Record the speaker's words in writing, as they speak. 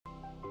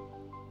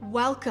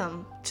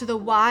Welcome to the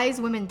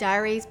Wise Women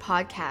Diaries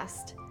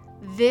podcast.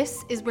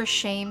 This is where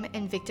shame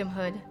and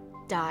victimhood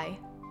die.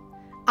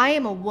 I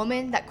am a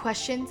woman that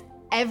questions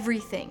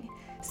everything,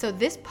 so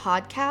this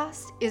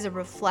podcast is a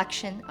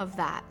reflection of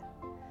that.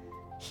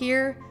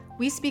 Here,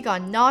 we speak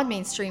on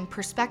non-mainstream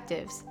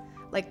perspectives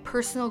like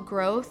personal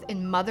growth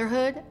in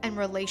motherhood and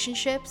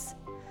relationships,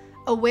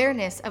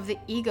 awareness of the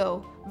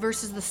ego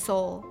versus the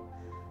soul,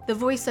 the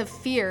voice of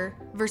fear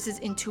versus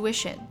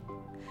intuition.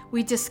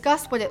 We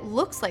discuss what it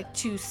looks like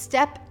to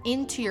step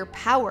into your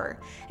power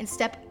and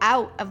step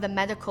out of the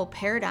medical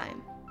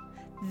paradigm.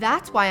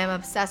 That's why I'm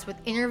obsessed with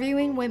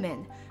interviewing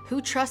women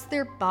who trust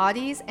their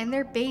bodies and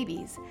their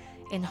babies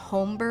in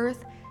home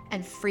birth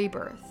and free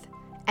birth,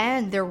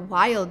 and their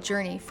wild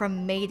journey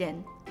from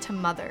maiden to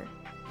mother.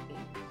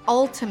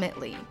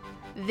 Ultimately,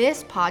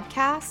 this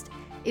podcast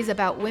is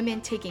about women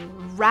taking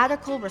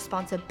radical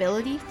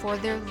responsibility for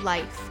their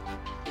life,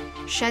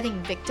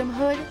 shedding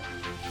victimhood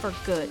for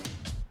good.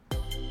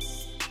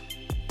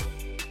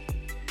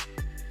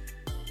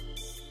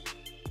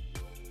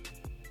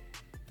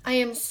 I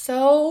am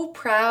so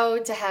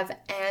proud to have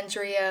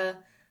Andrea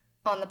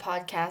on the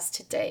podcast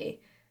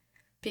today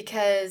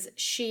because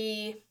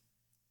she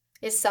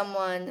is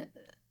someone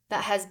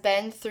that has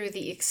been through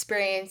the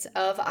experience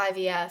of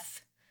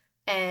IVF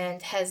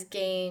and has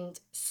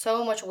gained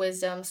so much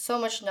wisdom, so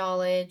much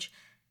knowledge,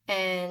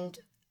 and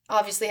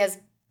obviously has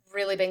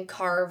really been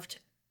carved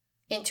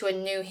into a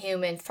new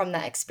human from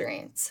that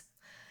experience.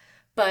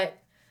 But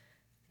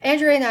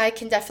Andrea and I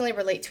can definitely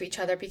relate to each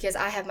other because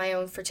I have my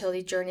own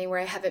fertility journey where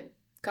I haven't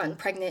gotten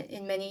pregnant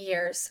in many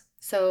years.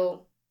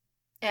 So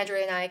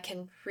Andrea and I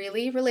can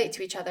really relate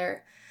to each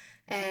other.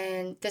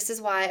 And this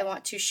is why I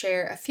want to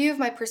share a few of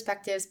my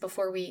perspectives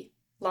before we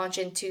launch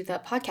into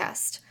the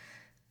podcast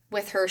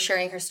with her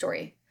sharing her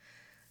story.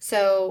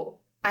 So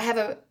I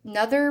have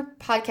another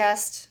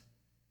podcast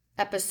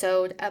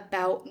episode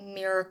about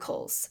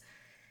miracles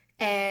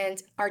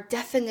and our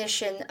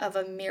definition of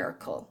a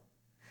miracle.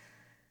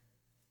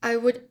 I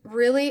would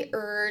really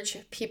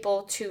urge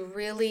people to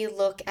really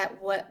look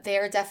at what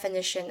their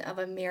definition of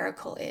a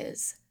miracle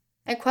is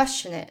and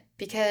question it,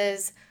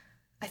 because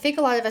I think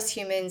a lot of us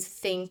humans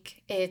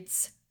think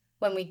it's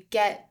when we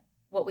get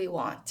what we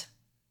want.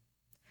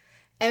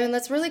 And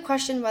let's really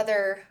question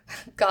whether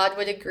God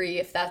would agree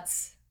if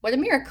that's what a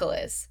miracle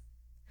is.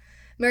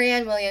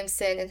 Marianne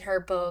Williamson, in her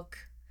book,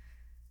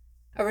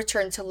 A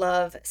Return to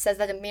Love, says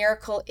that a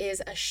miracle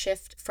is a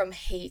shift from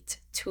hate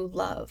to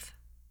love.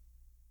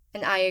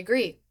 And I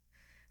agree.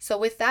 So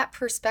with that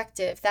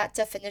perspective, that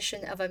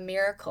definition of a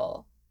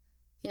miracle,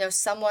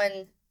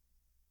 someone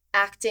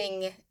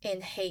acting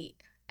in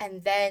hate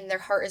and then their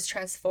heart is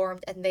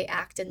transformed and they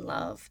act in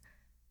love.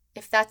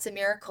 If that's a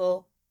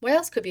miracle, what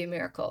else could be a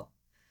miracle?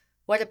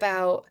 What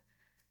about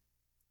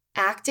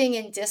acting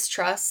in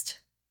distrust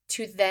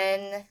to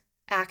then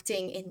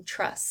acting in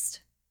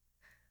trust?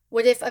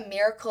 What if a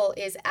miracle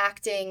is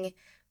acting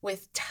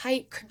with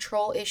tight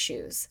control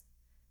issues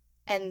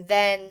and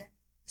then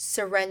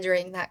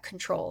surrendering that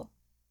control?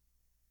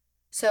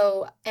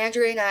 So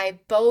Andrea and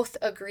I both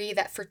agree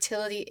that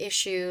fertility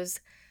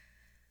issues,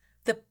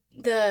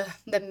 the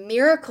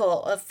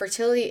miracle of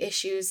fertility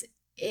issues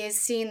is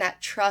seeing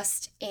that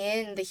trust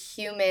in the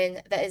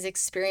human that is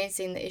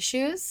experiencing the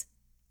issues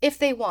if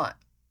they want.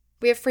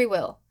 We have free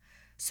will.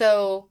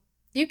 So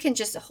you can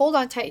just hold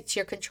on tight to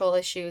your control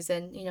issues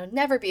and,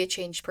 never be a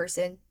changed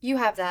person. You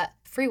have that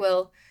free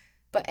will.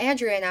 But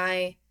Andrea and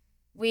I,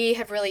 we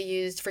have really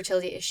used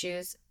fertility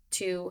issues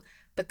to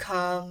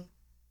become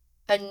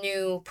a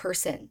new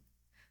person.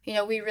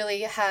 We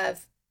really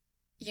have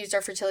used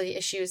our fertility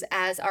issues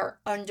as our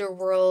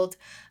underworld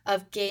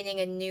of gaining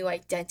a new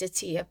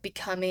identity, of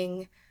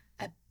becoming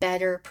a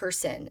better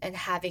person and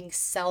having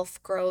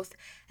self-growth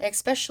and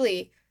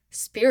especially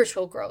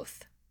spiritual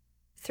growth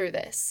through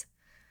this.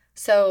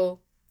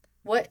 So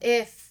what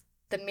if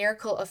the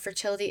miracle of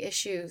fertility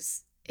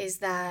issues is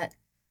that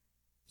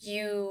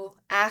you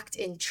act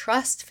in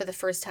trust for the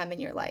first time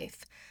in your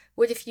life?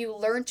 What if you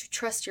learn to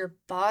trust your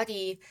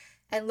body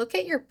and look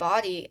at your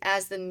body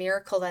as the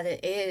miracle that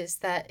it is,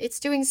 that it's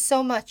doing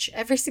so much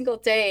every single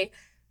day,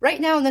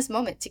 right now in this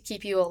moment, to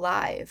keep you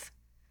alive?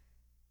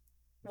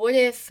 What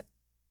if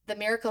the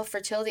miracle of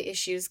fertility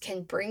issues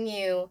can bring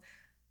you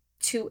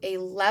to a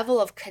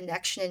level of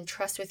connection and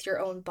trust with your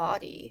own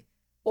body,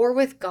 or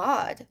with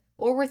God,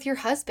 or with your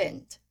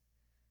husband?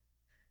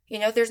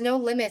 There's no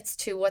limits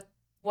to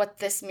what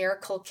this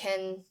miracle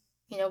can,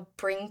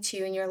 bring to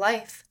you in your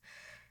life.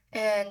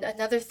 And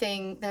another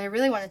thing that I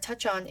really want to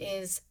touch on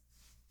is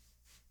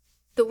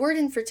the word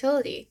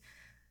infertility.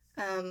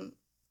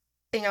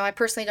 I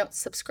personally don't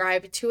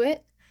subscribe to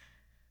it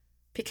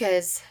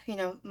because,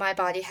 my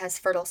body has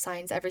fertile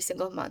signs every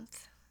single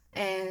month.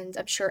 And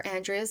I'm sure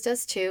Andrea's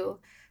does too.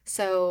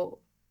 So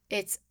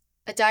it's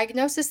a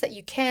diagnosis that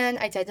you can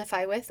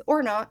identify with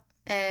or not.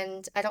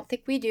 And I don't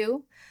think we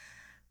do.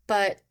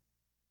 But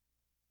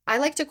I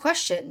like to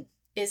question,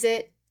 is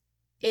it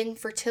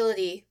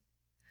infertility,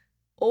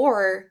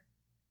 or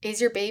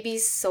is your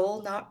baby's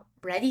soul not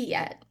ready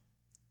yet?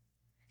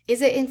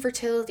 Is it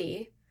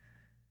infertility?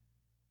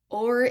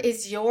 Or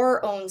is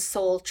your own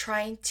soul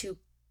trying to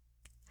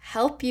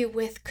help you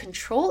with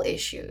control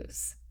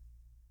issues?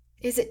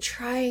 Is it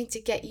trying to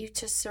get you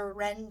to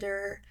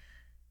surrender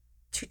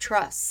to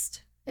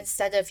trust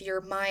instead of your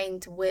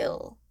mind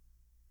will?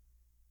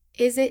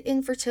 Is it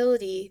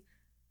infertility,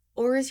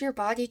 or is your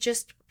body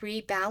just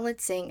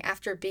rebalancing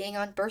after being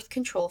on birth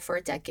control for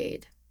a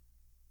decade?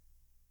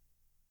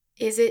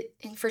 Is it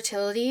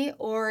infertility,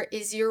 or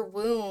is your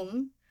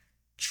womb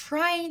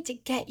trying to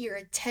get your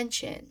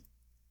attention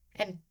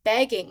and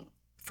begging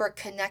for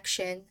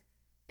connection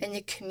and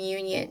a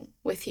communion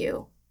with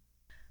you?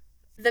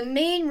 The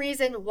main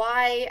reason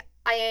why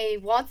I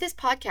want this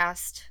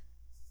podcast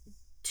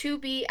to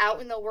be out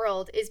in the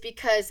world is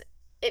because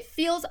it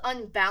feels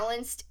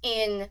unbalanced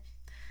in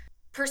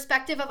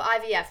perspective of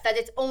IVF, that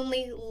it's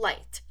only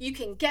light. You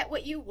can get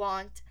what you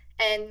want,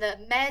 and the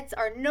meds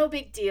are no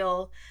big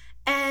deal,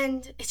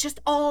 and it's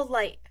just all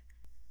light.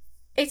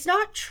 It's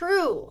not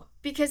true,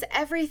 because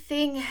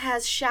everything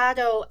has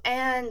shadow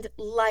and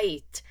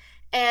light,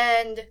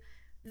 and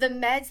the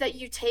meds that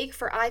you take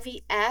for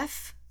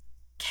IVF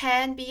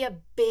can be a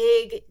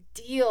big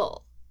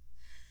deal.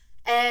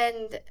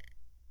 And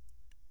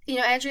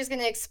Andrea's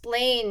going to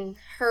explain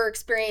her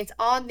experience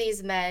on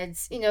these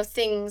meds,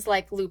 things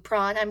like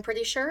Lupron, I'm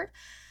pretty sure.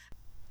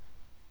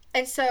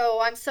 And so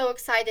I'm so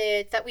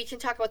excited that we can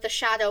talk about the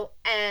shadow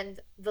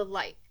and the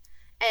light.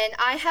 And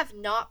I have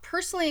not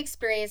personally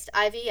experienced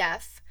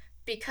IVF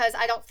because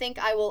I don't think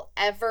I will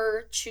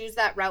ever choose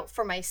that route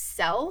for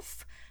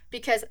myself,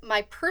 because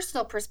my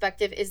personal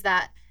perspective is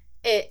that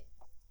it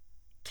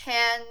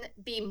can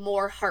be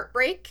more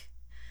heartbreak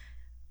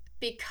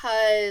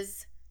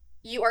because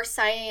you are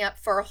signing up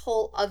for a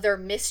whole other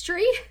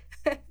mystery.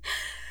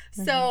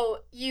 So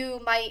you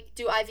might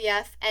do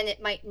IVF and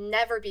it might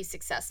never be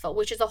successful,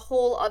 which is a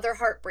whole other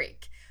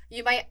heartbreak.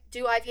 You might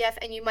do IVF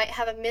and you might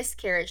have a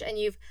miscarriage, and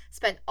you've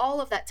spent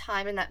all of that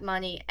time and that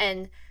money,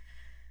 and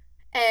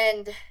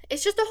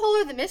it's just a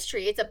whole other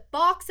mystery. It's a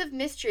box of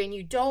mystery, and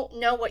you don't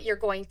know what you're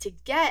going to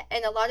get.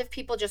 And a lot of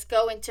people just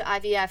go into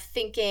IVF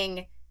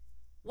thinking,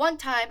 one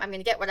time I'm going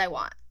to get what I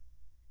want.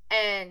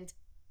 And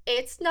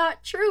it's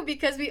not true,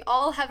 because we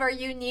all have our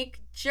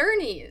unique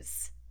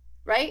journeys,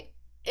 right?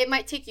 It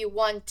might take you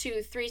 1,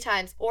 2, 3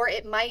 times, or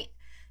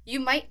you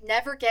might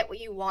never get what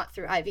you want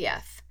through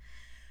IVF.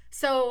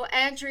 So,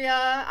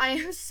 Andrea, I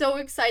am so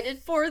excited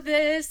for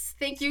this.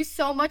 Thank you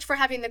so much for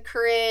having the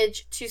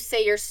courage to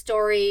say your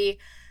story.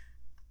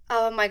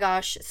 Oh my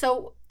gosh.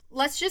 So,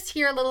 let's just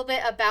hear a little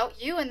bit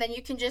about you, and then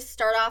you can just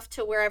start off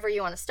to wherever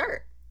you want to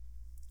start.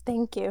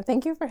 Thank you.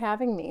 Thank you for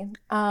having me.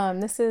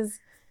 This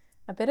is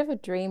a bit of a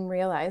dream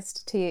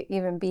realized to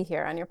even be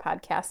here on your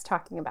podcast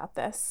talking about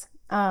this.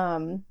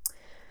 And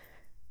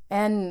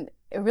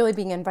really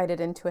being invited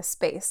into a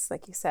space,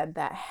 like you said,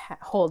 that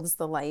holds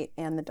the light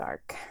and the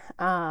dark.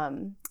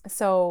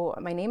 So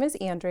my name is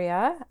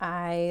Andrea.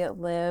 I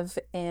live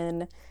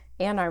in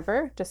Ann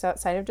Arbor, just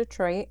outside of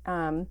Detroit,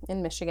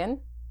 in Michigan.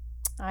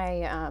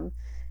 I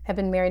have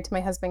been married to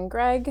my husband,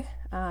 Greg,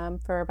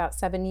 for about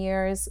 7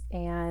 years,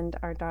 and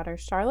our daughter,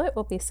 Charlotte,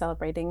 will be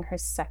celebrating her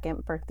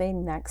 2nd birthday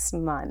next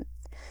month.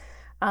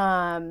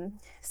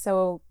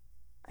 So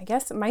I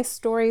guess my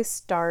story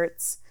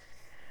starts,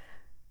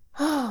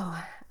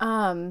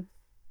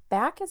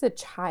 back as a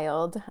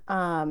child.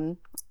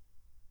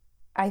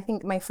 I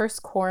think my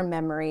first core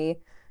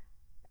memory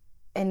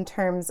in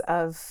terms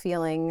of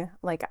feeling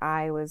like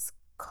I was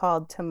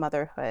called to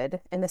motherhood,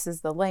 and this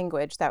is the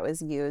language that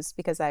was used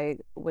because I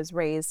was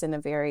raised in a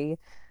very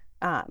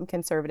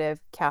conservative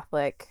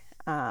Catholic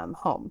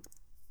home.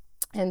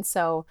 And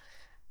so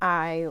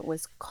I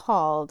was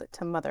called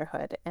to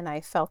motherhood, and I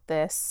felt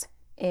this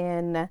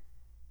in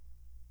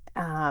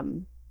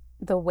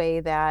the way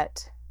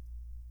that,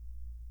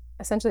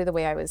 essentially the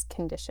way I was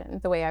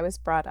conditioned, the way I was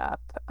brought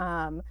up,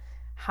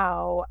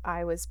 how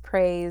I was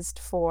praised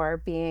for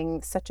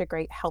being such a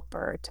great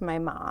helper to my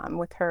mom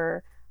with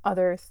her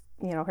other,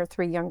 her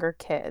 3 younger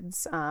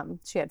kids.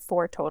 She had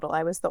 4 total.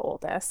 I was the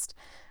oldest.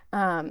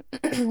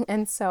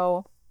 And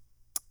so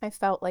I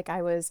felt like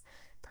I was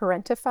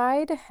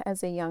parentified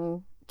as a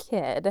young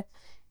kid.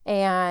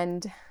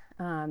 And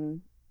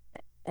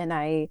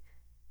I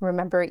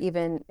remember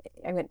I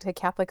went to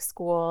Catholic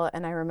school,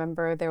 and I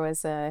remember there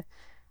was a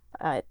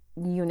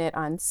unit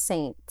on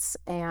saints,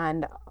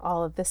 and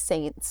all of the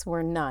saints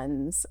were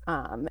nuns,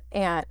 or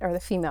the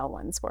female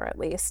ones were, at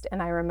least.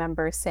 And I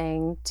remember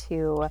saying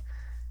to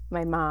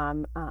my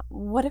mom,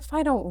 what if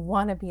I don't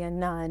want to be a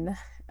nun?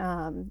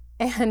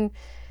 And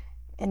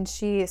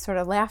she sort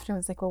of laughed and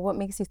was like, well, what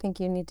makes you think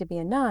you need to be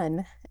a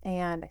nun?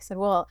 And I said,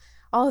 well,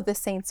 all of the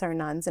saints are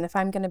nuns, and if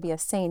I'm going to be a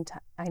saint,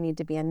 I need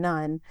to be a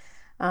nun.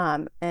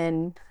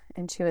 And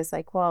she was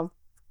like, well,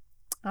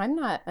 I'm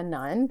not a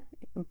nun,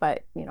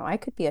 but I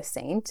could be a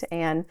saint.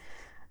 And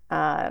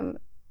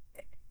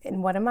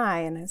what am I?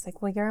 And I was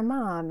like, well, you're a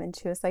mom. And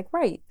she was like,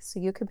 right. So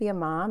you could be a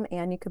mom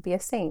and you could be a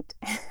saint.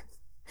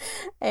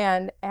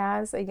 And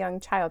as a young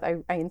child,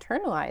 I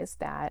internalized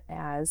that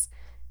as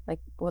like,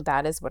 well,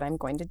 that is what I'm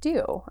going to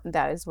do.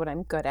 That is what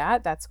I'm good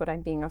at. That's what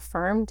I'm being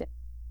affirmed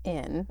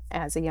in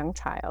as a young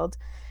child.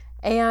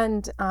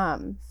 And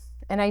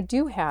I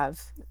do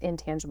have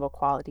intangible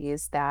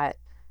qualities that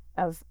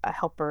of a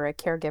helper, a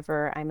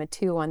caregiver. I'm a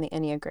 2 on the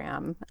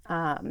Enneagram.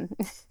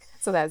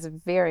 So that's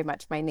very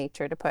much my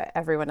nature to put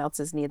everyone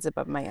else's needs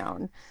above my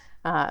own.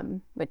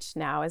 Which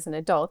now as an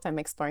adult, I'm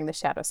exploring the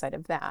shadow side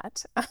of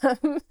that.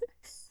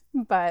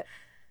 But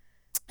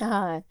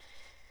uh,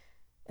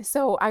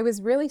 so I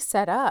was really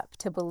set up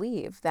to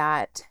believe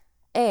that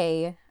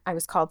A, I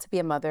was called to be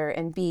a mother,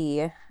 and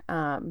B,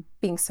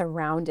 being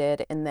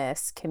surrounded in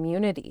this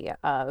community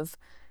of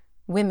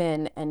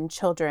women and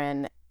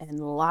children and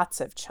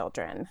lots of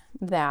children,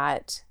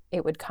 that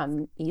it would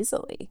come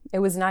easily. It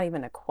was not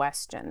even a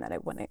question that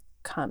it wouldn't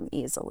come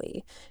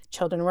easily.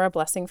 Children were a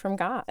blessing from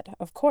God.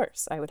 Of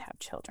course, I would have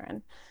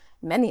children,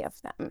 many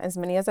of them, as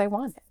many as I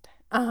wanted.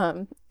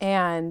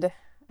 And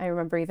I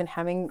remember even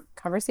having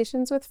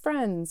conversations with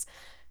friends.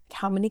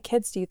 How many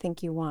kids do you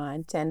think you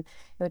want? And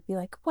it would be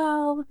like,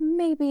 well,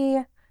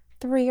 maybe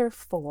 3 or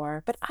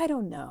 4, but I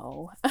don't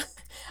know.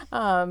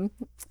 um,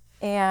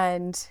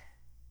 and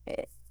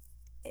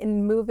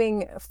in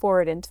moving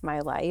forward into my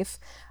life,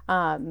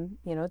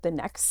 the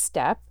next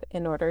step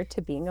in order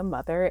to being a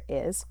mother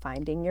is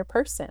finding your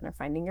person or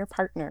finding your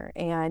partner.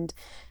 And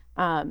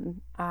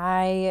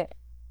I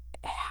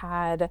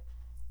had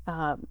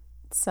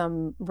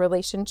some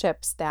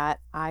relationships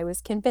that I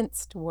was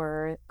convinced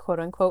were quote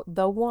unquote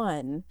the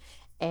one,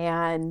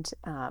 and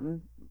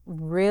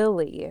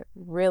really,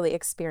 really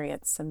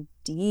experienced some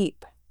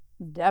deep,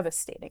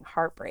 devastating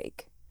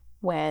heartbreak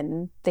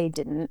when they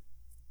didn't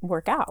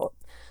work out.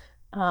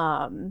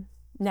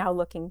 Now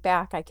looking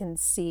back, I can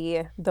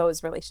see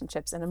those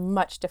relationships in a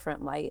much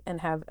different light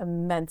and have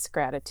immense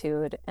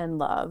gratitude and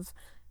love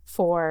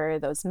for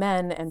those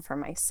men and for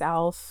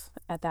myself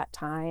at that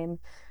time.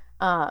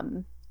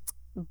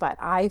 But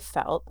I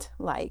felt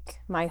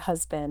like my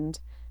husband,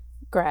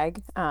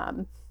 Greg,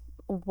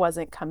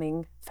 wasn't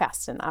coming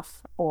fast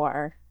enough,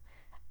 or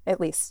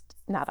at least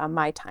not on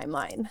my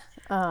timeline.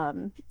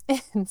 And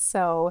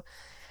so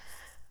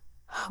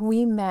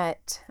we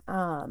met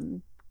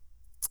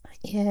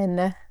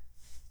in,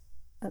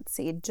 let's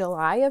see,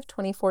 July of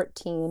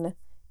 2014,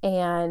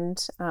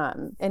 and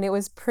it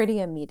was pretty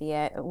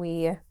immediate.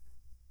 We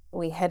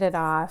hit it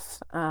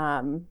off,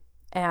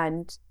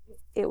 and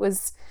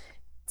it's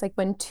like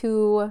when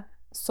two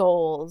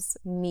souls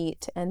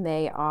meet and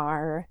they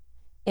are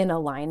in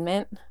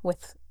alignment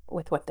with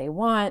what they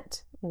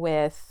want,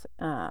 with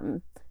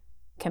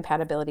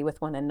compatibility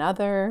with one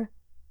another.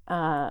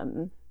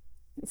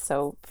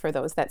 So for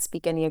those that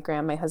speak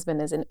Enneagram, my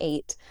husband is an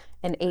 8,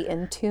 and 8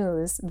 and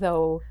 2s,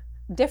 though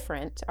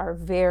different, are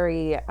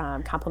very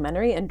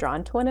complementary and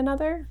drawn to one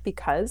another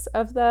because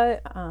of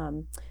the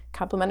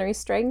complementary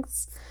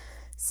strengths.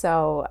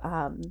 So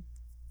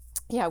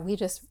yeah, we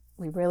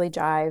really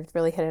jived,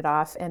 really hit it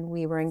off, and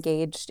we were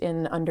engaged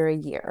in under a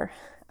year.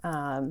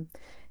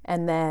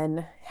 And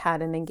then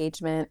had an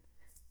engagement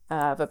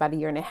of about a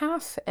year and a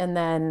half, and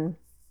then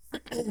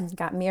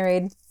got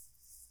married,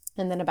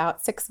 and then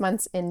about 6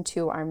 months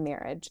into our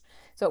marriage.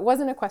 So it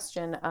wasn't a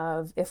question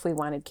of if we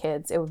wanted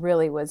kids. It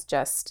really was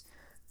just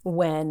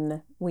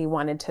when we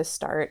wanted to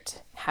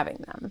start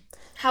having them.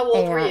 How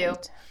old were you?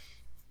 And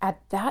at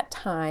that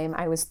time,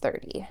 I was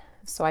 30.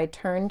 So I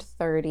turned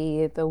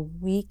 30 the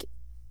week,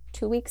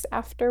 2 weeks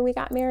after we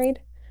got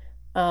married.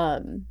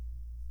 And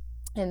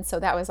so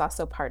that was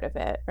also part of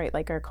it, right?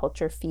 Like our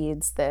culture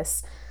feeds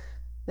this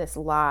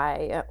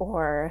lie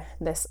or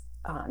this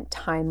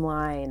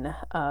timeline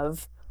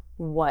of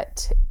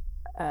what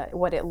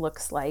it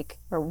looks like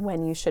or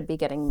when you should be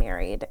getting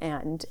married.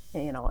 And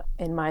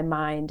in my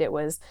mind, it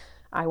was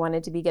I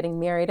wanted to be getting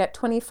married at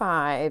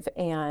 25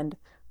 and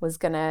was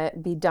gonna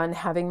be done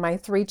having my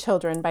 3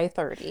 children by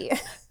 30.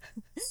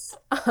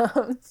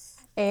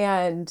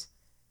 And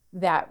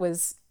that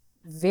was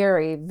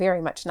very,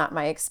 very much not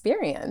my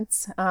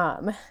experience.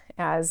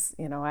 As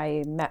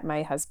I met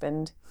my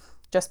husband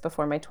just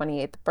before my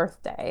 28th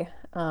birthday.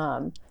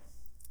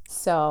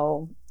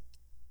 So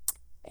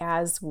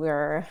as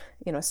we're,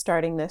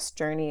 starting this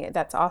journey,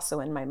 that's also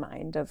in my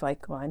mind of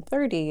like, well, I'm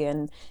 30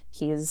 and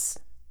he's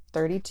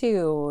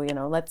 32,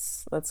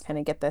 let's kind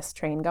of get this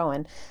train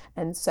going.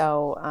 And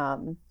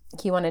so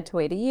he wanted to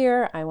wait a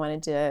year. I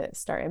wanted to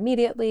start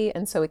immediately.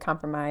 And so we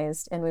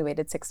compromised and we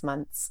waited 6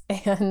 months.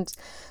 And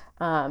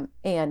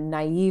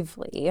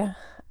naively,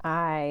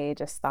 I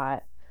just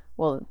thought,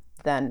 well,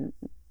 then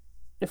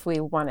if we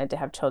wanted to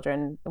have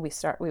children, we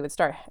would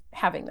start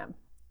having them.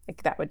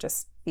 Like that would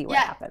just be what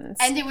happens.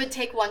 And it would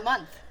take 1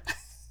 month.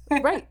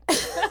 Right.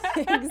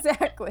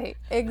 Exactly.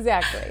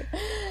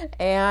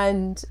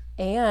 And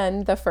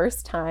the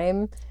first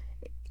time,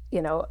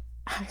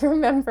 I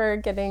remember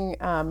getting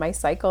my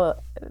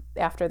cycle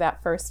after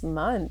that first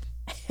month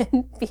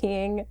and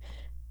being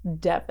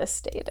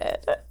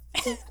devastated.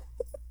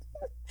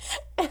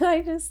 And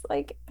I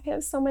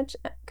have so much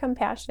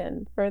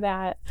compassion for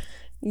that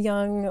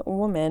young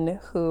woman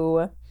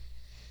who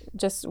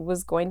just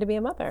was going to be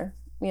a mother.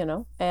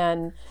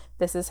 and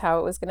this is how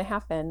it was going to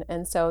happen.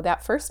 And so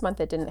that first month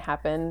it didn't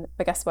happen,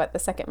 but guess what? The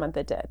second month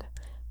it did.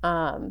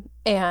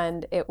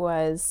 And it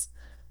was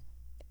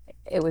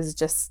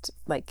just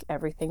like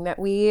everything that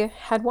we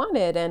had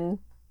wanted.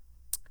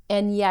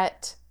 And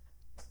yet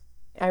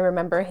I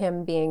remember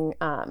him being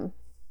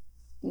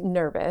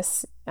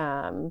nervous,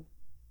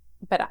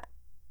 but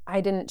I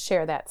didn't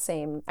share that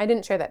same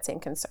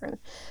concern.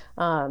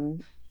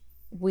 Um,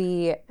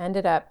 we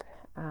ended up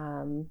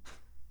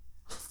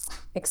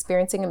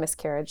experiencing a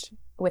miscarriage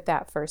with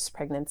that first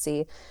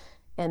pregnancy,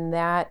 and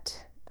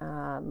that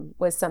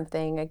was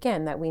something,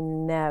 again, that we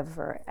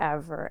never,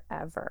 ever,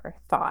 ever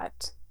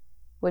thought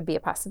would be a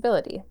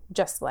possibility,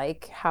 just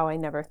like how I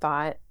never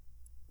thought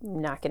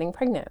not getting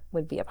pregnant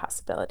would be a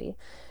possibility.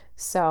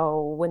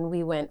 So when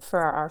we went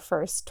for our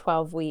first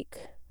 12-week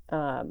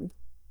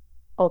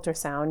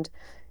ultrasound,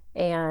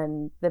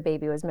 and the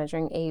baby was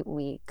measuring 8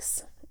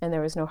 weeks and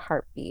there was no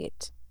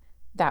heartbeat,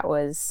 that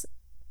was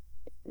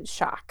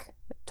shock,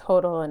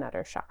 total and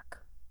utter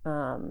shock.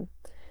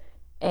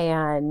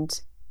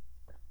 And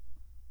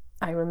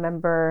I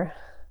remember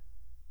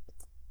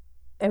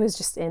I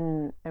was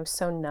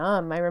so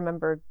numb. I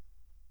remember,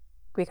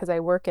 because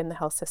I work in the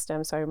health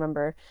system, so I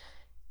remember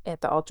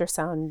at the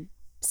ultrasound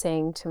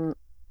saying to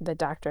the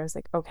doctor, I was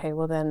like, okay,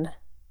 well then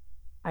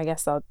I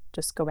guess I'll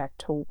just go back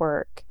to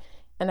work.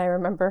 And I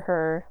remember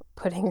her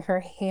putting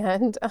her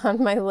hand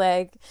on my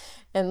leg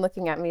and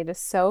looking at me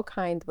just so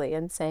kindly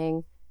and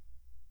saying,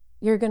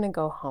 "You're going to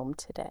go home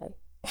today."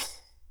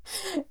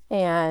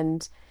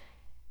 And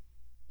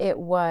it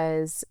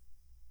was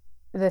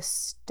the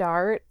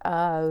start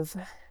of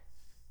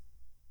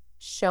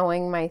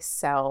showing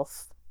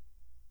myself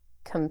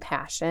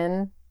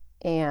compassion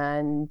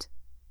and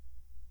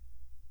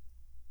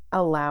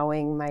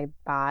allowing my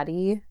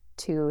body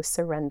to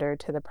surrender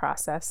to the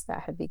process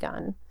that had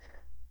begun.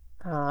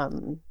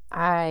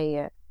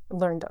 I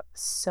learned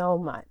so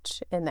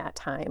much in that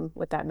time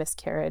with that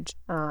miscarriage.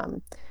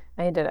 I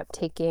ended up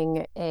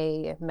taking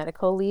a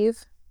medical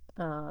leave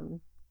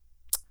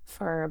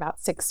for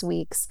about 6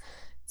 weeks.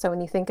 So when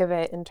you think of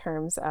it in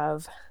terms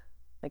of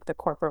like the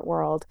corporate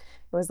world,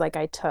 it was like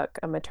I took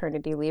a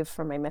maternity leave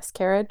for my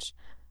miscarriage,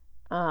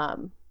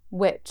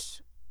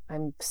 which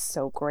I'm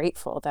so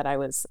grateful that I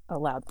was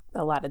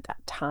allotted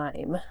that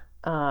time.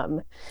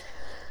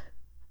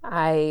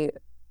 I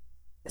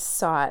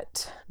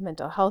sought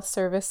mental health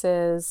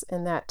services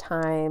in that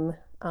time,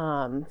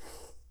 and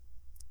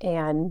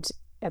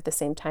at the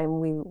same time,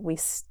 we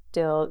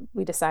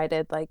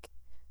decided, like,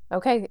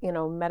 okay,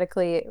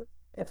 medically,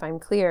 if I'm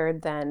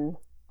cleared, then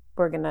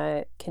we're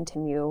gonna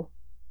continue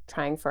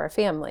trying for a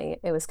family.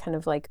 It was kind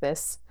of like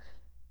this,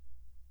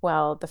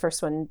 well, the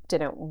first one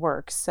didn't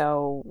work,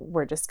 so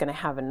we're just gonna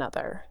have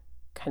another,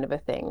 kind of a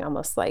thing,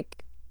 almost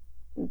like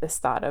this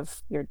thought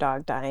of your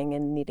dog dying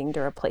and needing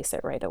to replace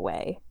it right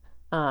away,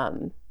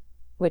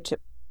 which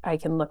I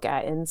can look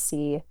at and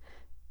see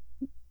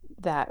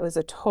that was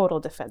a total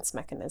defense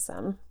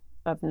mechanism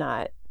of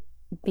not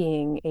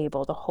being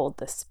able to hold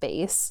the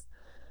space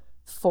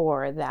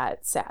for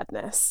that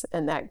sadness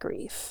and that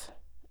grief.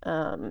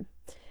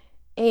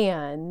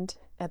 And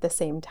at the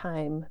same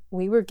time,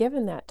 we were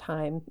given that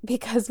time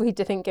because we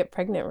didn't get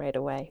pregnant right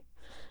away.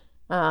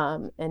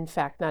 In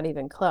fact, not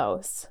even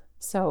close.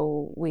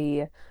 So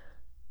we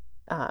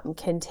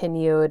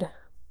continued.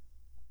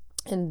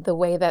 And the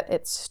way that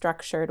it's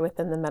structured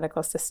within the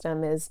medical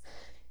system is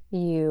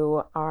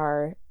you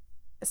are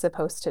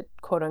supposed to,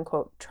 quote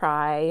unquote,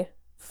 try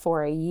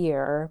for a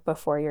year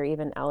before you're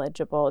even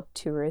eligible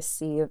to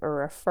receive a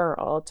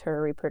referral to a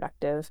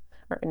reproductive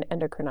or an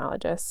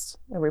endocrinologist,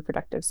 a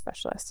reproductive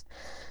specialist.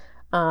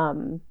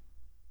 And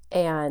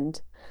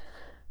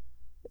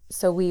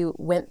so we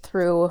went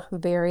through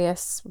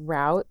various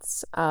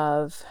routes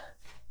of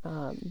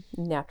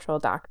natural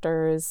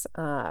doctors,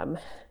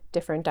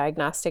 different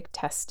diagnostic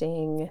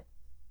testing.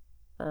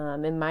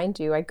 And mind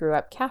you, I grew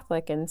up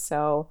Catholic, and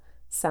so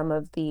some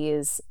of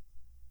these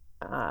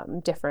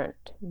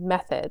different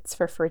methods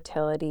for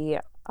fertility,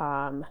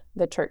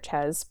 the church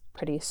has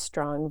pretty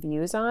strong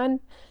views on.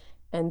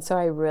 And so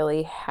I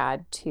really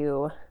had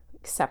to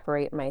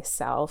separate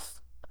myself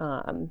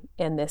in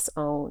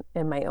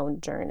my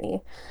own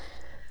journey.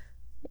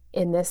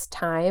 In this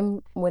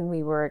time when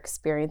we were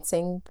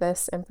experiencing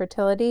this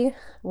infertility,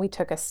 we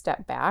took a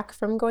step back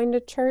from going to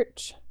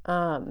church,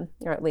 or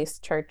at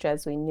least church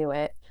as we knew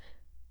it.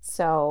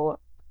 So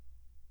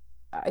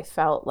I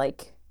felt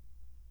like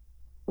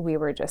we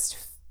were just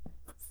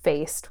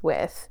faced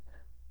with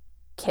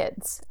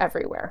kids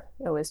everywhere.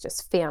 It was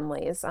just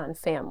families on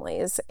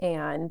families.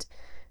 And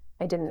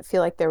I didn't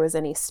feel like there was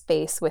any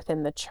space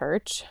within the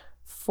church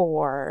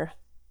for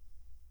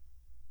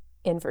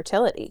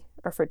infertility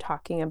or for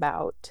talking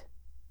about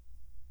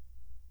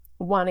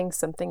wanting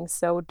something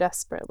so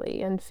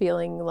desperately and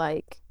feeling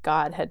like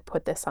God had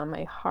put this on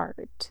my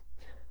heart.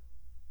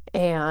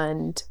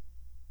 And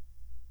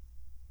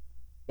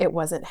it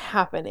wasn't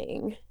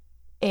happening.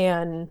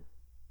 And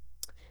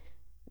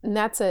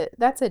that's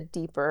a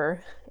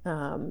deeper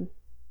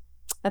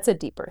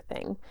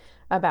thing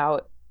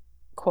about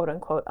quote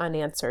unquote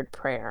unanswered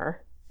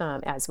prayer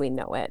as we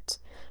know it,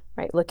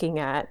 right? Looking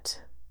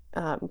at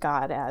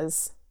God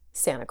as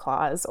Santa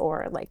Claus,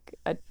 or like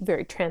a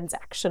very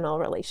transactional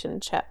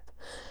relationship,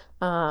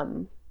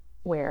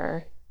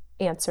 where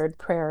answered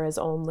prayer is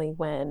only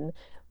when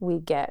we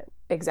get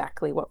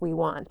exactly what we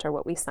want, or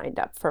what we signed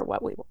up for,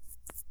 what we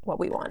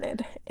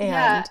wanted.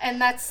 Yeah,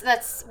 And and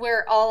that's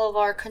where all of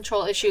our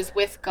control issues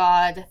with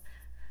God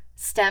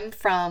stem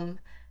from,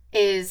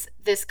 is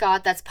this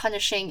God that's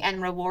punishing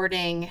and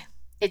rewarding.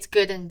 It's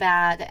good and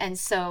bad. And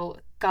so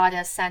God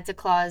as Santa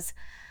Claus,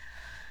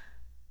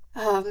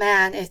 oh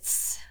man,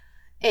 it's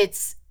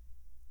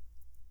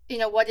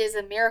what is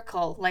a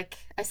miracle? Like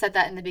I said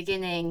that in the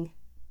beginning,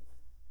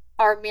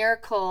 our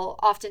miracle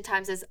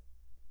oftentimes is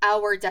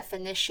our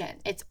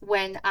definition. It's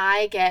when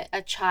I get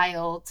a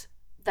child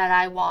that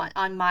I want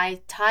on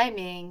my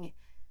timing,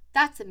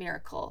 that's a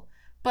miracle.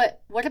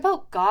 But what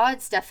about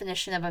God's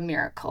definition of a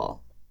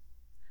miracle?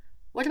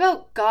 What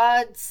about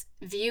God's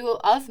view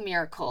of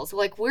miracles?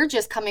 Like, we're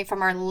just coming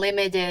from our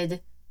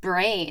limited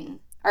brain,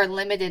 our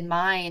limited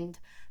mind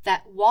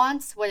that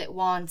wants what it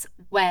wants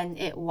when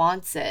it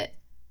wants it.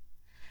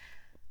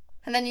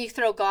 And then you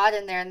throw God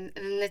in there, and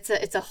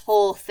it's a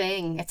whole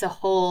thing. It's a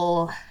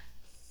whole.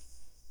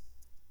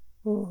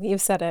 ooh,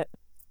 you've said it.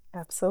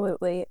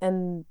 Absolutely.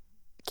 And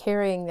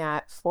carrying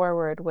that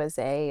forward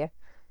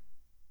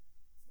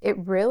it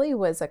really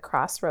was a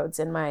crossroads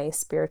in my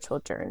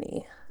spiritual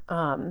journey.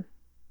 Um,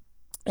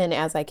 and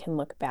as I can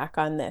look back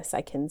on this,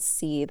 I can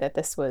see that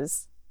this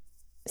was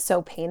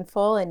so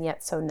painful and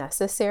yet so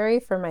necessary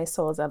for my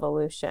soul's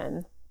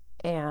evolution.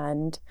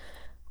 And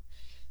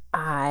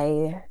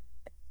I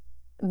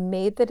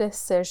made the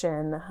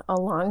decision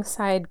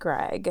alongside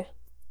Greg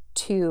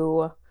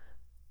to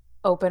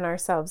open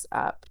ourselves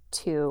up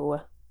to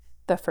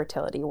the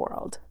fertility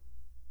world,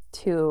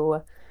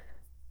 to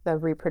the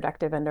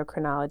reproductive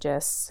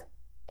endocrinologists.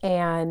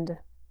 And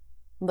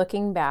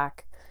looking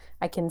back,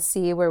 I can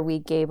see where we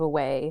gave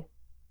away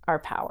our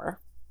power,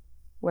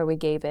 where we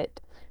gave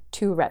it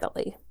too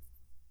readily,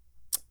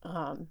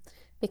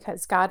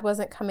 because God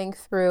wasn't coming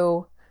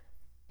through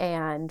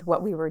and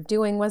what we were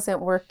doing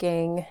wasn't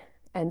working.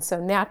 And so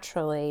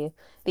naturally,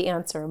 the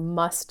answer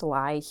must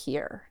lie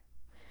here.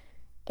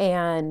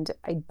 And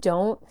I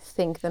don't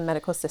think the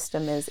medical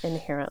system is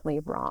inherently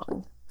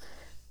wrong.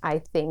 I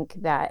think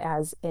that,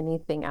 as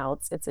anything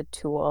else, it's a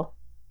tool,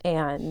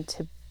 and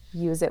to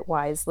use it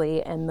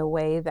wisely. And the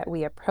way that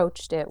we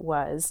approached it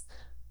was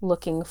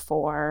looking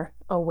for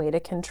a way to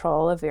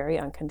control a very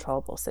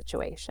uncontrollable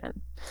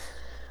situation.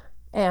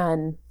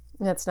 And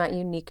that's not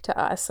unique to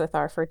us with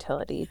our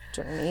fertility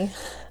journey.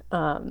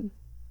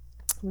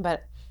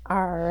 But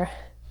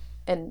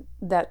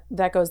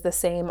that goes the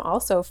same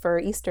also for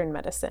Eastern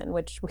medicine,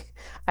 which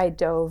I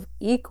dove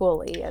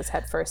equally as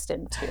headfirst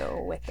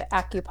into, with the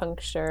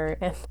acupuncture.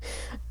 And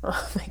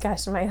oh my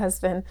gosh, my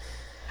husband,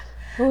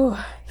 ooh,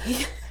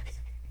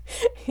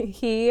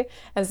 he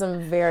has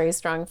some very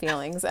strong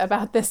feelings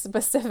about this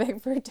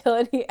specific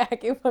fertility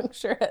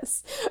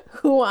acupuncturist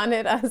who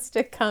wanted us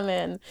to come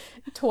in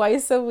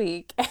twice a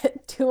week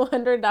at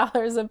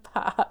 $200 a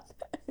pop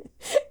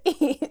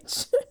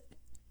each.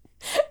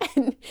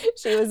 And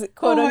she was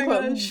quote Oh my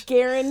unquote gosh.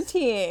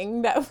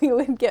 guaranteeing that we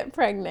would get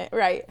pregnant,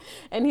 right?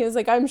 And he was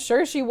like, I'm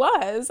sure she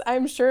was.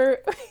 I'm sure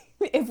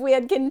if we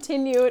had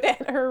continued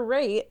at her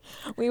rate,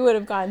 we would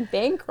have gone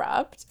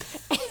bankrupt.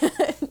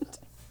 And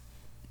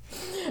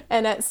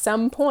and at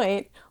some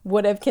point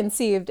would have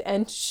conceived,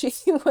 and she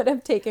would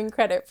have taken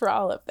credit for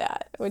all of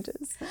that, which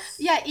is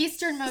Yeah,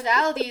 Eastern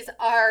modalities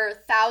are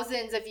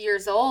thousands of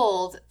years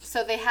old.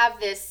 So they have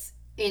this,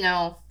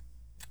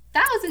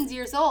 thousands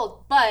years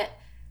old, but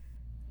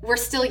we're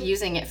still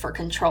using it for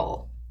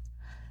control.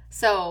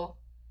 So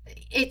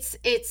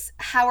it's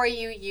how are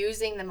you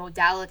using the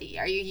modality?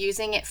 Are you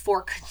using it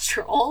for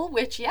control?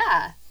 Which,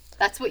 yeah,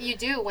 that's what you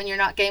do when you're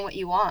not getting what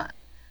you want.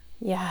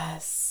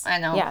 yes, I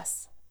know.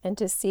 yes. And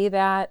to see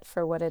that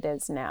for what it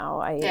is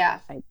now, Yeah.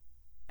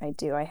 I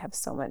do. I have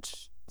so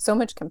much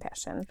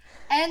compassion.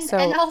 And So,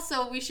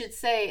 also we should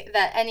say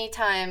that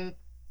anytime,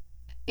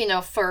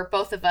 for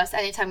both of us,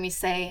 anytime we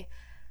say,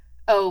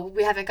 oh,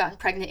 we haven't gotten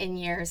pregnant in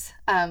years,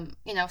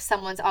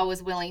 someone's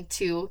always willing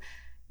to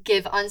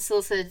give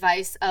unsolicited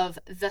advice of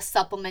the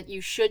supplement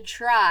you should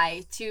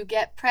try to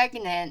get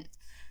pregnant,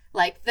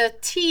 like the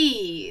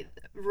tea,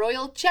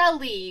 royal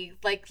jelly.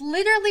 Like,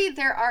 literally,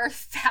 there are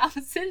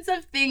thousands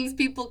of things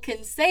people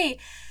can say.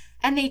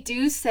 And they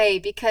do say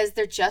because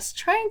they're just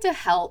trying to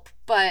help.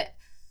 But,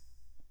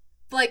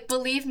 like,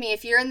 believe me,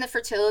 if you're in the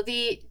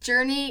fertility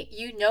journey,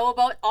 you know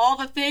about all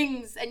the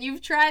things and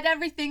you've tried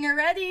everything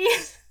already.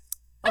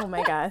 oh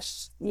my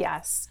gosh,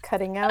 yes,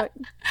 cutting out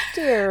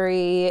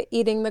dairy,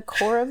 eating the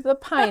core of the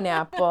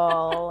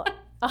pineapple.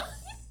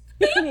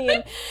 I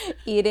mean,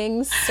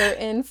 eating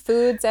certain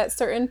foods at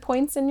certain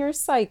points in your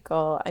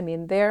cycle. I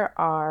mean,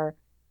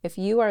 if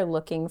you are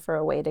looking for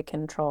a way to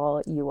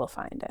control, you will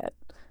find it.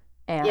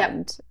 Yep.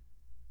 And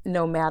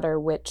no matter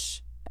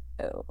which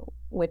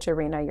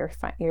arena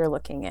you're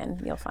looking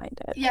in, you'll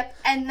find it. Yep.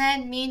 And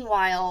then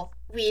meanwhile,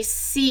 we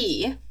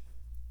see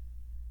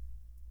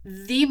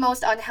the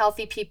most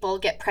unhealthy people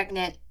get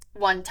pregnant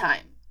one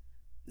time.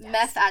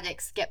 Meth Yes.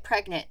 addicts get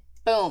pregnant.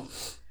 Boom.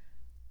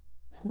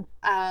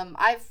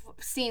 I've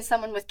seen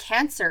someone with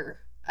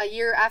cancer a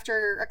year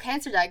after a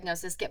cancer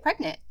diagnosis get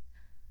pregnant.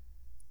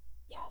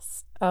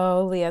 Yes.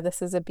 Oh, Leah,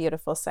 this is a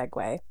beautiful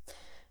segue.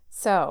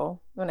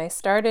 So, when I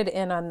started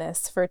in on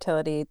this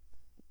fertility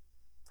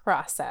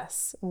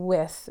process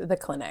with the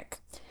clinic,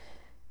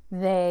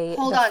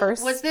 Hold the on. Was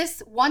first, this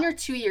 1 or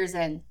 2 years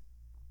in?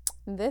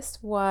 this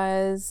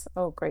was,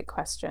 oh, great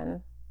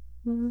question.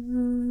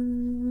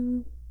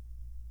 Mm,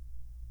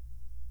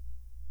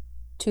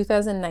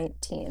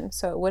 2019.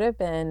 So it would have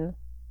been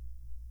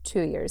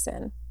 2 years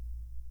in.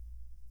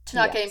 To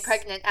not getting Yes.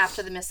 pregnant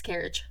after the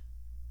miscarriage.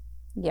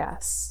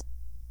 Yes.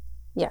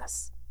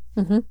 Yes.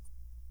 hmm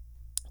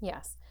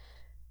Yes.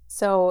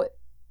 So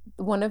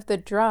one of the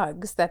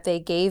drugs that they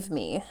gave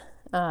me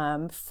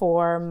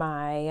for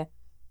my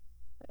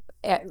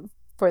eh,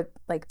 for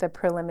like the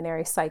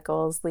preliminary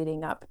cycles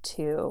leading up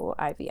to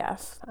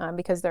IVF,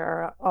 because there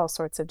are all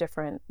sorts of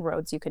different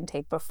roads you can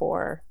take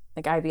before,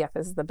 like IVF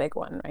is the big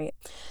one, right?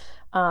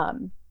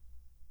 Um,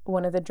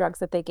 One of the drugs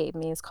that they gave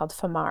me is called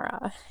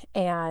Femara,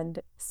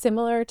 and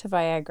similar to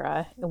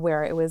Viagra,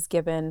 where it was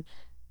given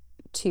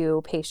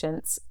to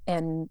patients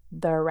and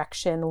the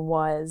erection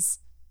was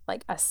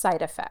like a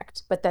side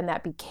effect, but then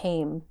that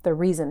became the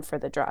reason for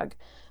the drug.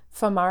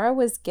 Femara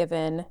was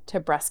given to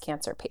breast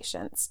cancer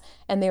patients,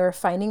 and they were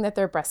finding that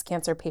their breast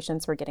cancer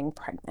patients were getting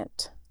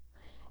pregnant.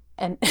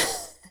 And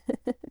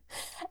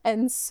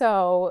and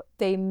so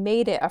they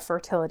made it a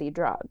fertility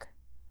drug.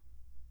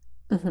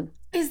 Mhm.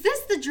 Is this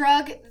the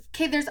drug?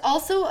 Okay, there's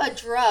also a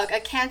drug, a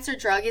cancer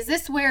drug. Is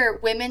this where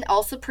women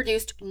also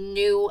produced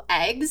new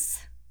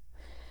eggs?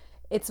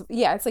 It's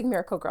yeah, it's like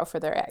Miracle Grow for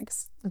their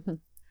eggs.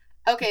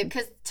 Okay, Mhm.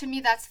 because to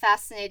me that's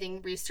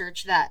fascinating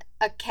research that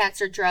a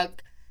cancer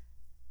drug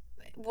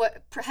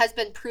what has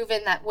been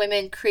proven that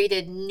women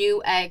created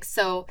new eggs.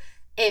 So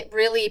it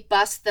really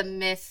busts the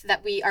myth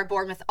that we are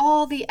born with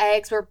all the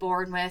eggs we're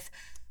born with.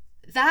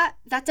 That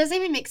doesn't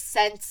even make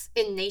sense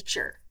in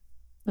nature.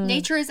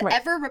 Nature is Right.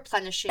 ever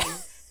replenishing,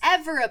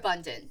 ever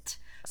abundant.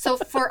 So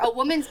for a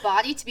woman's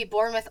body to be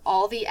born with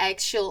all the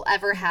eggs she'll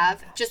ever Oh my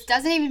have just gosh.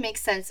 doesn't even make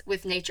sense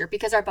with nature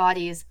because our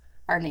bodies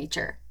are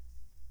nature.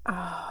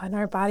 Oh, and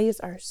our bodies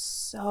are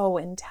so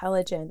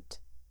intelligent.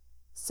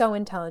 So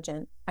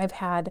intelligent. I've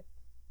had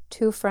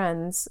two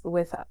friends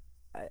with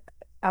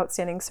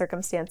outstanding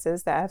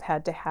circumstances that have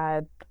had to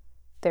have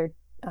their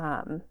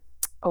um,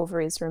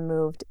 ovaries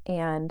removed,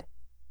 and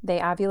they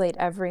ovulate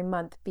every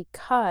month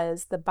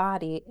because the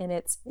body, in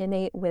its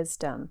innate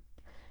wisdom,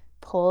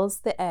 pulls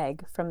the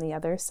egg from the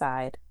other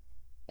side,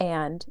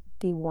 and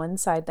the one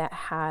side that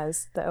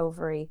has the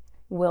ovary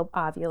will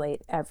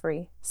ovulate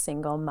every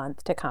single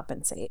month to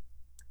compensate.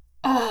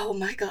 Oh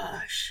my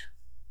gosh.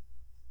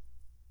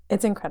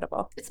 It's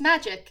incredible. It's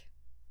magic.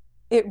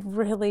 It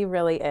really,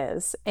 really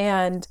is.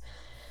 And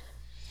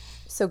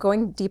so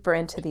going deeper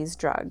into these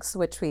drugs,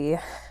 which you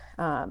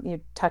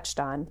touched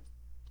on,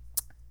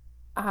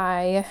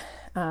 I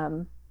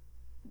um,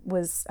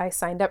 I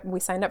signed up, we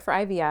signed up for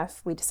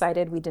IVF. We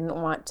decided we didn't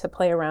want to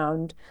play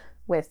around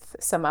with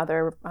some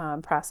other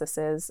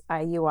processes,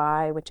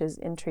 IUI, which is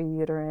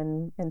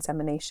intrauterine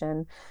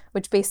insemination,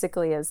 which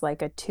basically is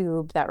like a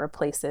tube that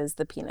replaces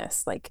the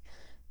penis. Like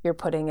you're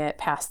putting it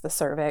past the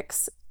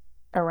cervix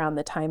around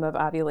the time of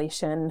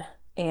ovulation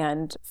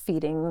and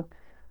feeding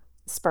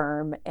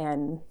sperm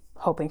and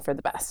hoping for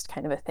the best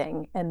kind of a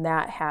thing. And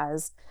that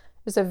has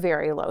just a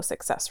very low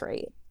success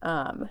rate.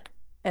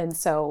 And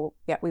so,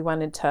 yeah, we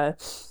wanted to,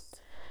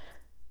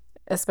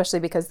 especially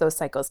because those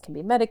cycles can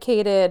be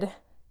medicated,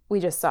 we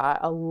just saw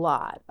a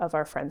lot of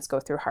our friends go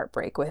through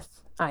heartbreak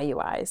with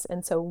IUIs.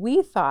 And so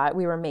we thought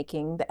we were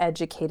making the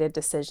educated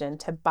decision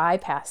to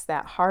bypass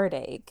that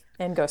heartache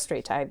and go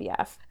straight to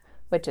IVF,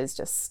 which is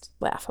just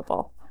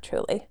laughable,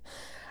 truly.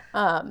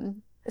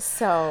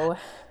 So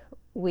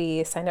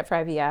we signed up for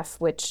IVF,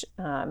 which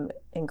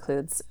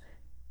includes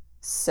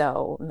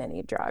so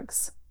many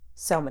drugs,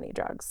 so many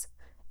drugs.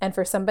 And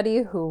for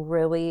somebody who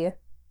really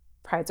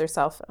prides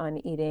herself on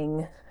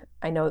eating,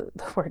 I know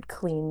the word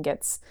clean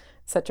gets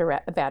such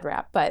a bad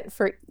rap, but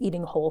for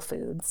eating whole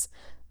foods,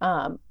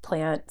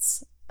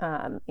 plants,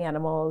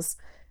 animals,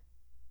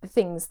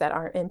 things that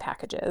aren't in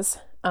packages,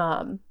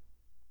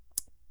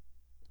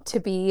 to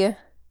be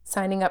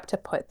signing up to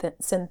put the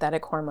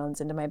synthetic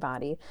hormones into my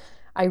body,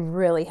 I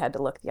really had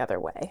to look the other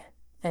way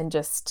and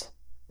just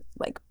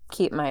like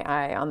keep my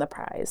eye on the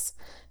prize.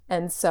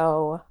 And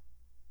so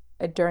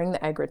during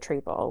the egg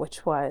retrieval,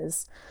 which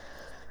was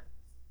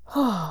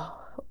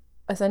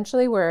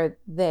essentially where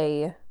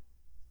they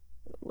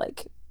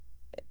like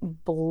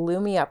blew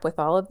me up with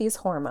all of these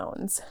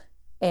hormones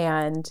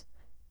and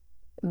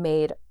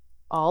made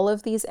all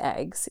of these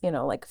eggs,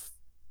 like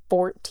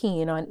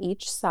 14 on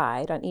each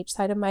side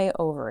of my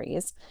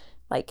ovaries,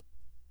 like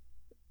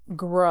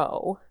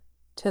grow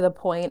to the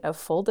point of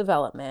full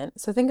development.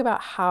 So think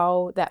about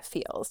how that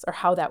feels or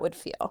how that would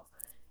feel.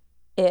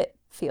 It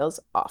feels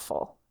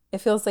awful. It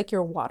feels like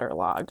you're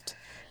waterlogged.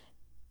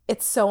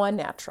 It's so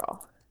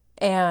unnatural.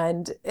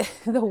 And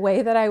the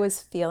way that I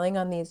was feeling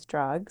on these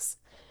drugs,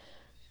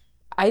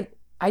 I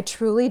I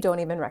truly don't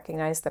even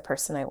recognize the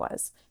person I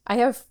was.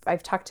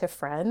 I've talked to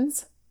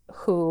friends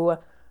who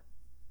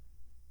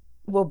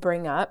will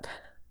bring up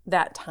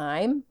that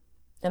time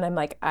and I'm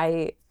like,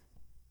 I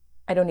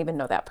don't even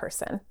know that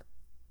person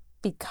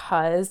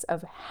because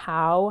of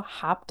how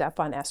hopped up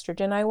on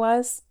estrogen I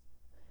was.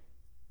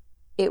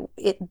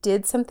 It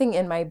did something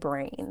in my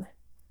brain,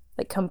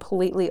 like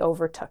completely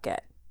overtook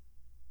it,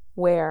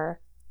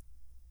 where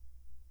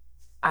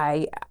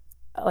I,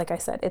 like I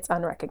said, it's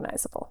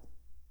unrecognizable.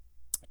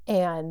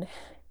 And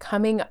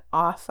coming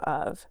off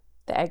of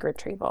the egg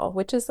retrieval,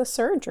 which is the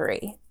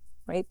surgery,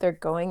 right? They're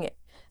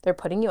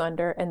putting you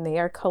under and they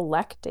are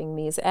collecting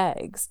these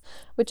eggs,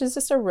 which is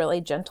just a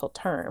really gentle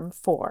term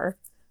for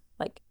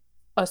like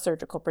a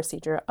surgical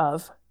procedure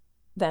of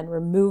then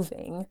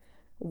removing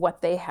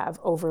what they have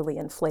overly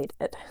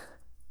inflated.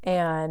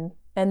 And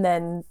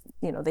then,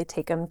 they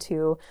take them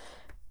to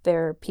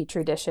their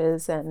petri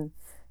dishes and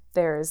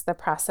there's the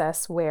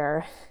process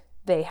where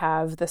they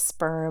have the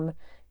sperm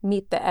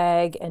meet the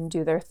egg and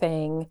do their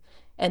thing.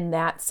 And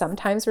that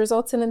sometimes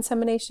results in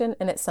insemination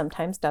and it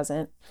sometimes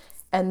doesn't.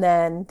 And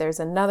then there's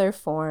another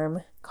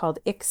form called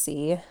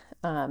ICSI,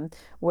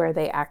 where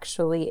they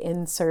actually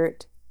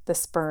insert the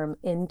sperm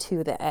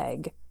into the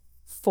egg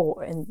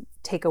and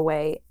take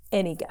away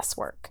any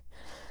guesswork.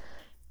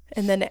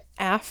 And then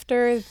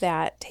after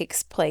that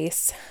takes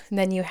place,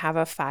 then you have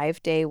a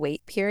 5-day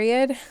wait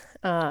period.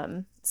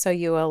 So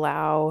you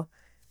allow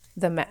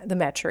the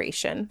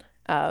maturation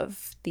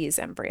of these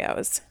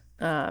embryos,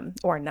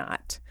 or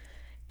not.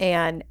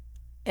 And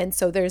and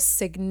so there's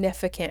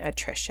significant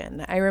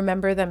attrition. I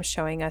remember them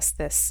showing us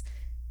this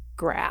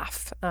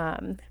graph,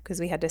 because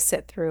we had to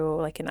sit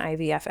through like an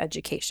IVF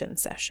education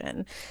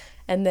session.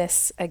 And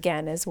this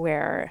again is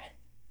where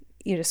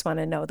you just want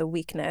to know the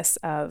weakness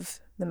of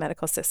the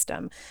medical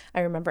system.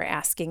 I remember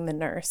asking the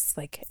nurse,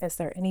 like, is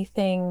there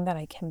anything that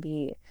I can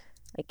be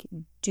like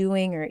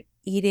doing or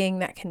eating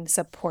that can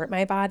support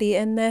my body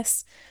in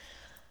this?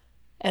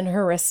 And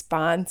her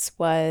response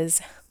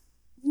was,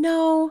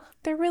 no,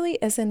 there really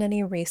isn't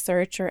any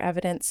research or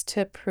evidence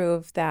to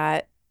prove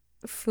that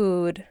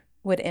food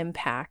would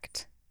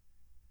impact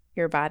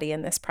your body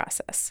in this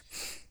process.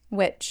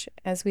 Which,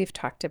 as we've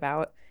talked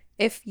about,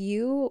 if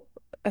you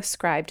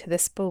ascribe to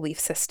this belief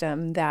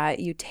system that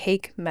you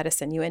take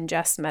medicine, you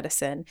ingest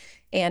medicine,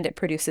 and it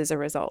produces a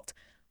result,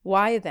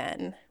 why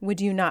then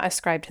would you not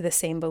ascribe to the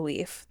same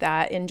belief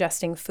that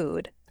ingesting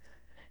food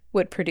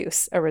would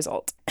produce a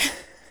result?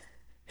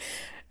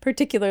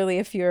 Particularly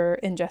if you're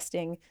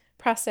ingesting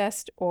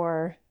processed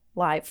or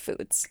live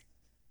foods.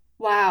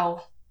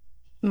 Wow.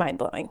 Mind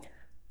blowing.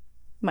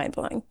 Mind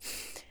blowing.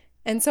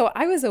 And so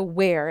I was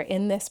aware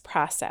in this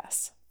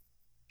process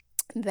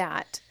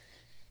that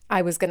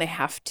I was going to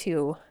have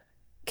to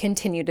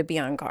continue to be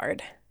on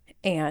guard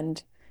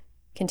and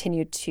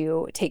continue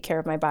to take care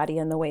of my body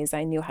in the ways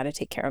I knew how to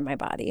take care of my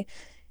body.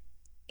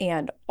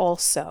 And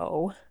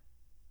also,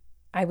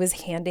 I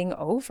was handing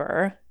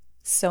over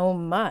so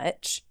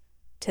much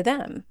to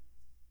them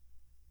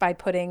by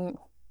putting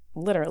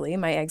literally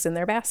my eggs in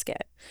their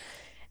basket.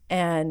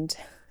 And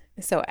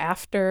so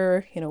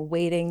after,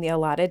 waiting the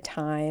allotted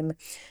time,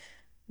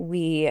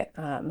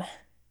 I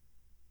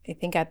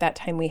think at that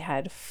time we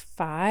had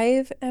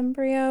 5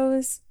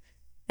 embryos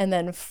and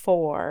then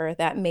 4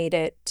 that made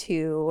it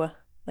to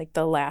like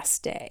the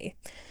last day.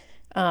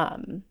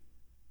 And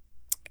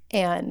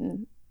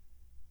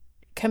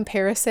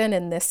comparison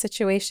in this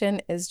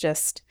situation is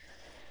just,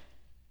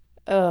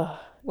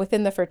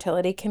 within the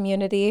fertility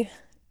community,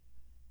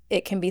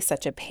 it can be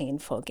such a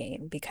painful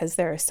game because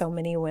there are so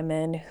many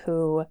women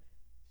who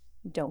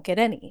don't get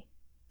any.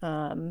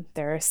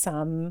 There are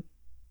some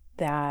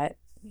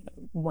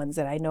ones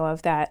that I know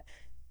of that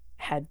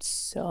had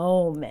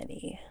so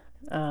many,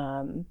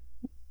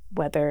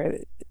 whether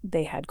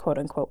they had quote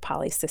unquote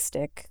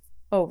polycystic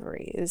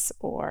ovaries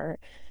or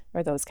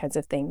those kinds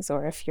of things,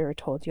 or if you're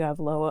told you have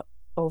low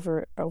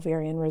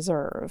ovarian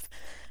reserve,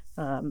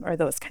 or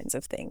those kinds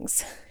of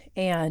things.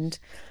 And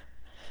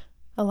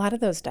a lot of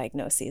those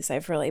diagnoses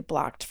I've really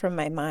blocked from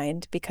my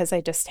mind because I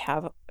just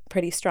have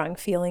pretty strong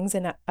feelings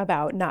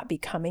about not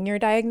becoming your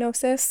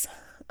diagnosis.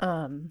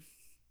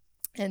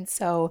 And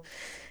so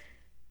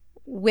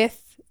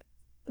with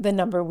the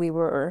number we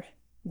were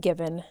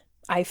given,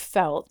 I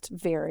felt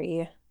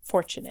very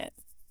fortunate.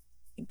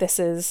 This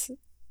is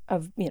a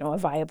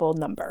viable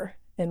number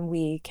and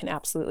we can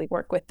absolutely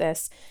work with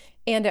this.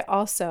 And it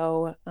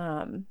also,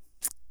 I'm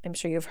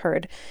sure you've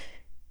heard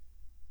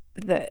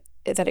that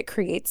it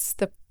creates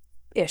the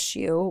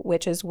issue,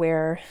 which is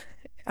where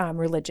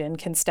religion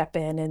can step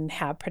in and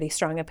have pretty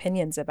strong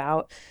opinions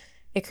about.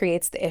 It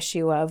creates the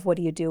issue of what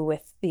do you do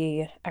with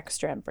the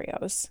extra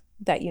embryos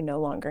that you no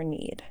longer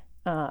need.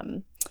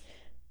 And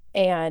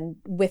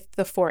with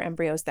the 4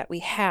 embryos that we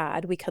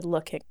had, we could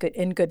look at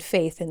in good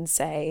faith and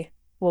say,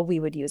 well, we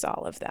would use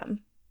all of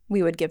them.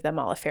 We would give them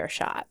all a fair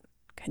shot,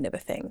 kind of a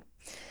thing.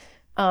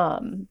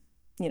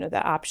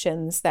 the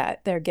options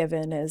that they're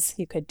given is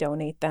you could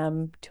donate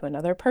them to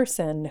another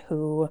person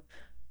who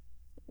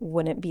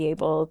wouldn't be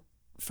able,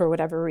 for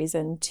whatever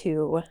reason,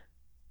 to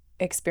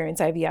experience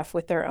IVF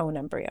with their own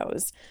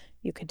embryos.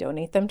 You could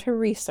donate them to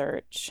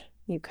research.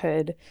 You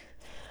could,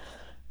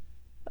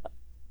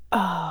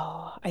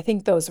 I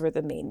think those were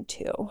the main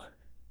two,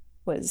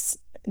 was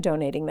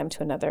donating them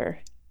to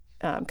another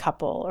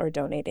couple or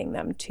donating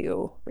them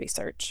to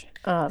research.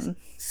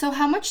 So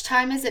how much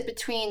time is it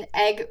between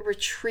egg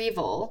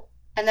retrieval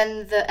and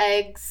then the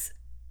eggs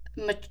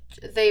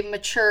they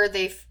mature,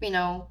 they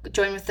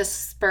join with the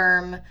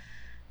sperm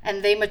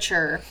and they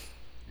mature.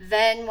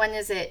 Then when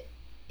is it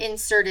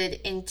inserted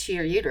into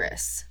your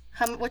uterus?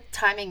 What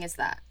timing is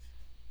that?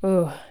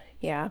 Oh,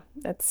 yeah,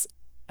 that's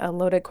a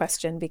loaded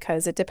question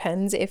because it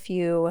depends if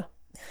you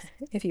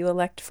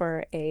elect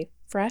for a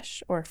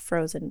fresh or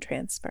frozen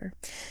transfer.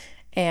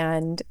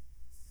 And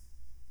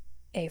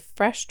a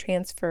fresh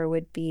transfer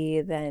would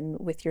be then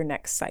with your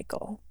next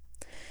cycle.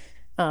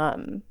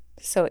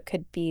 So it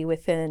could be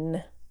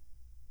within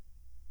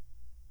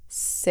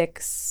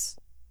 6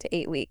 to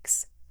 8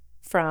 weeks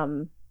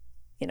from,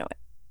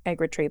 egg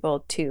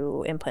retrieval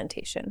to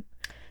implantation.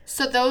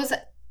 So those,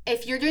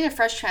 if you're doing a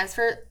fresh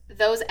transfer,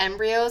 those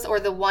embryos or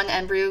the one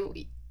embryo,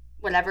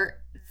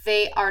 whatever,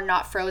 they are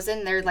not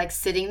frozen. They're like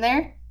sitting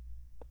there.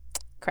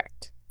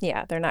 Correct.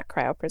 Yeah, they're not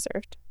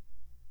cryopreserved.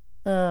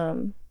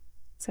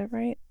 Is that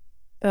right?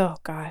 Oh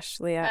gosh,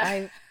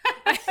 Leah,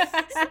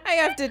 I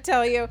have to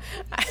tell you,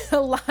 a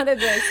lot of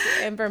this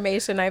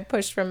information I've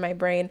pushed from my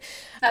brain.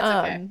 That's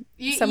okay.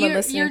 Someone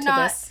listening you're to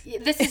not, this.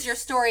 This is your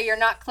story. You're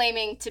not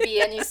claiming to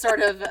be any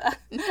sort of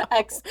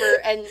expert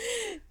and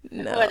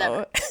No.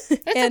 whatever.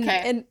 It's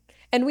okay.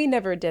 And we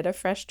never did a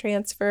fresh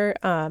transfer.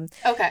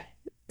 Okay.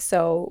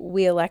 So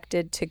we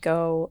elected to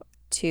go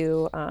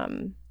to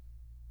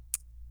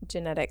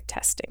genetic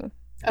testing.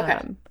 Okay.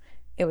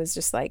 It was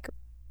just like,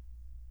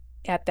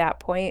 at that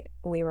point,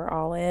 we were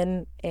all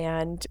in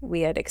and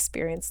we had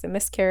experienced the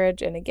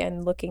miscarriage, and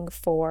again, looking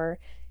for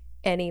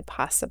any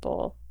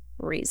possible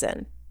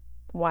reason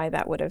why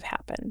that would have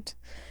happened.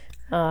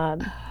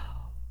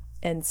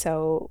 And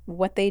so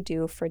what they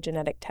do for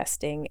genetic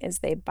testing is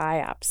they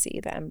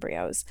biopsy the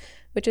embryos,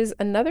 which is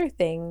another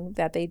thing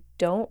that they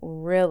don't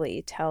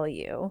really tell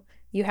you.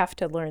 You have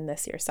to learn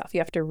this yourself. You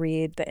have to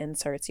read the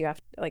inserts. You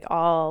have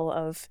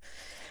to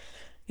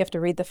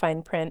read the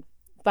fine print.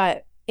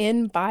 But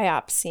in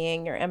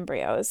biopsying your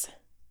embryos,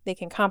 they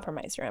can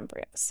compromise your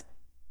embryos.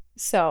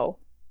 So,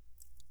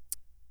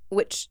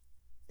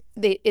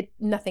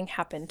 nothing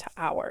happened to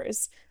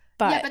ours.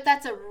 But yeah, but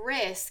that's a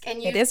risk,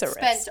 and you spent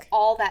risk.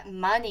 all that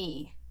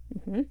money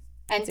mm-hmm.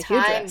 and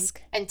time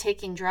and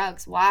taking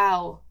drugs.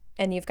 Wow.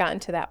 And you've gotten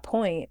to that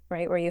point,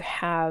 right, where you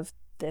have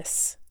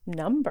this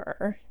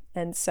number.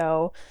 And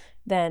so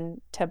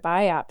then to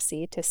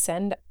biopsy, to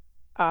send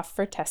off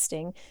for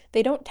testing,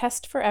 they don't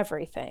test for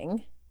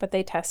everything, but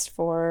they test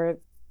for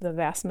the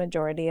vast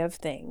majority of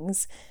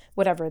things,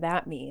 whatever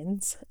that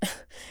means.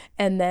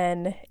 And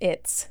then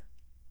it's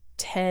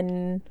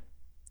 10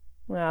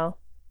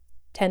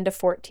 to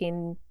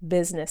 14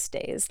 business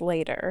days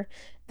later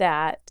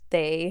that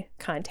they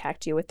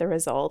contact you with the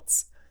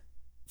results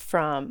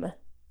from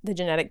the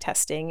genetic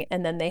testing,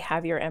 and then they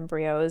have your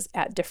embryos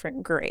at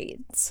different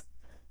grades.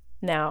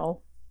 Now,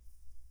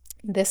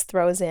 this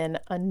throws in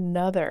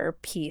another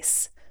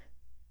piece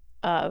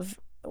of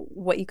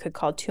what you could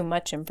call too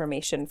much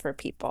information for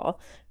people,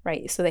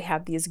 right? So they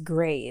have these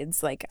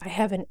grades, like I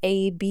have an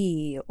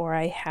AB or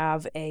I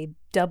have a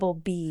double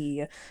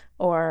B,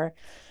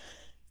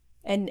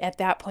 and at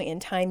that point in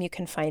time, you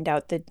can find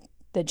out the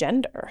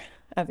gender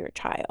of your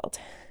child.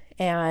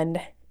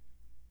 And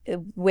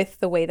with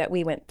the way that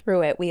we went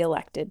through it, we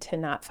elected to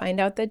not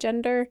find out the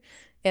gender.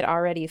 It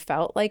already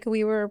felt like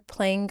we were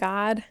playing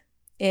God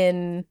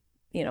in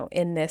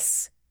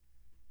this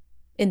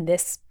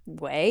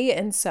way.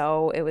 And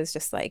so it was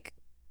just like,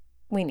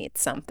 we need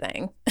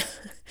something,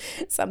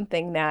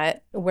 something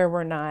that where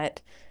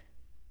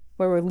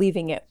we're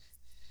leaving it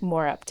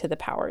more up to the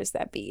powers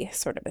that be,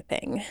 sort of a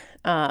thing.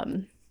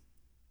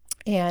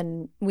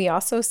 And we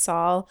also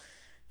saw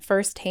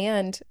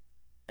firsthand,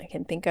 I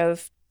can think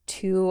of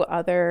 2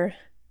 other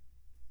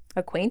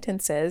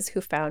acquaintances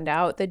who found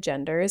out the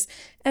genders,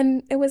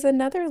 and it was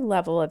another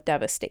level of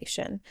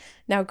devastation.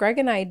 Now, Greg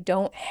and I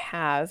don't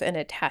have an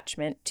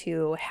attachment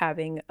to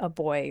having a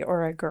boy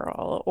or a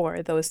girl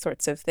or those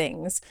sorts of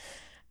things,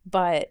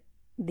 but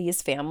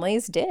these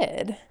families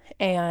did,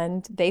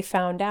 and they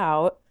found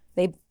out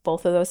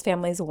both of those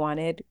families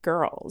wanted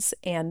girls,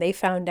 and they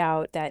found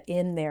out that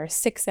in their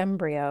 6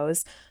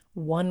 embryos,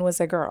 1 was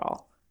a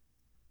girl.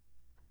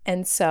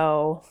 And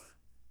so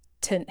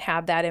to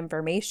have that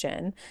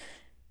information,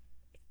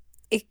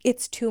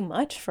 it's too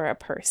much for a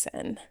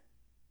person.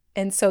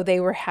 And so they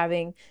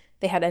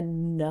had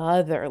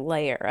another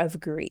layer of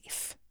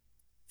grief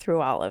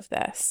through all of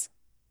this.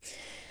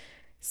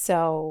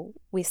 So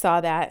we saw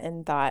that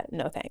and thought,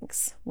 no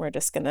thanks. We're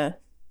just going to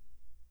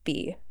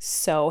be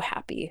so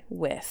happy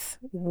with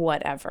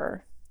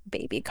whatever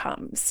baby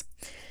comes.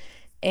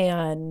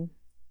 And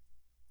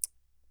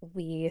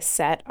we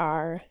set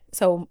our,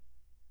 so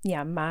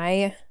yeah,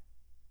 my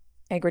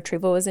egg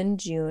retrieval was in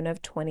June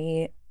of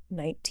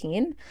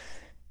 2019.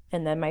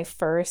 And then my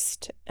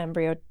first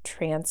embryo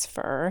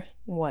transfer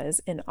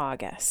was in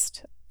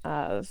August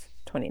of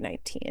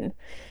 2019.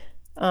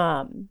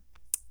 Um,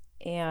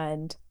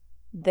 and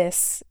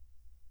this,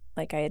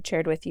 like I had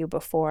shared with you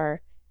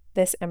before,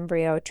 this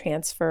embryo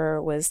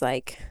transfer was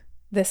like,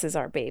 this is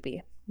our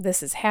baby.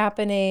 This is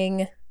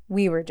happening.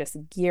 We were just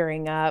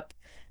gearing up,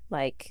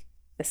 like,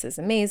 this is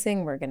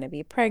amazing. We're going to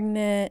be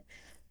pregnant.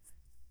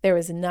 There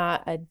was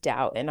not a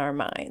doubt in our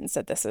minds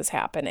that this was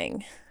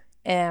happening.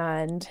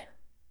 And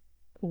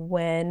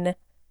when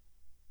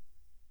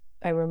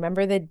I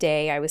remember the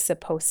day I was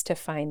supposed to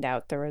find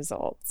out the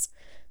results.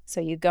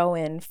 So you go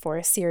in for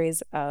a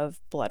series of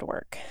blood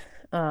work.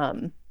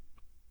 I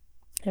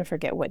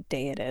forget what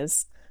day it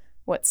is,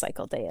 what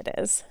cycle day it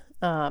is,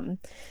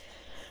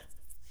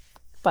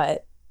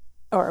 but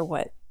or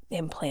what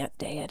implant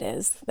day it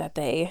is that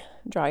they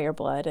draw your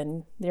blood,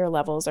 and your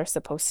levels are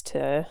supposed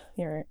to,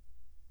 your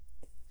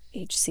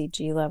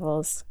HCG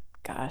levels.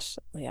 Gosh,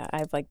 yeah,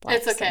 I've like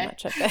It's blocked so okay.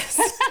 much of this.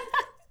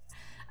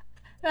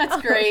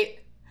 That's great.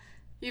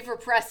 You've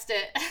repressed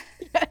it.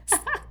 Yes.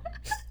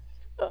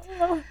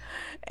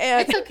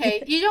 And It's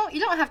okay. You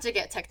don't have to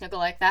get technical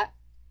like that.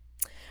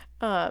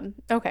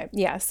 okay,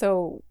 yeah,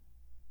 so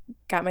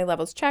got my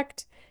levels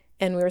checked,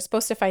 and we were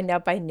supposed to find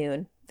out by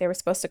noon. They were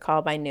supposed to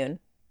call by noon.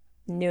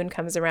 Noon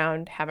comes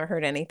around, haven't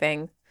heard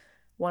anything.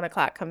 1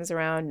 o'clock comes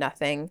around,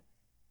 nothing.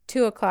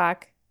 2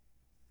 o'clock,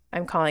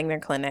 I'm calling their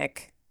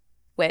clinic,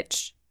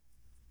 which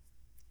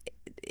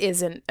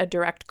isn't a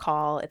direct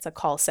call. It's a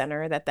call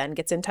center that then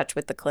gets in touch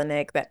with the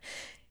clinic, that,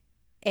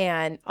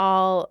 and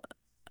all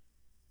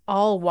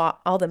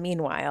the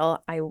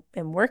meanwhile, I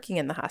am working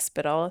in the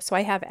hospital, so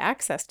I have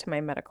access to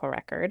my medical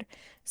record.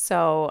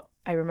 So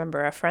I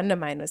remember a friend of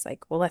mine was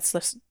like, "Well, let's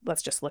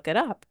just look it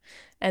up."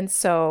 And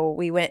so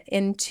we went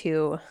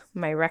into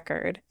my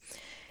record,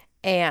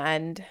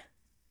 and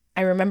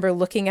I remember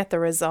looking at the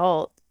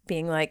result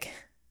being like,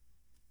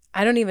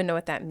 "I don't even know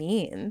what that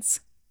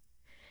means."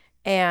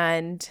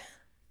 And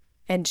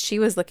she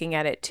was looking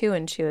at it too,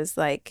 and she was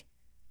like,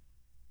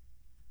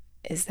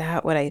 "Is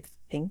that what I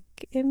think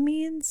it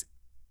means?"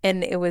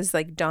 And it was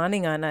like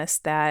dawning on us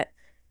that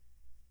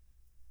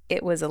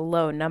it was a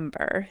low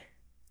number,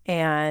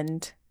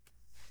 and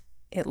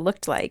it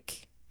looked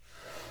like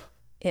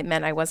it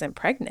meant I wasn't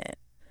pregnant.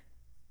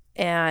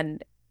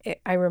 And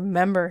I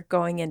remember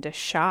going into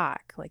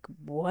shock, like,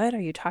 what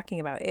are you talking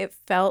about? It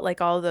felt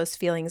like all those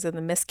feelings of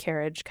the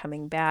miscarriage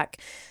coming back,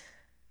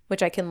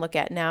 which I can look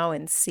at now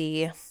and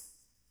see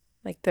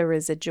like the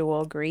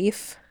residual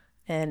grief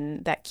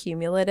and that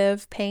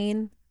cumulative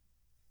pain,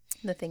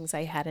 the things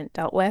I hadn't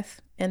dealt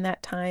with in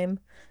that time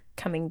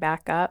coming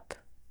back up,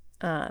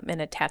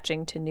 and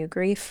attaching to new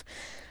grief.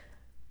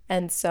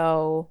 And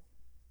so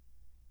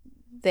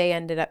they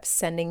ended up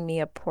sending me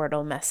a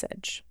portal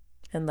message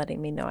and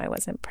letting me know I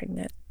wasn't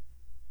pregnant.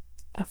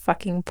 A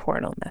fucking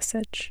portal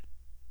message.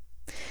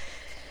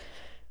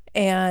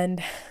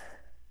 And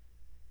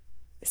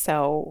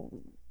so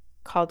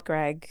called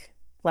Greg,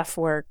 left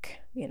work,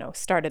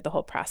 started the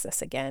whole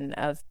process again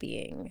of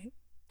being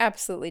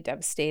absolutely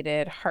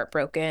devastated,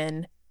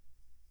 heartbroken.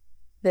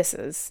 This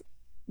is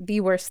the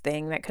worst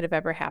thing that could have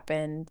ever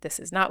happened. This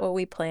is not what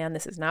we planned.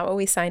 This is not what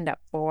we signed up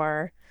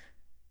for.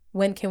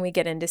 When can we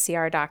get in to see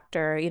our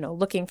doctor?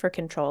 Looking for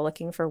control,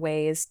 looking for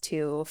ways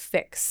to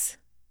fix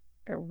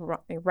or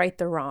right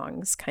the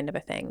wrongs, kind of a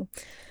thing.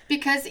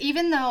 Because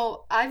even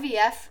though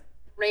IVF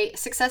rate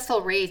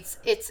successful rates,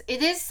 it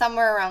is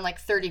somewhere around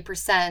like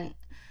 30%.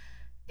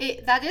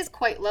 That is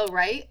quite low,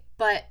 right?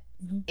 But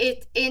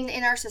it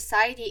in our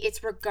society,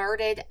 it's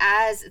regarded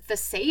as the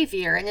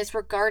savior, and it's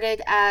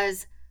regarded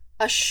as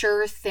a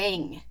sure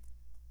thing.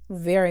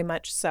 Very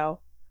much so.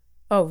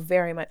 Oh,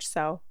 very much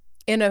so.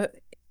 In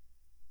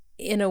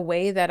a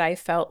way that I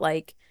felt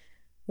like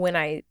when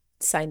I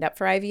signed up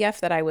for IVF,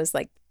 that I was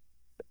like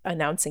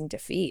announcing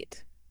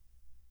defeat.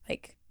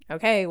 Like,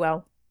 okay,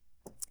 well,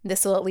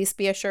 this will at least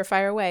be a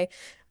surefire way,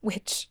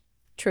 which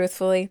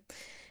truthfully,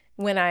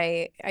 when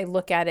I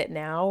look at it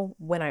now,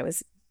 when I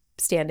was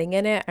standing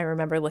in it, I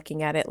remember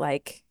looking at it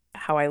like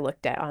how I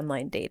looked at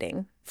online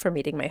dating for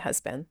meeting my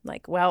husband.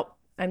 Like, well,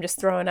 I'm just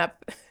throwing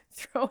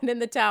in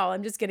the towel.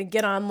 I'm just going to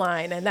get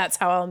online, and that's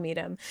how I'll meet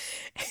him.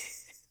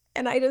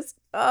 And I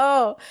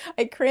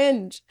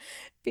cringe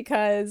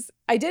because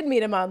I did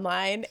meet him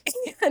online.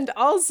 And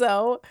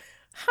also,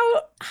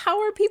 how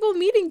are people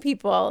meeting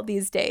people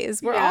these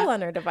days? We're all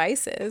on our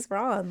devices. We're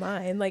all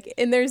online. Like,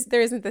 and there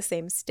isn't the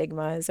same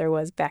stigma as there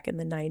was back in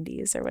the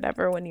 90s or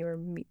whatever, when you were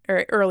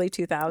or early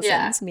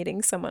 2000s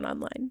meeting someone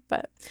online.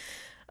 But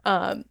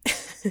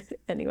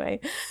anyway,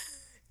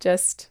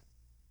 just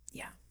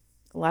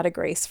a lot of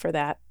grace for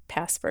that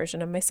past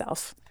version of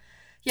myself.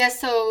 Yeah,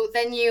 so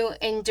then you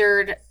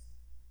endured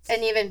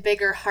an even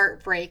bigger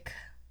heartbreak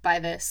by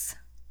this.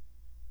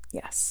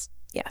 Yes.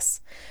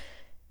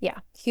 Yeah,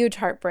 huge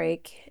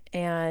heartbreak.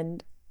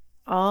 And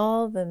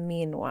all the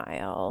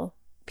meanwhile,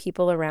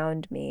 people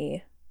around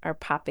me are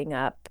popping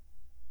up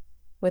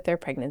with their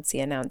pregnancy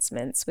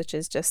announcements, which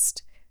is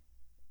just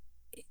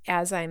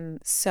as I'm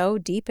so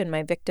deep in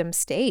my victim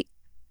state,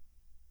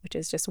 which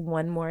is just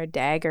one more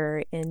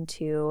dagger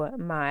into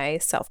my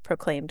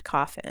self-proclaimed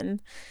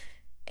coffin.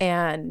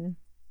 And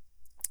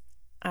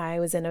I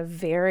was in a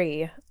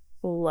very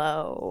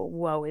low,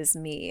 woe is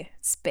me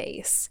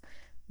space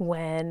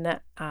when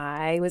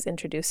I was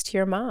introduced to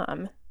your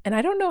mom. And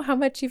I don't know how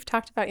much you've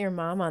talked about your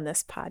mom on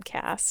this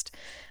podcast,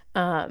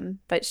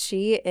 but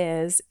she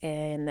is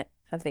an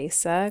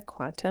Avesa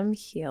quantum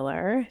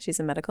healer. She's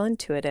a medical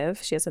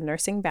intuitive. She has a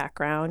nursing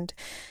background.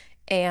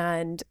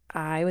 And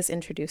I was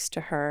introduced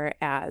to her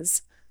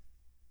as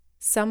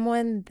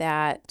someone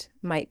that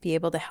might be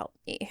able to help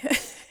me.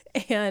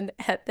 And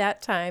at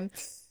that time,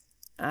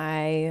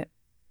 I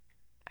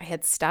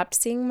had stopped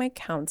seeing my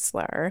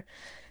counselor.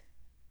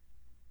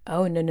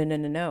 Oh, no, no, no,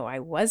 no, no. I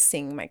was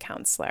seeing my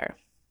counselor.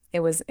 It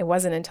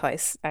wasn't until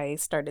I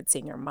started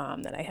seeing your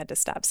mom that I had to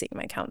stop seeing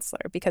my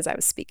counselor because I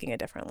was speaking a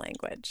different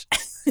language.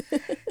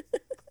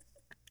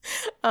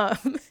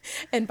 Um,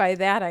 and by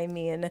that I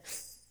mean,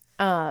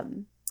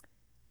 um,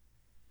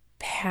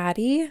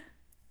 Patty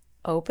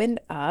opened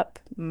up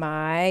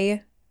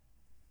my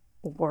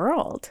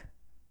world.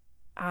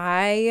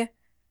 I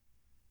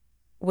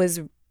was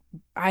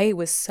I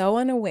was so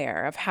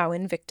unaware of how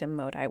in victim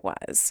mode I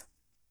was.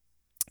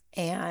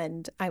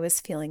 And I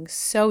was feeling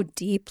so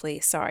deeply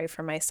sorry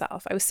for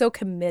myself. I was so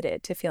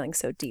committed to feeling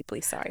so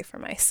deeply sorry for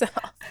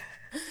myself.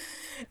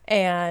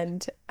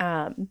 And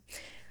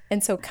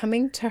so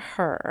coming to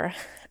her,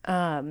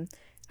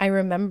 I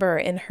remember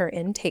in her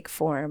intake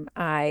form,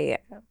 I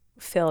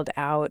filled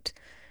out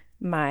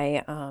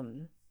my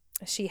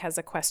she has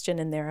a question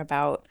in there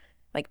about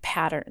like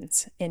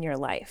patterns in your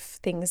life,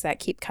 things that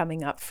keep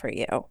coming up for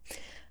you.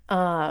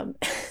 Um,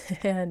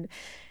 and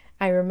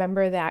I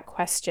remember that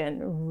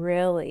question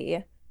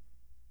really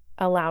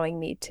allowing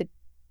me to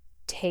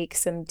take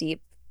some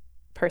deep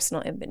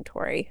personal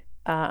inventory,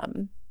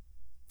 and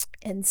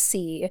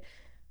see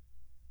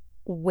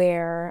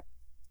where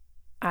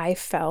I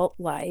felt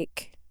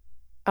like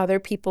other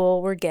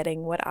people were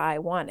getting what I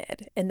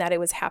wanted and that it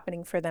was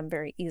happening for them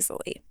very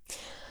easily.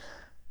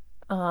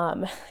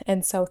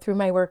 And so through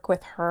my work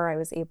with her, I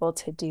was able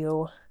to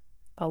do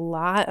a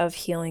lot of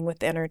healing with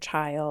the inner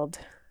child.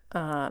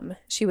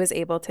 She was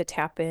able to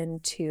tap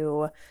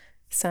into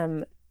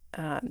some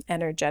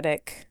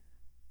energetic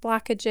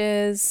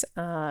blockages,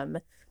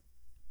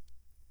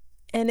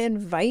 and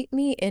invite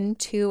me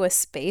into a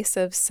space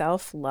of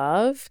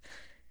self-love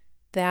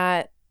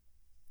that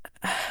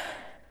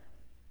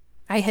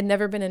I had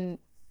never been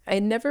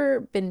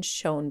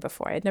shown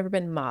before. I had never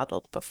been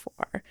modeled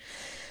before.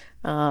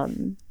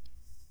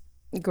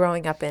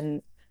 Growing up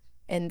in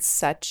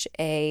such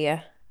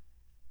a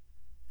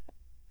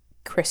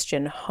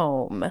Christian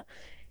home,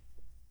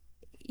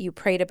 you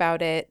prayed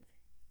about it,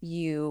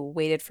 you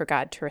waited for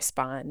God to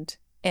respond.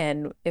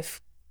 And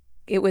if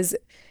it was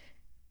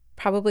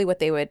probably what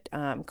they would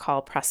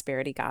call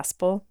prosperity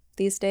gospel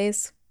these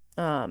days,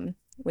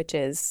 which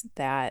is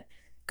that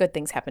good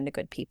things happen to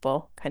good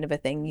people, kind of a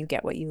thing. You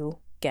get what you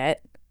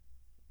get,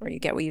 or you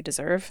get what you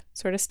deserve,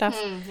 sort of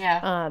stuff.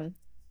 Yeah.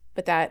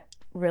 But that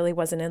really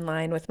wasn't in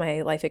line with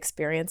my life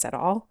experience at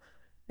all.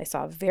 I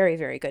saw very,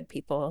 very good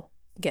people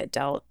get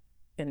dealt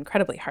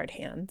incredibly hard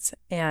hands.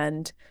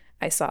 And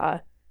I saw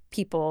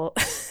people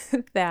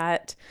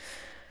that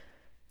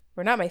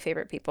were not my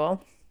favorite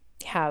people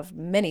have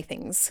many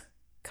things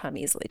come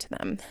easily to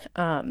them.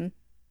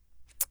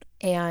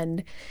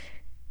 And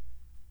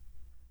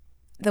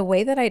the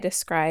way that I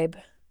describe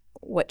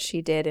what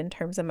she did in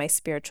terms of my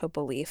spiritual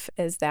belief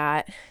is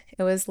that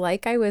it was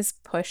like I was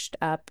pushed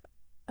up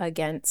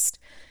against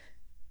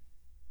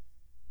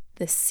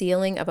the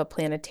ceiling of a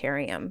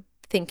planetarium,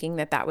 thinking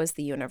that that was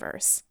the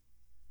universe.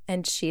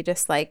 And she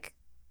just like,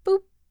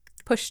 boop,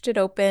 pushed it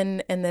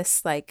open, and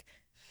this like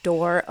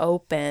door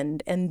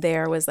opened, and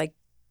there was like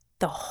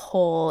the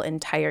whole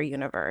entire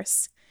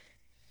universe.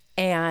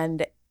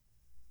 And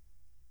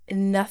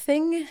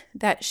nothing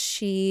that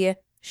she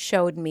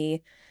showed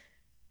me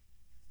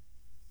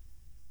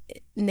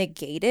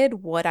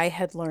negated what I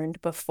had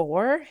learned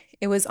before.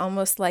 It was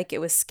almost like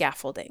it was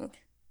scaffolding.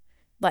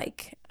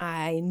 Like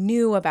I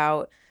knew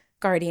about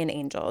guardian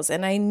angels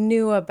and I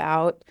knew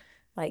about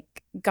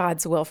like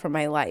God's will for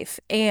my life,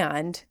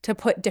 and to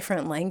put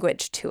different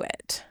language to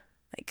it,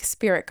 like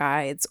spirit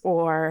guides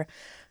or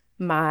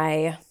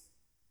my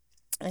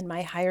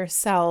higher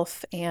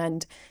self.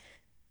 And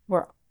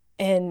we're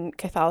in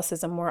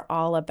Catholicism, we're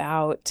all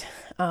about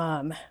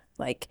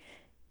like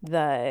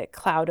the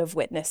cloud of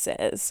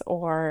witnesses,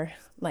 or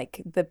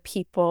like the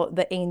people,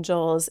 the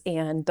angels,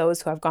 and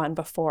those who have gone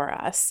before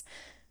us,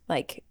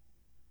 like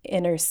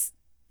interceding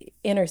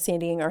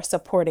or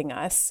supporting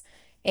us.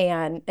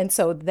 And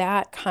so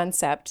that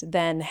concept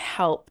then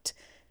helped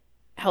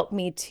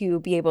me to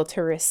be able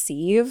to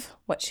receive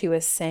what she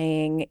was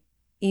saying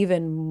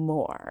even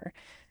more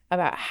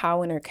about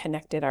how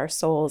interconnected our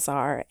souls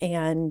are,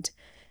 and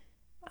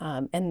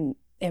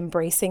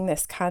embracing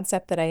this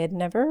concept that I had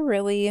never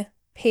really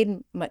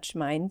paid much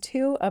mind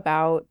to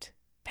about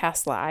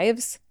past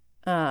lives,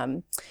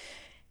 um,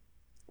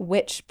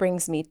 which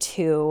brings me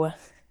to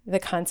the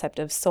concept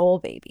of soul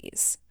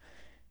babies,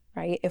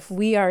 right? If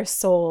we are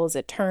souls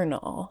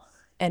eternal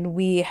and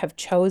we have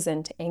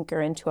chosen to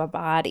anchor into a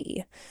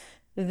body,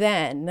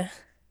 then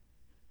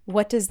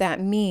what does that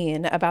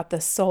mean about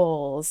the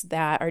souls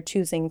that are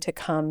choosing to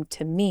come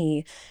to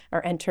me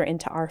or enter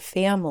into our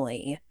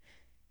family?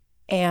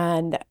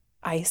 And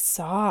I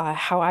saw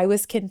how I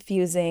was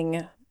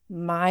confusing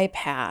my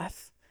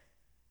path,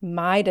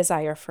 my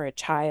desire for a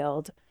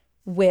child,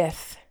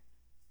 with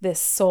this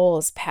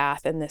soul's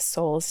path and this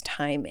soul's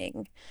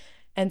timing.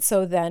 And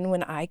so then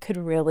when I could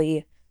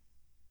really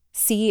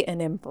see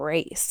and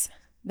embrace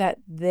that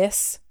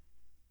this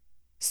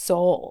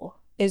soul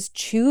is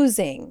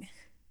choosing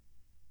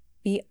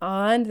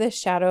beyond the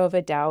shadow of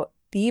a doubt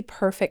the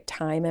perfect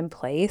time and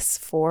place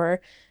for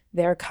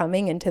their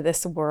coming into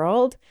this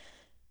world,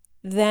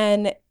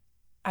 then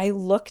I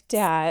looked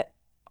at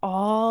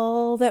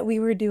all that we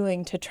were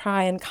doing to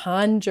try and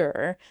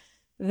conjure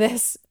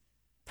this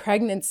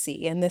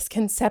pregnancy and this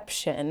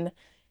conception,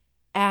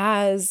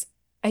 as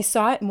I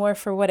saw it more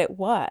for what it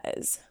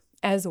was,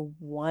 as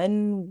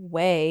one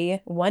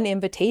way, one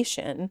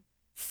invitation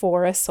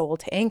for a soul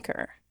to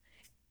anchor.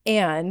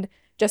 And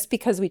just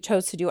because we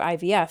chose to do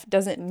IVF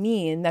doesn't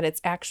mean that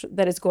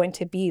it's going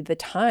to be the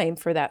time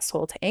for that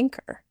soul to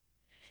anchor.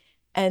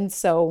 And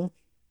so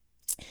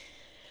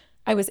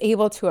I was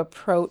able to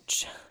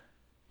approach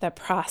the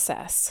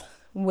process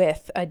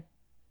with a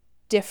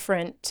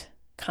different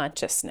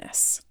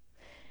consciousness.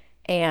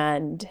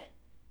 And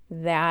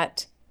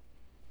that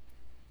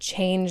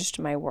changed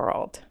my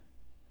world.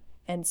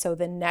 And so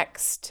the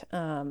next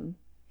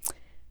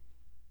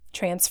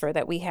transfer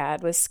that we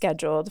had was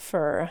scheduled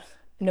for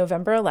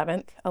November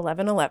 11th,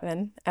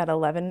 11/11 at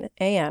 11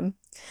 a.m.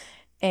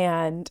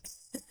 And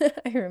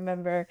I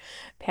remember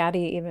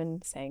Patty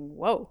even saying,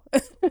 "Whoa,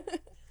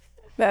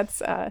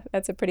 that's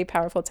a pretty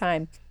powerful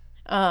time."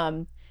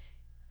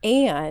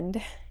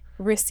 And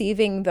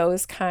receiving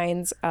those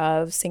kinds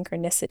of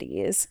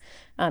synchronicities,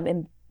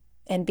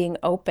 and being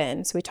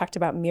open. So we talked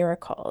about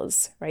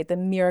miracles, right? The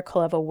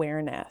miracle of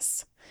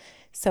awareness.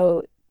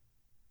 So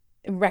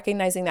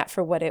recognizing that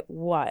for what it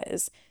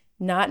was,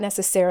 not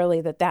necessarily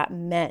that that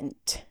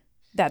meant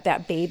that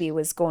that baby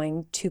was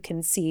going to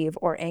conceive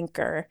or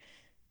anchor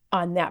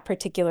on that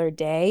particular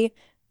day,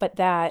 but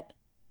that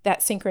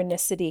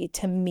synchronicity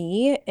to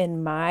me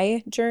in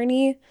my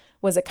journey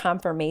was a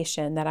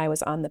confirmation that I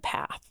was on the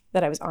path,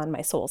 that I was on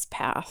my soul's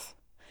path,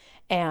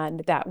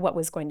 and that what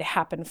was going to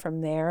happen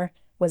from there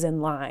was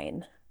in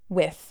line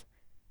with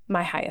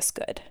my highest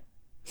good.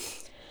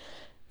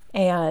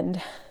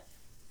 And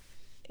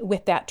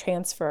with that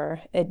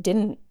transfer, it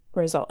didn't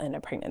result in a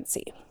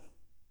pregnancy.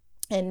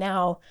 And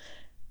now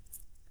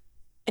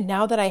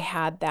that I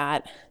had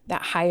that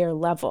higher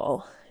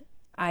level,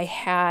 I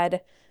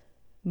had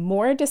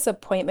more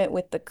disappointment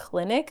with the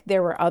clinic.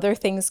 There were other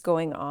things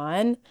going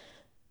on,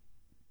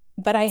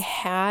 but I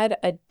had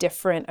a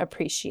different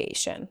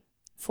appreciation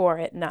for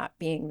it not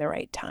being the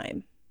right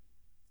time.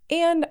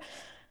 And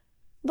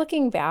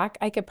looking back,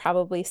 I could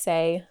probably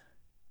say,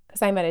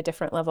 because I'm at a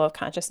different level of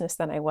consciousness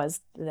than I was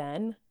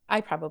then,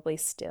 I probably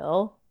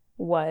still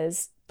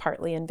was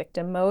partly in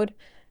victim mode,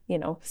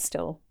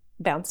 still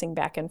bouncing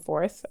back and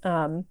forth.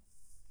 Yeah,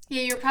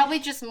 you're probably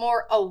just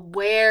more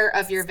aware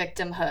of your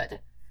victimhood.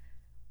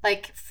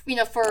 Like,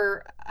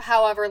 for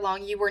however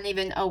long you weren't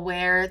even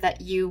aware that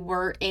you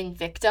were in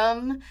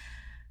victim.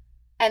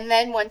 And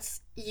then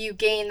once you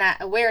gain that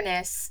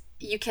awareness,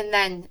 you can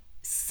then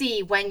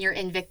see when you're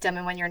in victim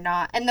and when you're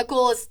not. And the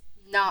goal is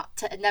not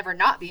to never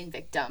not be in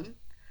victim.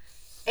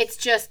 It's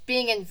just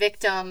being in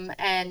victim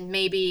and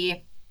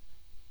maybe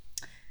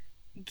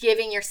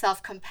giving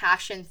yourself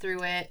compassion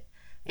through it.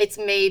 It's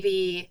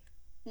maybe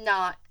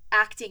not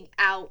acting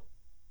out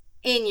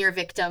in your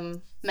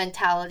victim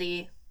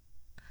mentality.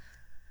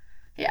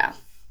 Yeah.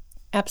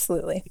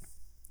 Absolutely.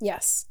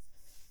 Yes.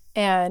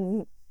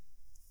 And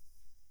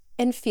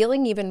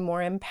feeling even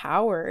more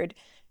empowered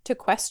to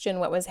question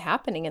what was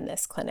happening in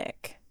this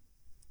clinic.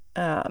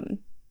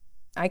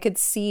 I could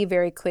see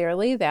very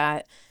clearly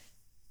that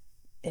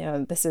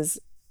this is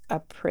a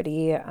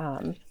pretty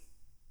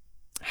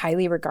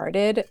highly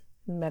regarded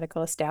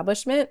medical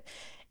establishment,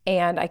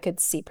 and I could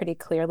see pretty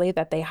clearly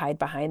that they hide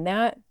behind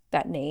that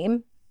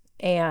name.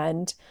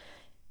 And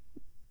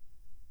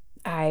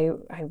I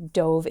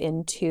dove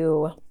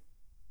into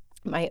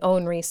my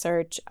own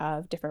research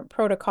of different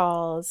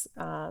protocols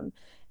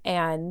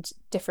and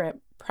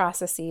different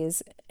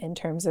processes in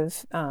terms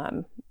of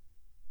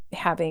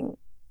having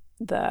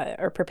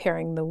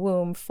preparing the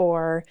womb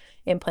for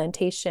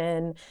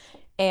implantation.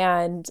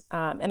 And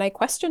I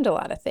questioned a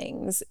lot of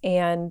things.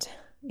 And,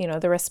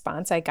 the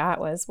response I got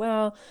was,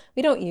 well,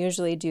 we don't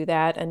usually do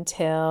that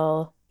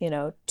until,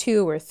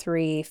 2 or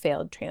 3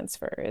 failed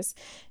transfers.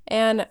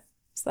 And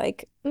it's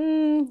like,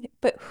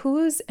 but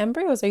whose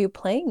embryos are you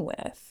playing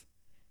with?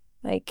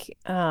 Like,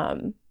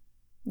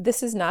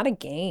 this is not a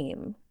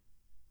game.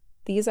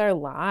 These are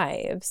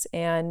lives.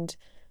 And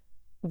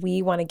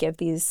we want to give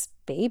these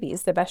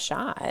babies the best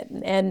shot.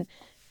 And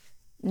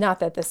not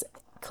that this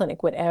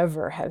clinic would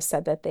ever have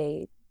said that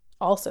they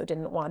also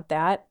didn't want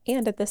that.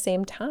 And at the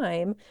same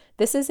time,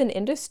 this is an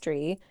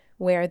industry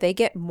where they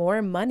get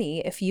more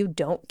money if you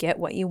don't get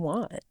what you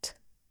want.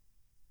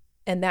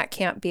 And that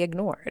can't be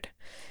ignored.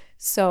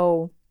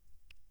 So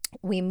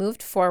we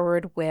moved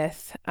forward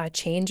with a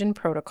change in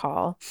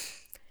protocol.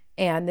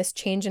 And this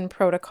change in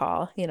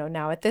protocol,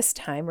 now at this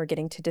time, we're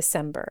getting to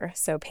December.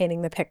 So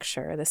painting the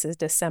picture, this is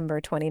December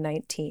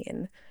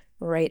 2019,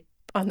 right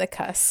on the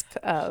cusp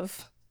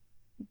of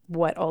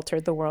what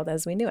altered the world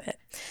as we knew it.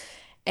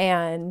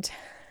 And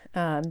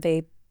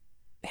they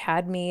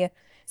had me,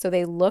 so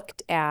they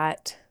looked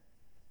at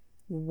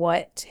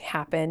what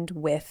happened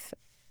with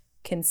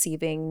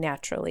conceiving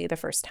naturally the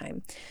first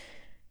time.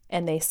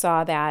 And they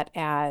saw that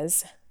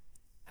as,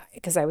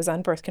 because I was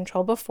on birth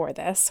control before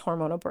this,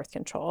 hormonal birth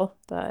control,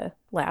 the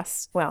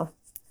last, well,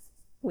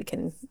 we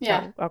can,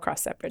 I'll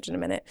cross that bridge in a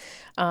minute.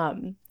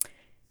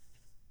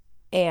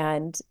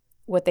 And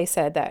what they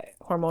said that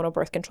hormonal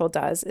birth control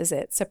does is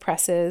it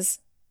suppresses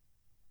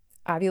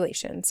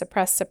ovulation,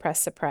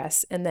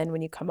 suppress. And then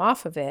when you come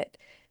off of it,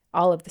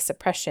 all of the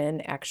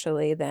suppression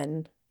actually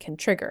then can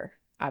trigger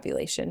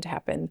ovulation to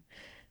happen.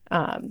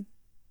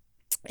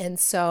 And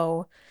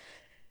so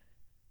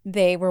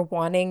they were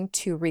wanting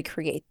to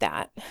recreate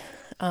that.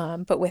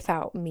 But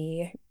without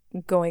me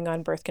going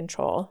on birth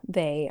control,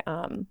 they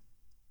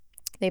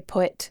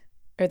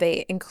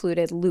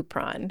included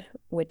Lupron,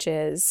 which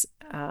is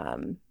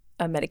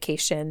a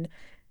medication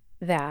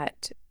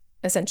that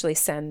essentially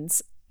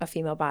sends a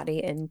female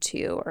body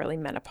into early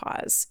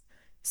menopause.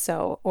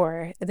 So,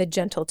 or the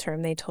gentle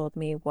term they told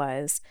me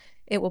was,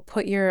 it will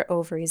put your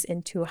ovaries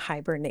into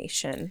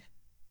hibernation,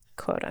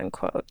 quote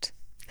unquote.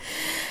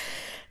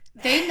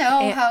 They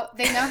know how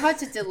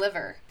to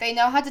deliver. They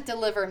know how to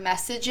deliver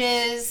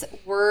messages,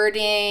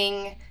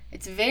 wording.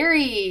 It's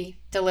very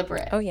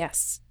deliberate. Oh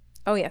yes,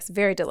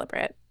 very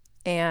deliberate.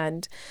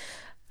 And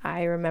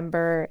I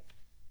remember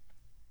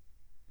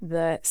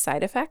the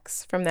side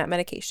effects from that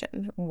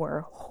medication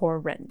were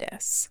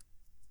horrendous.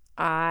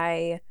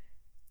 I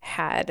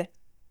had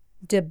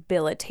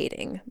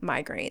debilitating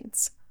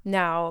migraines.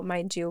 Now,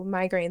 mind you,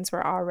 migraines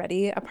were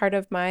already a part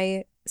of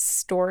my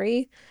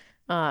story.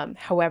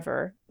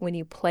 However, when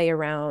you play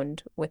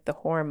around with the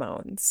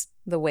hormones,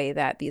 the way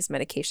that these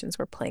medications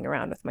were playing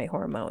around with my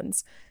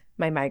hormones,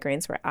 my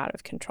migraines were out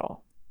of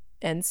control.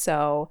 And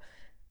so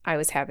I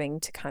was having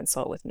to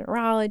consult with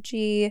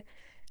neurology.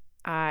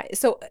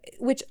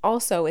 Which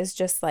also is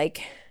just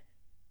like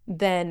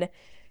then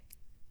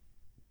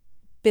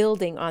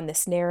building on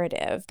this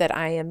narrative that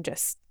I am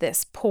just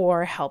this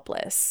poor,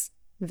 helpless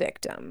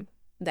victim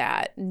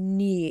that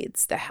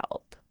needs the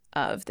help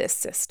of this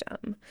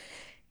system.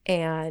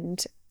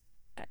 And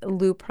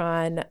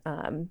Lupron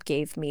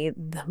gave me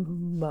the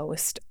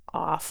most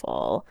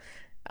awful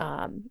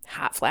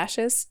hot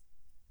flashes.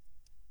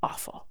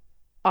 Awful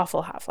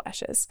hot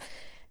flashes.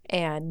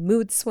 And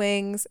mood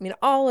swings. I mean,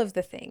 all of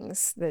the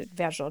things, the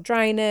vaginal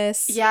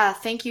dryness. Yeah,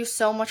 thank you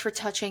so much for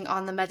touching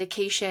on the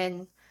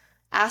medication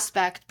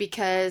aspect,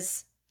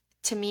 because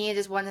to me it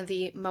is one of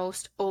the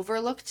most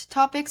overlooked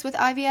topics with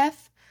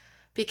IVF,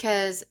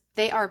 because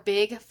they are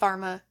big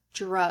pharma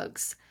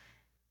drugs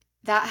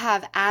that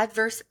have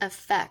adverse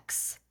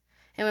effects.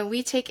 And when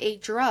we take a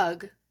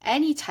drug,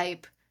 any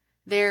type,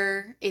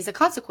 there is a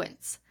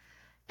consequence.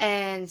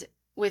 And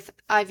with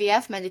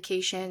IVF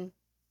medication,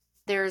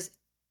 there's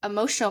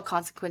emotional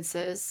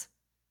consequences,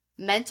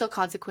 mental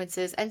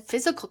consequences, and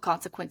physical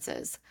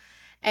consequences.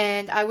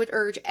 And I would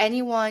urge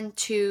anyone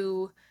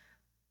to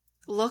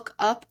look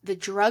up the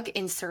drug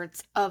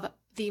inserts of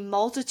the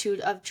multitude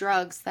of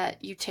drugs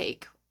that you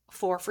take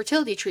for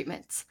fertility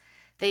treatments.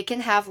 They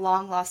can have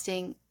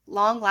long-lasting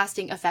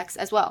effects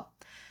as well.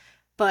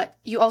 But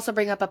you also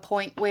bring up a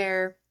point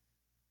where,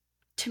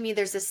 to me,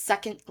 there's a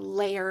second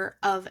layer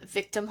of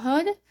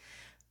victimhood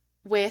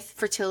with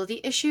fertility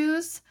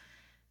issues.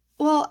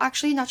 Well,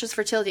 actually, not just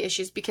fertility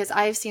issues, because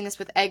I have seen this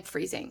with egg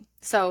freezing.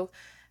 So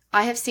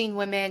I have seen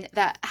women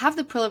that have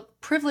the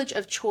privilege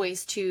of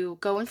choice to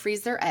go and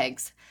freeze their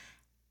eggs,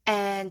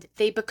 and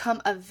they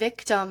become a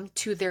victim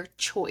to their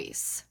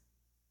choice,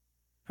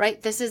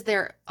 right? This is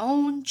their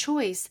own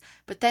choice,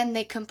 but then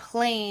they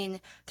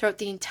complain throughout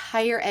the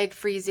entire egg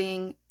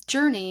freezing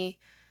journey,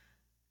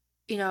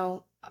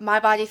 my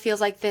body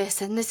feels like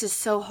this, and this is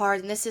so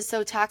hard, and this is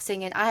so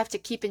taxing, and I have to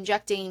keep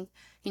injecting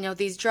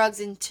these drugs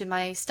into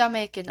my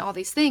stomach and all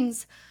these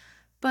things,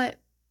 but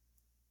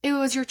it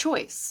was your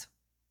choice.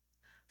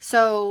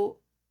 So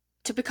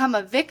to become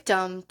a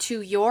victim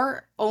to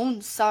your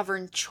own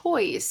sovereign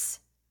choice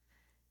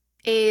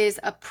is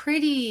a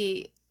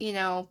pretty,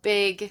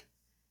 big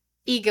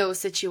ego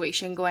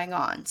situation going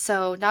on.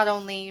 So not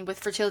only with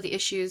fertility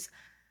issues,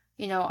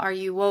 are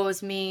you woe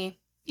is me,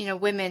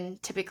 women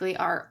typically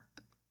are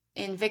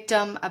in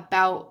victim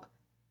about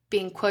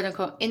being quote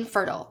unquote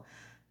infertile.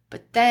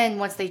 But then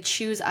once they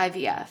choose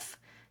IVF,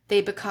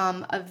 they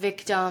become a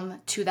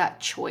victim to that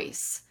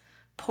choice.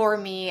 Poor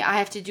me, I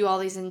have to do all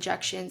these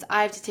injections,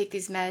 I have to take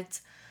these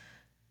meds.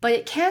 But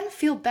it can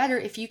feel better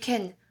if you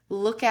can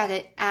look at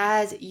it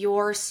as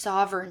your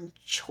sovereign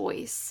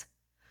choice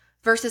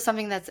versus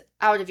something that's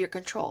out of your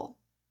control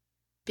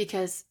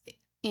because,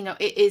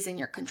 it is in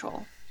your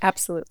control.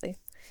 Absolutely.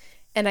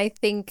 And I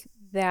think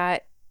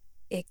that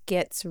it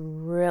gets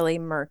really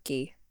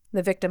murky.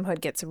 The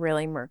victimhood gets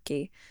really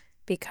murky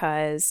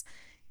because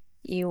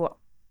you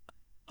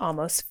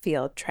almost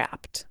feel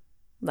trapped.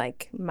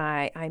 Like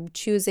I'm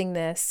choosing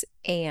this,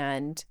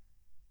 and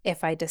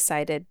if I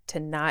decided to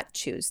not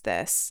choose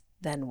this,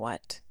 then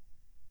what?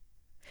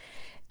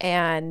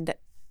 And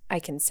I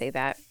can say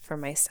that for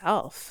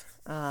myself.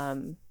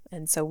 And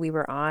so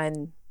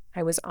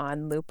I was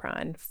on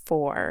Lupron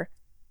for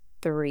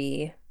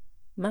 3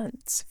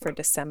 months, for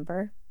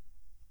December,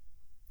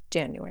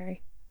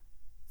 January,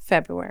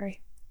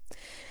 February.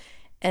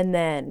 And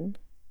then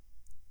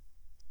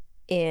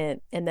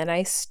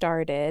I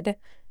started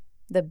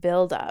the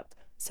build up.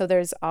 So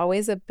there's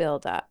always a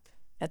build up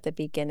at the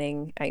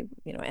beginning. I,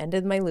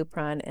 ended my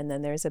Lupron, and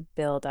then there's a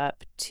build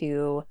up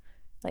to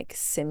like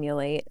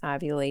simulate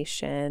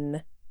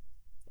ovulation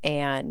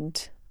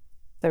and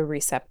the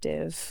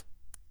receptive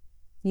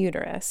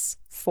uterus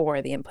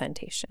for the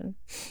implantation.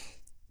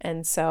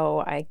 And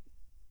so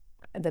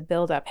the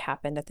buildup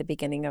happened at the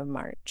beginning of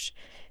March,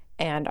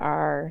 and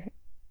our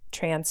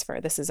transfer,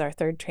 this is our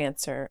third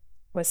transfer,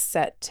 was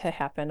set to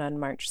happen on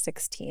March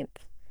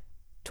 16th,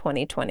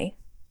 2020.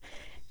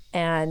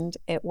 And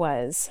it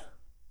was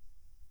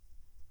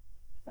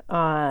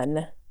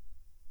on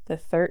the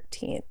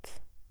 13th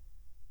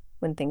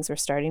when things were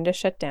starting to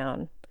shut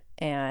down.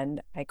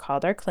 And I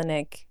called our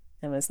clinic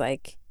and was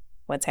like,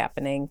 what's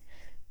happening?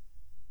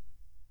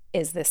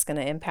 Is this going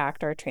to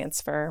impact our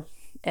transfer?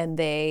 And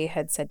they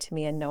had said to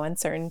me in no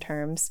uncertain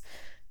terms,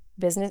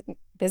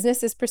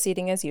 business is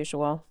proceeding as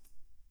usual.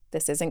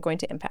 This isn't going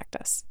to impact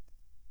us.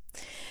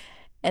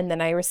 And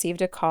then I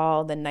received a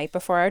call the night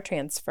before our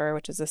transfer,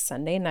 which is a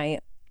Sunday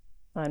night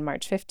on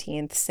March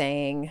 15th,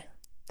 saying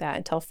that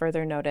until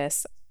further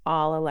notice,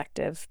 all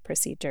elective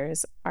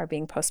procedures are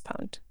being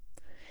postponed.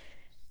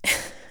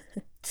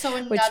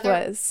 So Which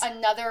was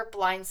another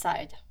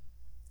blindside.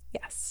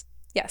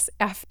 Yes,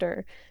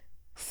 after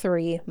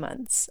 3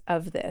 months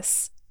of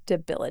this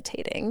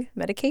debilitating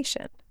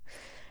medication.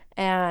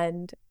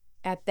 And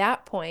at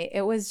that point,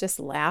 it was just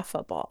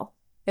laughable.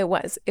 It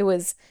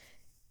was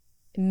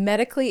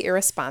medically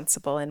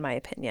irresponsible, in my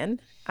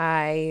opinion.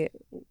 As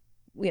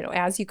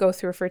you go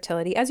through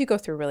fertility, as you go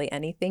through really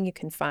anything, you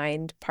can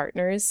find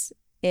partners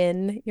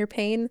in your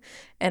pain.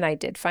 And I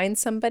did find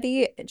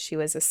somebody, and she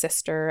was a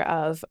sister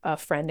of a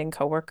friend and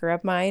coworker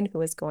of mine who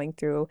was going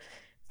through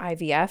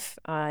IVF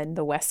on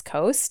the West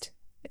Coast.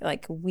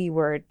 Like, we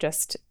were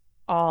just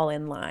all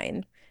in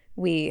line.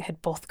 We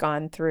had both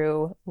gone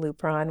through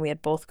Lupron. We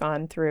had both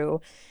gone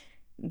through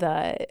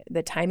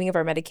the timing of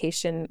our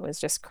medication was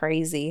just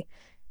crazy.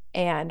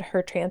 And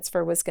her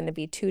transfer was going to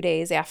be 2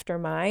 days after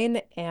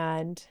mine,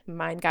 and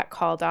mine got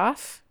called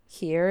off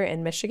here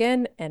in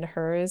Michigan, and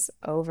hers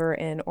over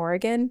in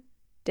Oregon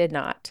did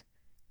not.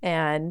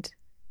 And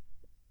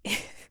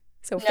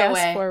so No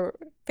way.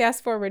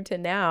 fast forward to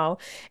now,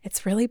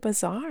 it's really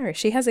bizarre.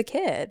 She has a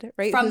kid,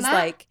 right? From Who's that?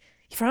 like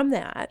from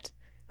that,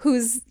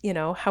 who's,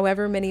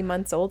 however many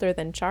months older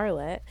than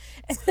Charlotte.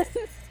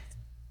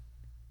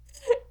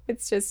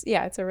 It's just,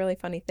 yeah, it's a really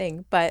funny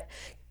thing. But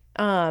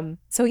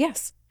so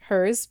yes,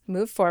 hers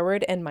moved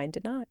forward and mine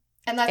did not.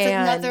 And that's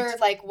another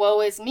And like,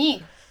 woe is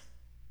me.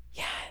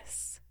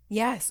 yes.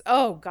 Yes.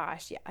 Oh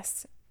gosh,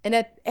 yes. And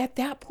at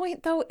that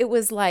point though, it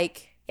was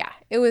like, yeah,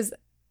 it was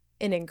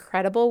an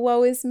incredible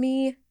woe is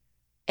me.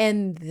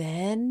 And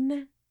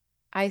then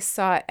I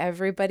saw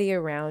everybody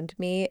around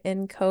me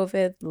in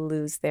COVID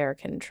lose their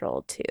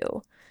control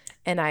too.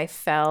 And I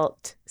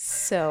felt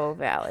so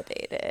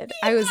validated.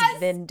 I was Yes.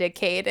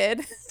 vindicated.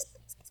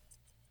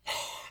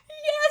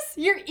 Yes.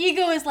 Your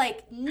ego is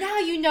like, now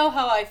you know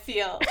how I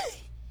feel.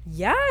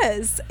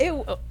 Yes,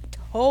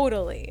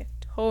 totally,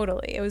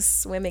 totally. It was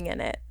swimming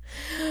in it.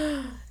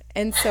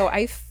 And so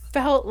I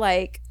felt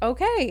like,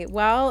 okay,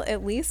 well,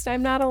 at least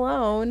I'm not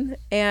alone.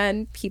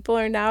 And people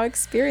are now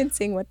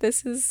experiencing what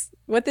this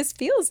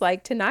feels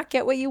like to not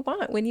get what you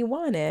want when you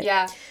want it.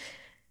 Yeah.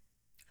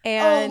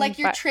 Oh, like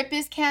your trip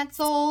is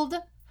canceled?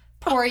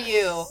 Poor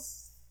you.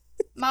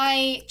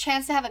 My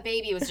chance to have a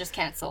baby was just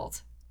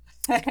canceled.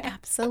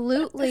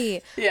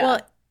 Absolutely. Yeah.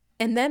 Well,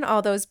 and then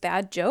all those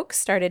bad jokes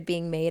started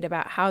being made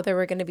about how there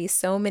were going to be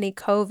so many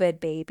COVID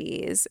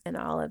babies and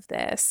all of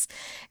this.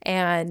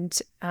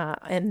 And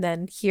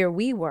then here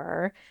we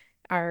were,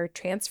 our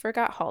transfer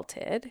got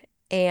halted.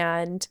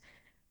 And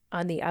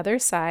on the other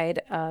side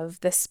of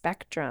the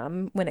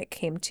spectrum, when it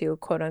came to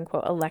quote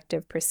unquote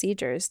elective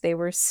procedures, they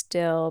were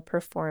still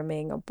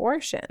performing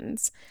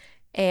abortions.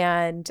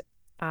 And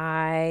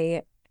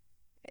I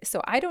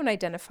don't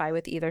identify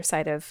with either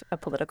side of a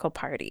political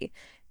party.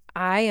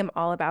 I am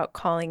all about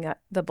calling up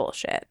the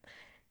bullshit.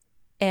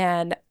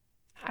 And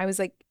I was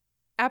like,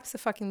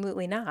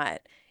 absolutely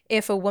not.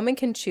 If a woman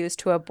can choose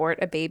to abort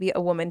a baby,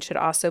 a woman should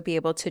also be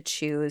able to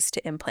choose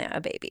to implant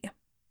a baby.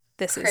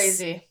 This is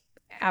Crazy.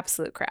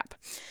 absolute crap.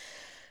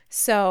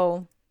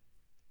 So,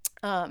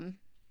 um,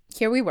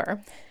 here we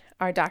were.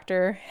 Our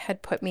doctor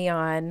had put me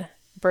on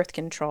birth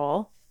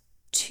control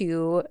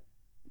to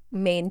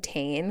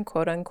maintain,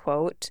 quote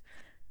unquote,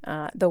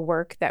 the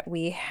work that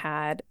we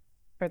had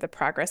or the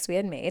progress we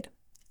had made.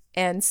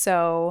 And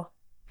so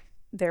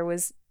there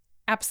was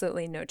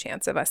absolutely no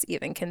chance of us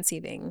even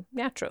conceiving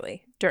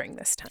naturally during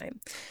this time.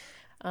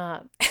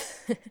 Um,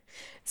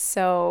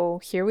 so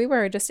here we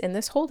were just in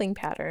this holding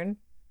pattern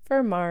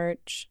for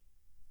March,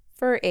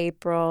 for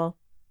April,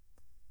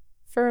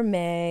 for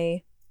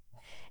May.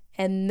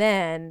 And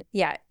then,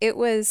 yeah, it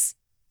was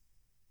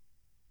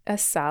a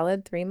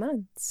solid 3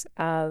 months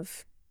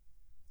of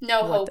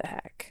No what the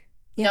hope. heck?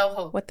 Yeah, No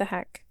hope. what the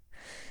heck?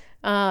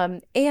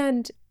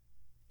 And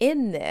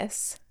in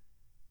this,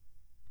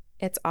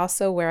 it's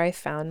also where I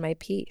found my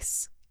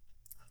peace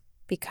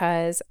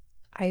because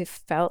I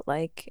felt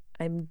like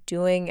I'm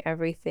doing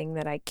everything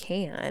that I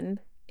can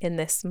in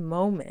this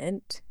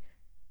moment.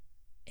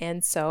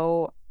 And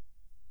so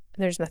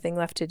there's nothing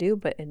left to do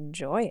but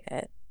enjoy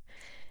it.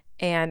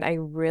 And I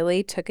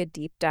really took a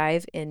deep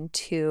dive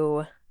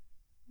into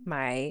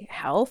my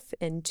health,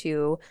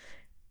 into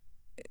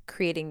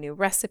creating new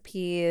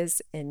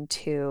recipes,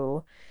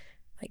 into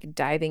like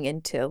diving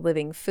into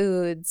living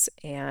foods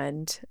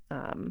and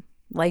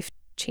life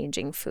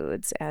changing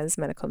foods, as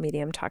medical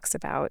medium talks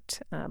about,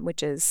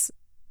 which is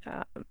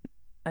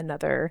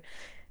another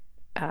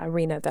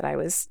arena that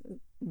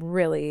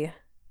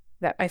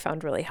that I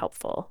found really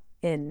helpful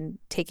in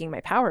taking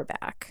my power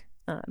back,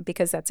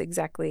 because that's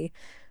exactly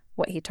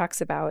what he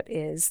talks about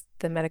is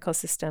the medical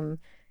system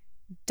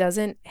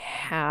doesn't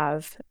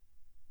have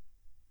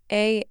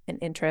an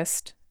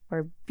interest,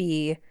 or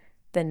B,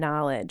 the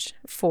knowledge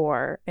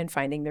for and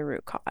finding the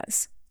root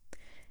cause.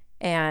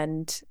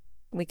 And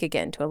we could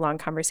get into a long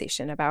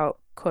conversation about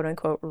quote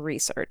unquote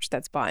research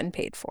that's bought and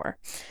paid for.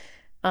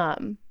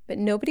 But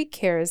nobody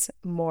cares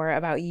more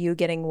about you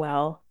getting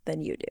well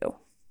than you do.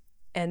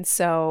 And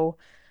so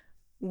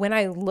when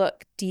I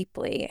look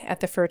deeply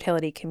at the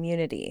fertility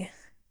community,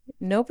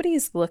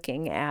 nobody's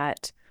looking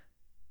at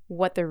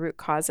what the root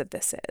cause of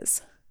this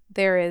is.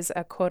 There is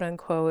a quote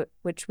unquote,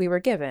 which we were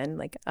given,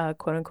 like a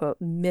quote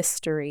unquote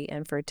mystery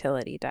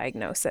infertility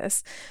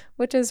diagnosis,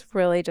 which is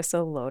really just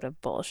a load of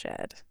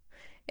bullshit.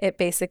 It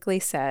basically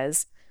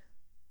says,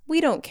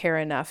 we don't care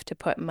enough to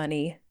put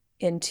money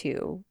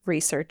into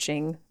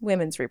researching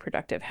women's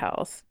reproductive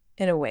health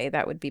in a way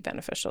that would be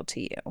beneficial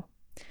to you.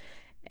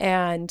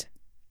 And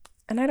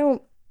I'm not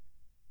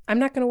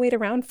going to wait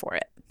around for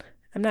it.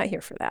 I'm not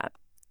here for that.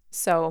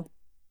 So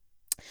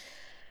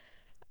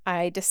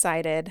I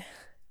decided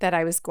that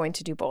I was going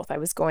to do both. I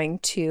was going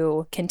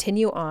to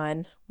continue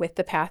on with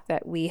the path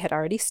that we had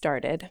already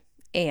started,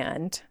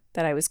 and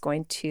that I was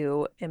going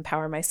to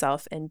empower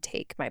myself and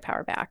take my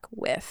power back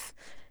with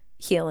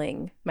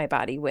healing my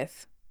body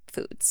with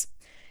foods.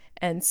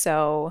 And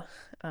so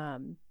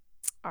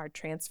our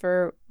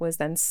transfer was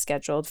then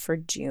scheduled for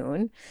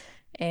June,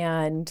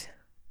 and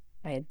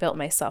I had built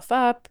myself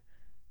up.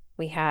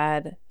 We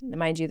had,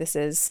 mind you, this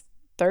is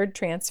third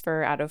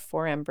transfer out of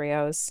 4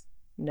 embryos.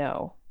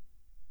 No.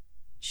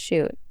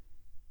 Shoot.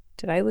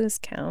 Did I lose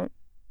count?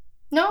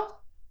 No,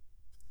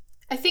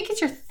 I think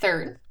it's your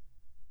third It's my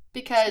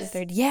because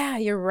third. Yeah,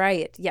 you're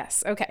right.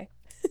 Yes. Okay.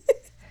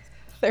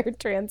 Third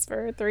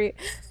transfer, 3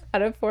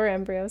 out of 4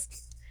 embryos.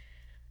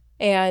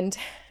 And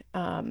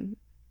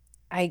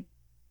I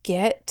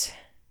get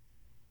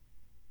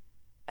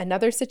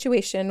another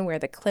situation where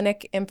the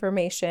clinic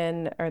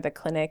information or the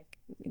clinic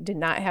did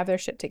not have their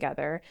shit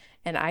together,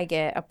 and I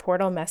get a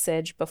portal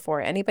message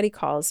before anybody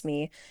calls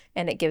me,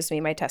 and it gives me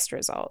my test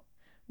result.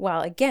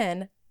 Well,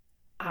 again,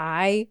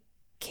 I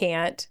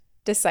can't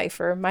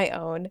decipher my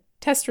own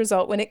test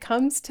result when it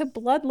comes to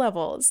blood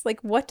levels.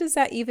 Like, what does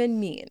that even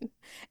mean?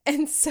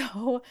 And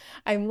so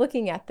I'm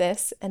looking at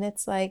this, and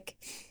it's like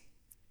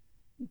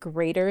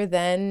greater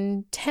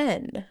than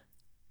 10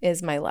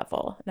 is my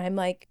level. And I'm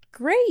like,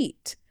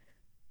 great.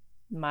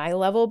 My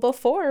level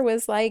before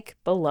was like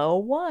below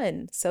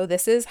 1. So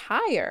this is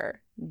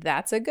higher.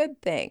 That's a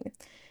good thing.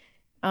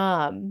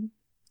 And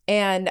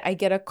I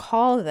get a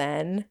call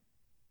then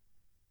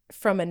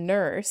from a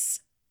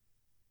nurse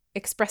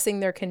expressing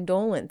their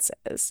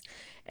condolences.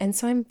 And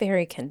so I'm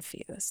very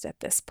confused at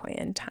this point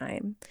in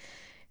time.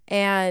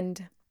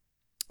 And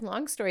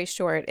long story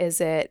short is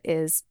it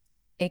is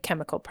a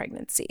chemical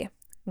pregnancy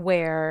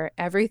where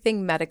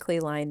everything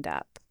medically lined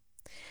up,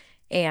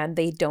 and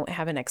they don't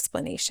have an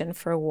explanation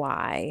for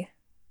why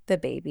the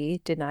baby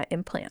did not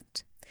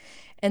implant.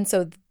 And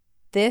so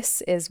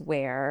this is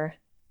where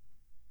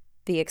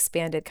the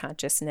expanded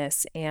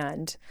consciousness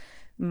and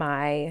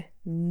my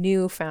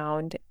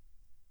newfound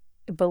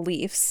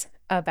beliefs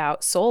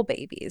about soul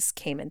babies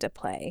came into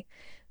play,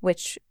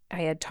 which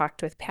I had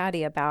talked with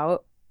Patty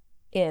about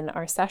in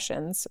our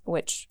sessions,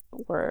 which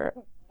were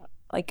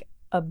like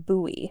a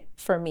buoy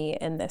for me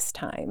in this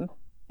time.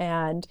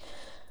 And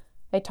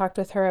I talked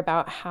with her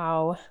about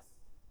how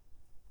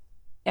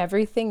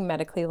everything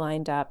medically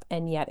lined up,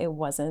 and yet it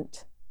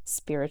wasn't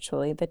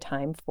spiritually the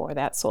time for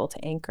that soul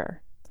to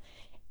anchor.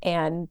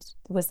 And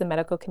was the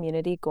medical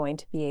community going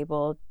to be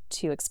able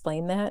to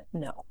explain that?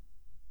 No.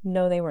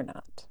 No, they were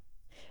not.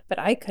 But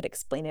I could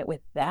explain it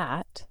with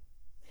that.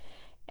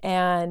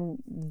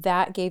 And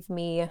that gave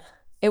me,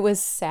 it was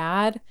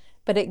sad,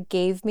 but it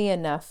gave me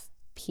enough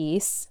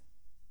peace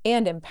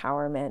and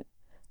empowerment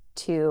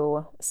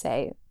to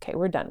say, okay,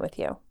 we're done with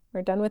you.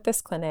 We're done with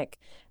this clinic,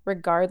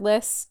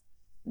 regardless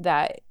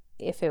that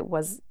if it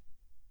was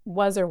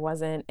or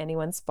wasn't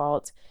anyone's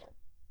fault,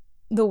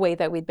 the way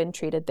that we'd been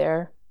treated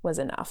there was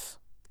enough.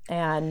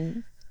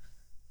 And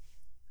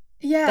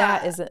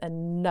that Yeah. is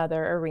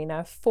another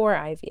arena for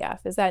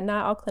IVF, is that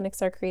not all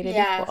clinics are created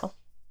Yeah. equal.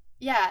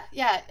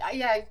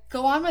 Yeah.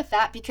 Go on with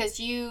that because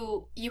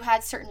you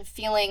had certain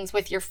feelings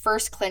with your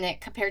first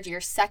clinic compared to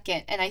your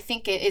second, and I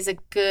think it is a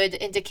good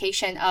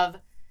indication of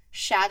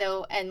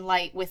shadow and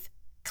light with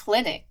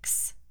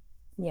clinics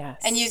and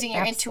Yes, using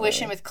your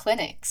intuition absolutely. with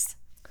clinics.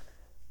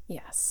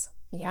 Yes.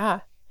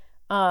 Yeah.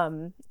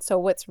 So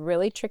what's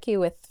really tricky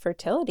with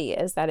fertility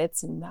is that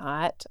it's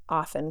not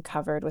often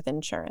covered with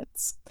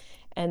insurance.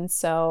 And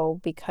so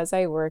because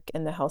I work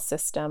in the health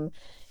system,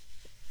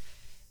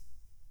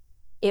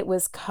 it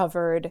was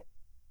covered,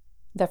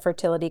 the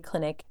fertility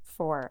clinic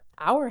for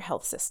our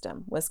health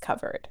system was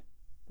covered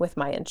with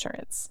my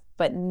insurance,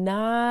 but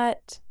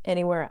not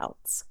anywhere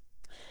else.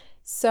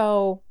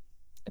 So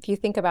if you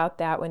think about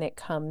that when it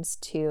comes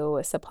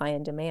to supply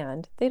and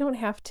demand, they don't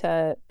have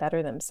to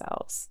better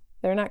themselves.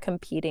 They're not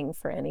competing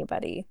for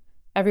anybody.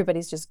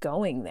 Everybody's just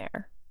going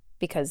there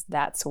because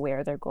that's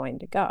where they're going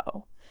to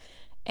go.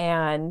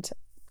 And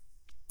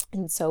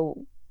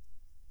so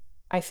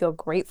I feel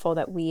grateful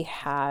that we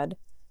had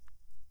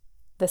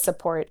the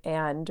support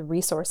and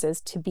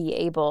resources to be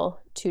able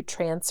to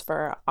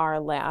transfer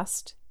our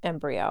last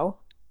embryo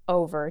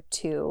over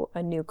to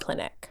a new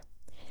clinic.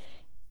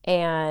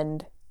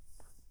 And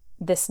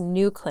this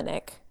new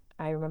clinic,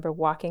 I remember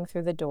walking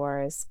through the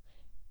doors,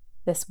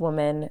 this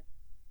woman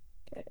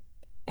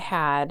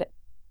had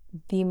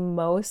the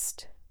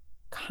most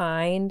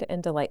kind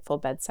and delightful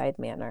bedside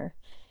manner.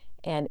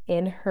 And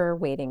in her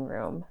waiting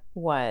room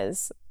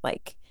was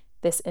like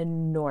this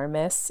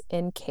enormous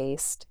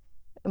encased,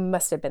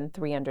 must have been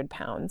 300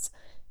 pounds,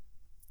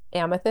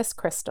 amethyst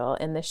crystal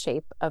in the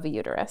shape of a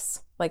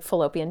uterus, like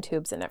fallopian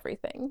tubes and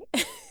everything.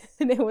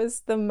 And it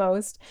was the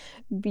most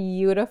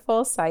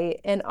beautiful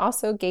sight and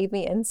also gave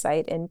me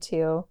insight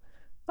into,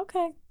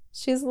 okay,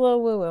 she's a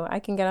little woo-woo. I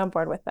can get on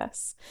board with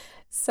this.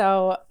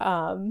 So,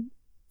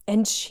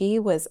 and she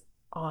was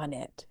on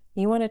it.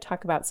 You want to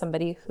talk about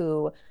somebody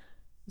who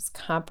was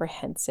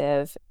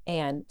comprehensive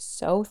and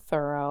so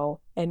thorough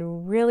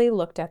and really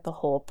looked at the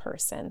whole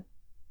person.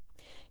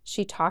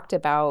 She talked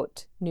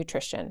about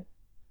nutrition.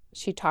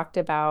 She talked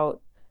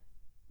about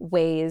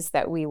ways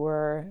that we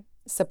were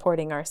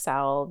supporting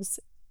ourselves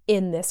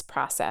in this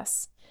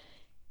process.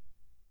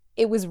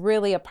 It was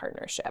really a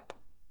partnership.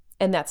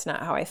 And that's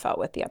not how I felt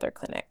with the other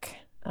clinic.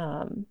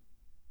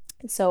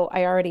 So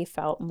I already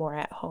felt more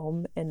at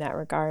home in that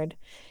regard.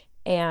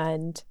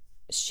 And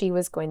she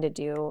was going to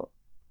do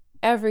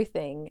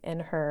everything in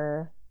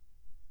her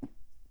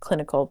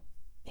clinical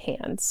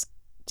hands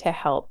to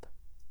help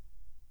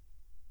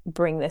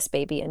bring this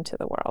baby into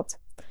the world.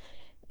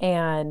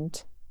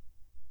 And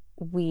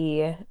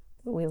we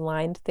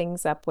lined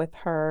things up with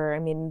her. I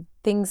mean,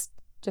 things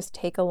just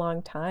take a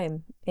long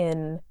time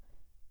in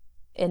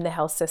the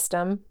health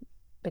system,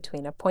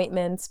 between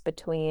appointments,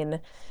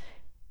 between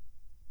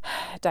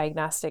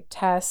diagnostic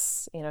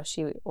tests. You know,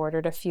 she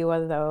ordered a few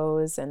of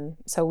those, and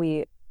so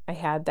I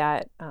had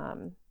that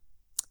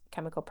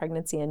chemical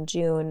pregnancy in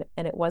June,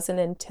 and it wasn't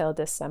until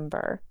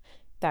December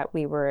that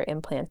we were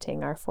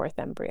implanting our fourth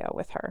embryo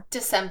with her.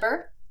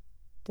 December?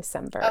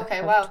 December Okay,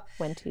 of wow.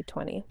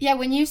 2020. Yeah,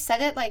 when you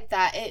said it like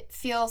that, it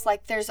feels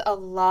like there's a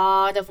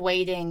lot of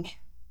waiting.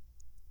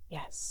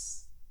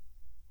 Yes.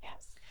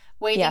 Yes.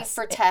 Waiting Yes.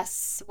 for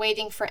tests,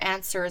 waiting for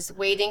answers,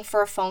 waiting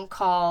for a phone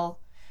call,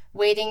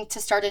 waiting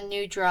to start a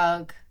new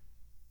drug.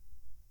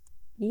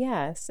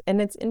 Yes. And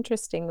it's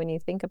interesting when you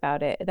think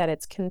about it that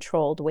it's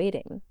controlled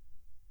waiting.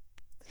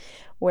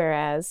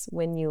 Whereas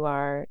when you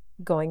are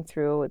going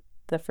through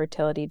the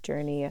fertility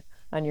journey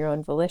on your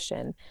own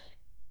volition,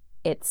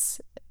 it's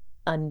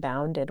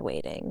unbounded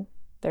waiting.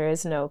 There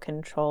is no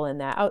control in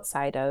that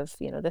outside of,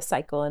 the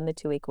cycle and the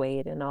 2-week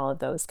wait and all of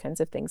those kinds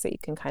of things that you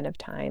can kind of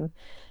time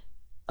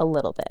a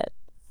little bit.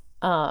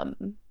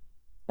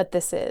 But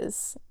this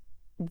is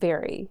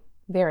very,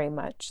 very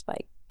much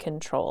like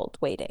controlled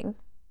waiting.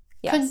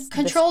 Yes, this,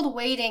 Controlled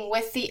waiting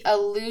with the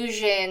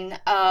illusion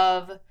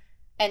of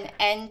an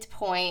end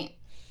point,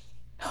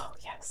 oh,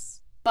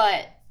 yes.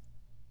 but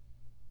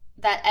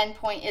that end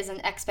point is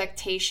an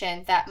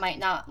expectation that might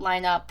not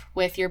line up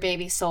with your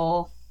baby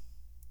soul.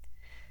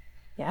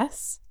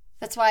 Yes,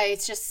 That's why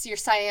it's just you're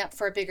signing up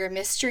for a bigger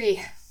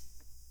mystery.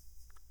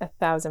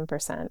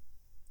 1,000%.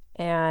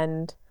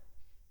 And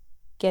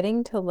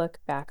getting to look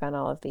back on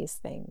all of these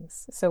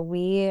things. So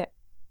we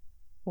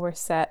were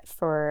set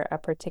for a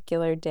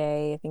particular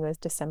day, I think it was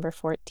December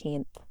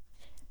 14th.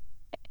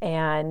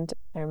 And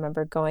I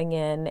remember going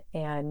in,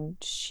 and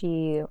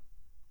she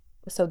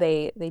so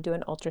they do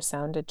an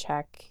ultrasound to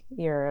check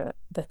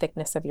the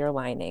thickness of your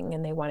lining,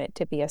 and they want it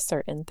to be a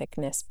certain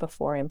thickness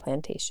before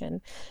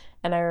implantation.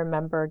 And I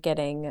remember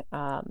getting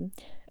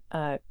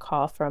a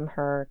call from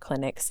her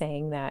clinic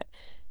saying that,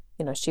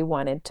 she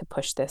wanted to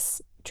push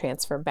this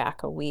transfer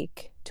back a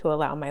week to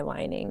allow my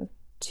lining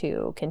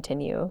to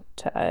continue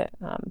to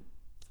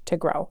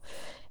grow.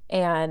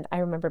 And I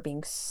remember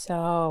being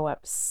so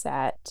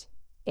upset.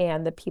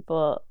 And the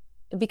people,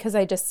 because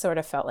I just sort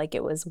of felt like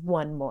it was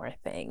one more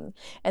thing.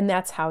 And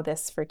that's how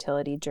this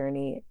fertility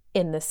journey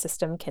in the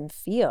system can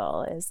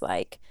feel, is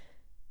like,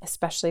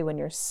 especially when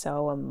you're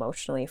so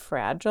emotionally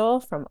fragile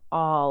from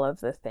all of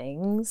the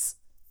things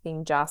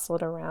being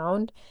jostled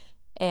around.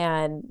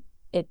 And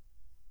it,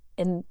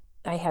 and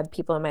I had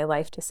people in my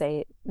life to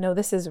say, no,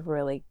 this is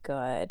really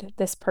good.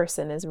 This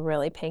person is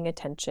really paying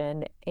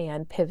attention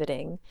and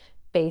pivoting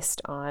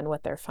based on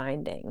what they're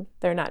finding.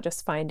 They're not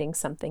just finding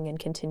something and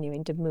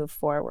continuing to move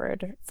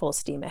forward full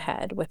steam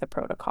ahead with a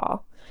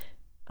protocol.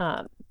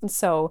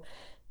 So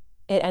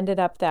it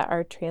ended up that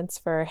our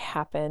transfer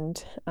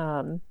happened.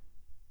 I'm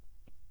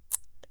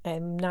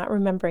not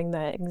remembering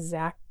the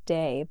exact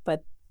day,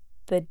 but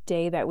the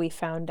day that we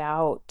found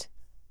out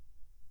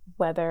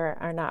whether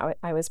or not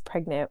I was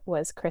pregnant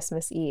was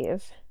Christmas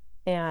Eve.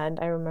 And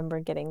I remember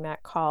getting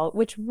that call,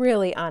 which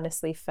really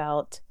honestly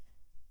felt,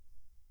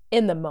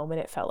 in the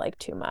moment, it felt like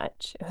too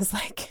much. It was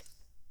like,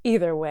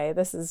 either way,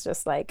 this is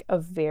just like a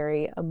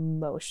very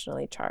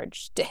emotionally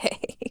charged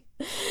day.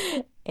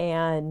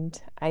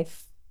 And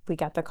we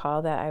got the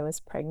call that I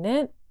was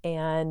pregnant.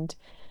 And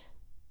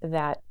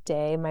that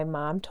day, my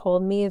mom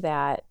told me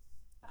that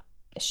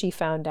she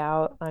found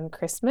out on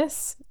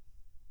Christmas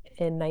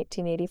in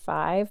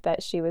 1985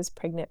 that she was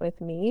pregnant with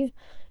me.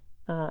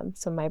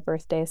 So my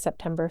birthday is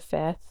September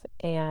 5th,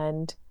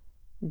 and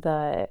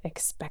the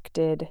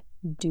expected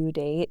due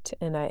date,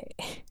 and I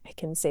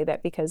can say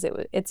that because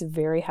it's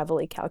very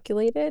heavily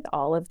calculated.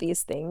 All of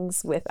these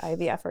things with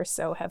IVF are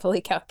so heavily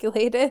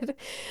calculated.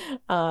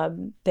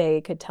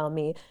 They could tell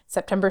me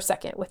September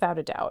 2nd without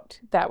a doubt.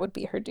 That would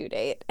be her due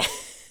date.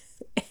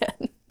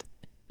 and,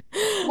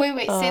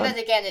 Wait, say that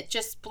again. It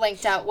just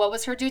blanked out. What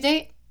was her due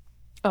date?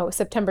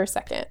 September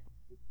 2nd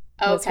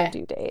was her Okay.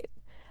 due date.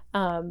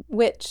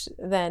 Which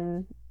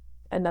then,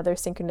 another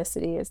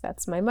synchronicity is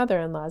that's my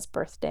mother-in-law's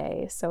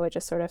birthday. So it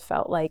just sort of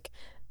felt like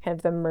kind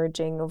of the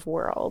merging of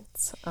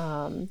worlds.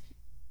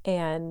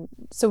 And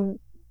so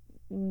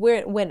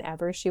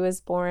whenever she was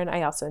born,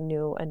 I also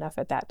knew enough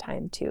at that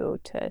time too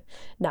to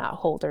not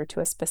hold her to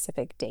a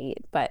specific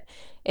date, but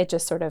it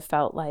just sort of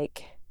felt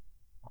like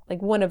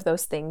one of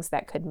those things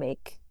that could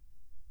make,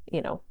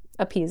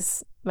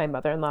 appease my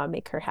mother-in-law,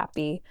 make her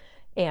happy,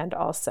 and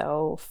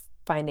also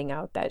finding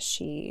out that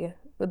she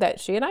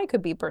and I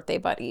could be birthday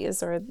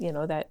buddies, or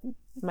that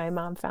my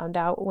mom found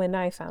out when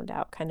I found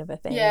out, kind of a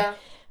thing. Yeah.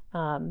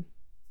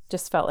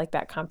 Just felt like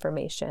that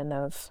confirmation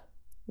of,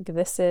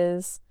 this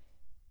is,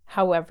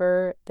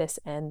 however this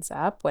ends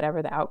up,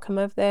 whatever the outcome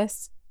of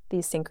this,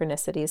 these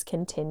synchronicities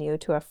continue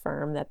to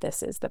affirm that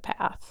this is the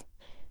path.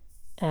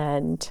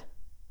 And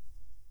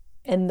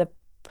in the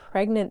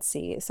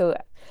pregnancy, so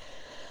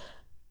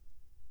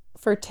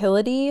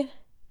fertility,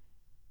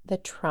 the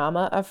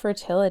trauma of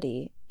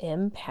fertility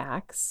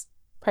impacts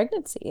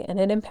pregnancy, and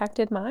it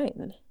impacted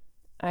mine.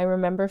 I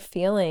remember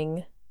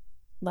feeling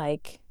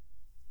like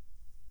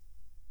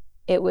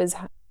it was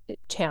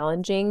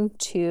challenging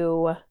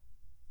to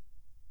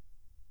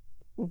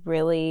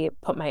really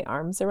put my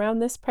arms around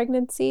this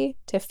pregnancy,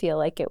 to feel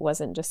like it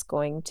wasn't just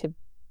going to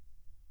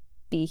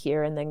be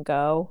here and then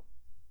go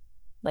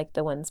like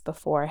the ones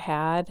before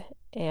had.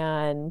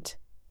 And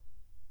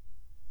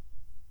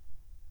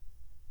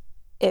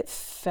it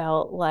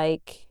felt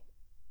like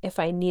if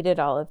I needed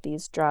all of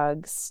these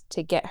drugs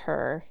to get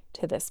her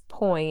to this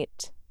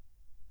point,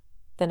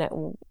 then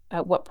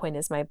at what point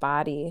is my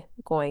body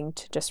going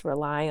to just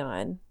rely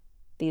on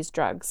these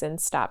drugs and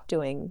stop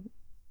doing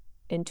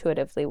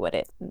intuitively what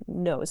it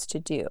knows to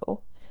do?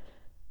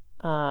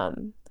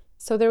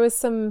 So there was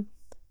some,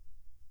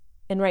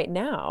 and right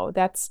now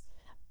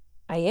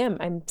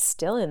I'm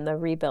still in the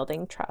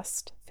rebuilding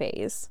trust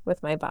phase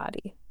with my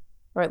body,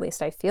 or at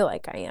least I feel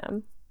like I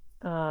am.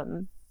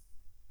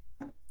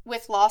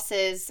 With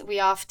losses,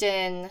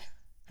 I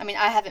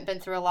haven't been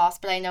through a loss,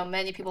 but I know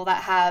many people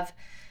that have.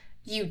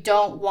 You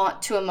don't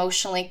want to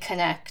emotionally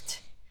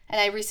connect. And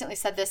I recently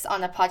said this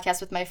on a podcast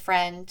with my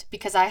friend,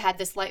 because I had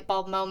this light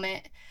bulb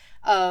moment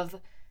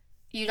of,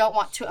 you don't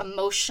want to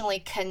emotionally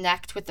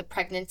connect with the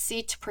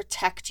pregnancy to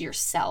protect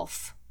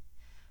yourself,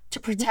 to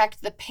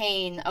protect the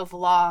pain of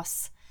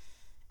loss.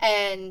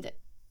 And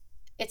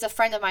it's a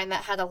friend of mine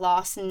that had a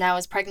loss and now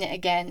is pregnant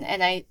again.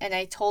 And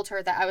I told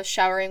her that I was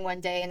showering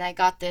one day and I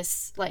got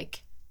this,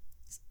 like,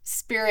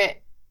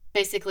 spirit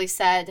basically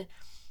said,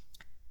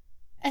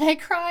 and I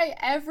cry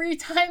every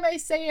time I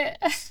say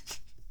it.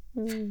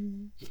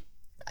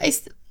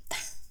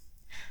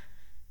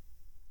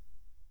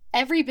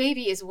 Every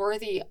baby is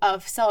worthy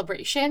of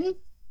celebration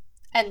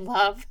and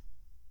love,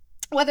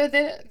 whether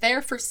they're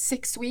there for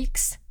 6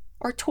 weeks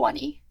or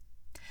 20.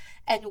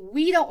 And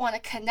we don't want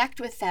to connect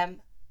with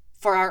them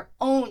for our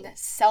own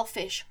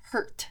selfish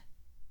hurt.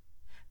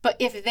 But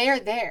if they're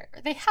there,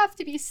 they have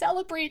to be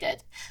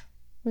celebrated.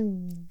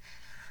 Mm.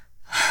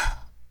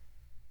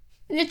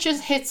 And it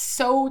just hits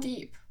so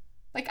deep.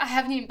 Like, I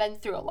haven't even been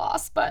through a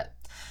loss, but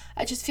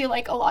I just feel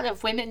like a lot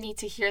of women need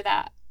to hear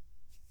that.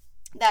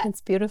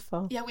 It's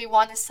beautiful. Yeah, we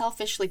want to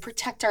selfishly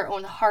protect our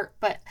own heart,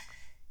 but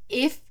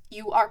if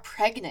you are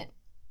pregnant,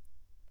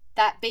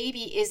 that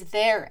baby is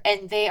there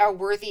and they are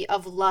worthy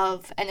of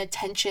love and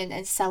attention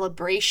and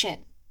celebration.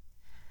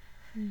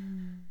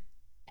 Mm.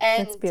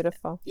 And That's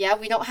beautiful. yeah,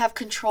 we don't have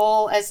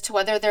control as to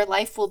whether their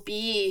life will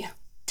be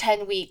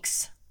 10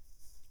 weeks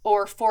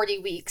or 40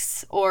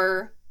 weeks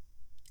or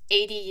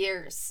 80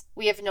 years.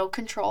 We have no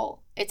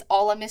control. It's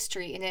all a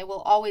mystery, and it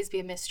will always be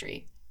a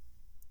mystery.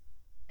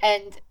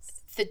 And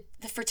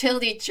the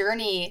fertility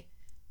journey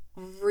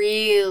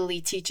really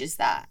teaches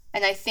that.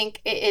 And I think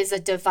it is a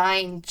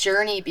divine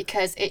journey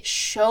because it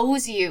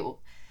shows you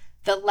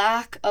the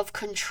lack of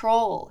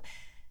control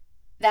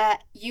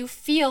that you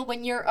feel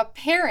when you're a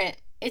parent.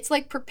 It's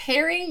like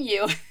preparing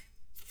you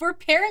for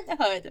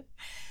parenthood.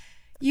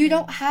 You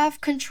don't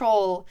have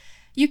control.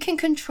 You can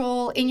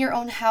control in your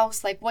own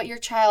house, like what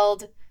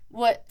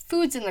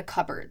food's in the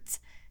cupboards,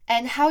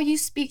 and how you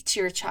speak to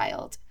your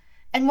child,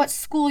 and what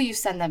school you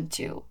send them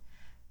to.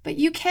 But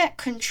you can't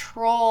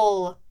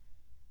control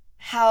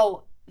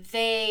how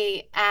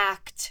they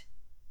act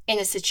in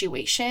a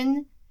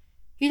situation.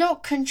 You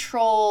don't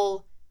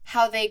control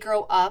how they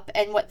grow up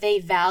and what they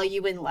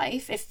value in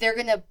life. If they're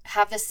going to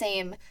have the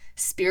same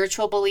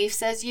spiritual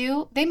beliefs as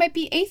you, they might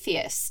be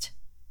atheist.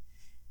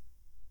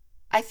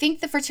 I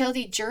think the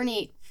fertility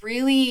journey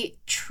really,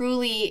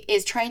 truly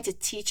is trying to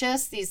teach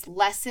us these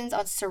lessons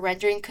on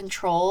surrendering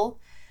control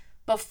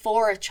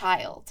before a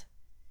child.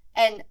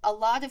 And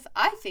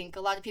I think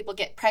a lot of people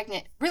get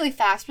pregnant really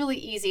fast, really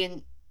easy,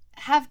 and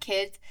have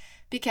kids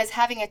because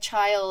having a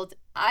child,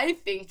 I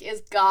think,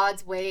 is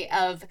God's way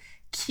of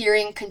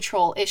curing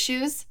control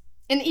issues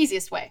in the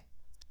easiest way,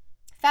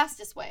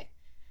 fastest way.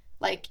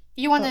 Like,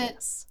 you want to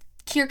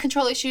cure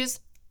control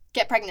issues,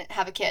 get pregnant,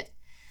 have a kid.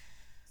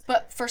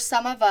 But for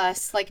some of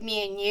us, like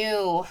me and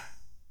you,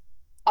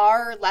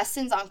 our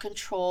lessons on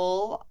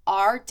control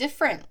are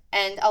different.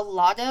 And a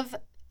lot of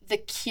the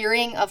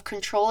curing of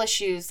control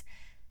issues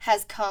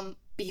has come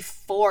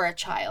before a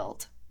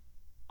child.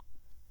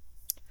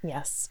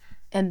 Yes.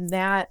 And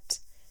that,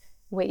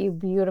 what you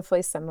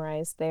beautifully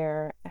summarized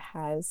there,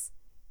 I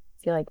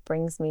feel like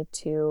brings me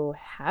to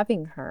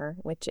having her,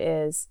 which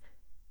is,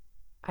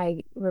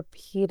 I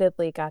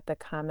repeatedly got the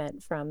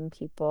comment from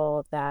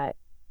people that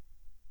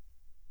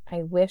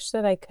I wish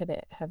that I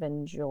could have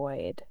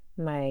enjoyed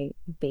my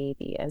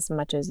baby as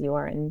much as you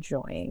are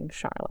enjoying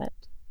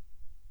Charlotte.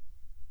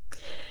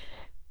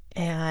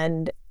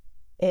 And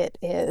it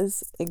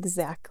is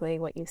exactly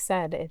what you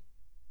said.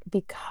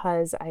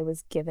 Because I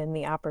was given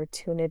the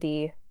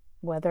opportunity,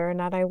 whether or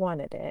not I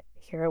wanted it,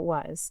 here it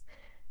was,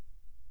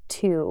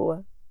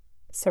 to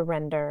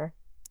surrender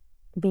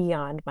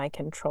beyond my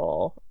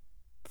control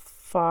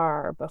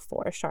far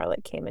before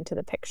Charlotte came into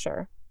the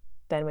picture.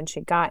 Then when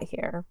she got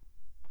here,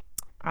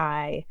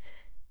 I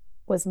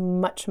was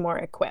much more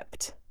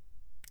equipped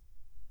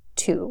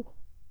to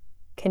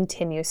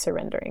continue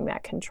surrendering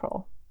that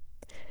control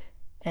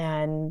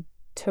and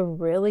to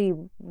really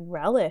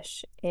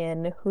relish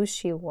in who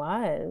she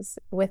was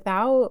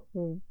without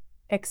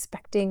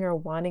expecting or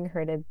wanting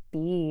her to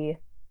be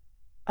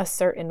a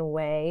certain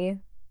way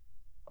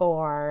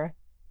or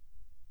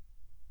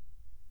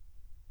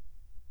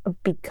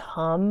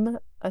become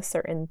a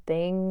certain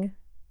thing.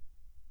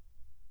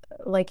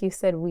 Like you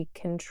said, we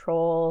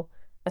control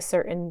a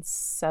certain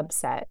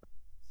subset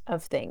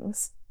of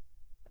things,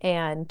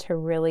 and to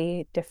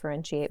really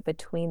differentiate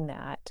between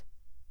that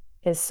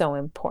is so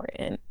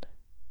important,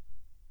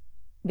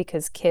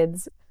 because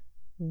kids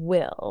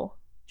will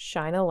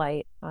shine a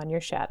light on your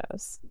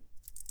shadows,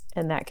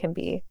 and that can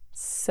be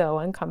so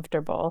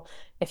uncomfortable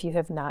if you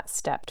have not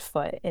stepped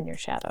foot in your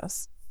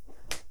shadows.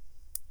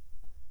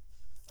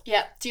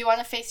 Yeah. Do you want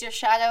to face your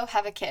shadow?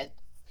 Have a kid.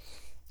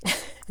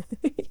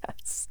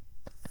 Yes.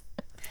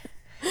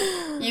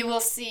 You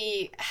will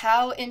see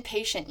how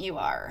impatient you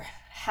are,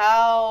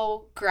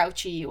 how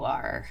grouchy you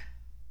are,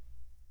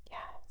 Yes.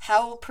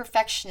 how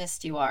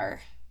perfectionist you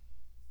are.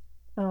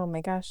 Oh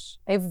my gosh.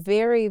 A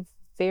very,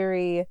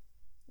 very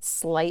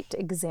slight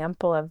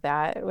example of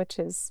that, which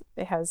is,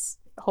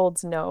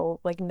 holds no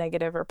like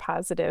negative or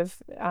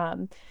positive,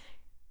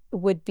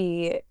 would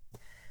be,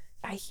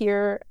 I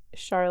hear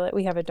Charlotte,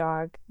 we have a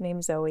dog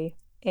named Zoe,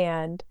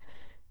 and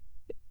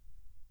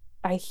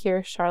I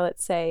hear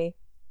Charlotte say,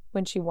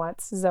 when she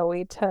wants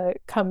Zoe to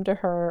come to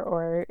her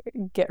or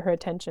get her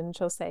attention,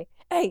 she'll say,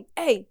 "Hey,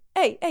 hey,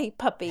 hey, hey,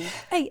 puppy,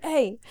 hey,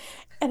 hey."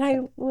 And I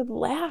would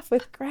laugh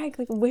with Greg,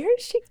 like, where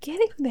is she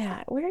getting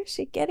that? Where is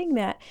she getting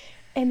that?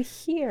 And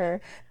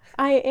here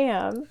I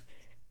am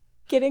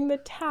getting the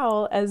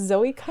towel as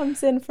Zoe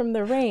comes in from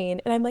the rain,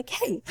 and I'm like,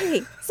 "Hey,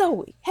 hey,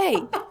 Zoe, hey."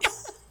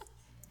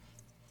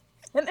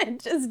 And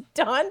it just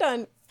dawned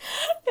on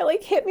It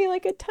like hit me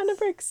like a ton of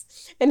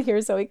bricks. And here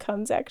Zoe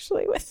comes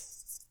actually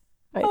with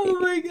my Oh baby.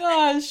 my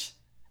gosh.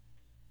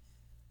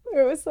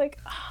 Where it was like,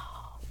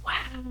 oh,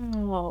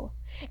 wow.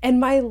 And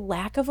my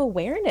lack of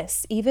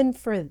awareness, even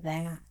for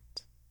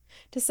that,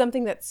 to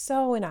something that's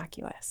so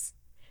innocuous.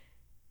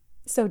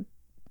 So,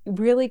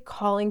 really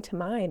calling to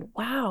mind,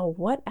 wow,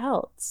 what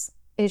else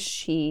is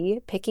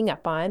she picking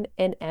up on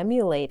and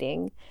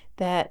emulating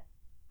that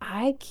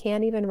I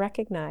can't even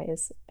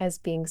recognize as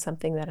being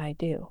something that I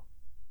do?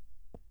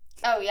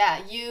 Oh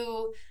yeah,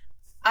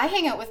 I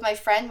hang out with my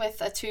friend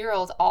with a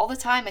 2-year-old all the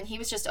time, and he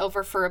was just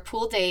over for a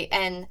pool date,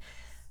 and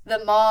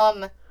the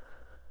mom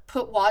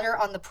put water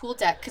on the pool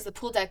deck because the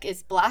pool deck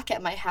is black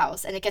at my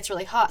house and it gets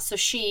really hot. So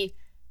she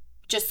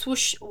just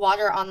swoosh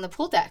water on the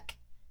pool deck.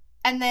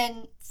 And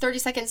then 30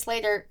 seconds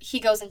later, he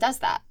goes and does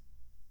that.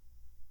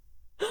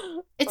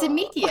 It's Oh,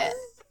 immediate.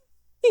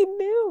 he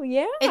knew,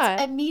 It's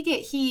yeah.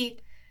 immediate.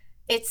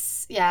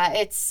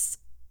 Yeah,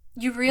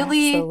 you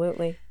really,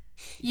 Absolutely.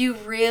 you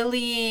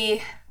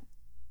really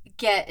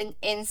get an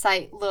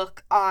insight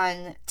look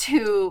on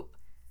to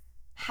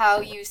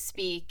how you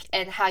speak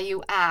and how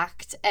you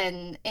act,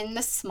 and in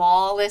the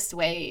smallest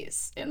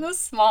ways. In the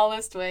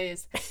smallest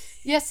ways.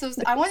 Yes, so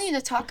I want you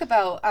to talk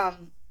about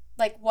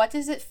like what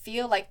does it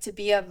feel like to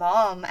be a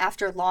mom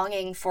after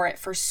longing for it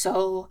for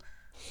so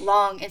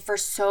long and for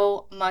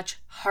so much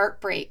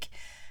heartbreak.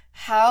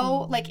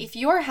 How, like, Mm. if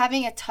you're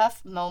having a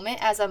tough moment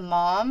as a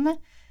mom,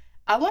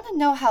 I want to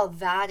know how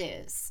that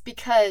is,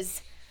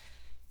 because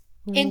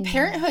in Mm.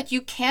 parenthood,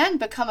 you can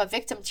become a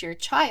victim to your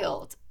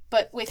child.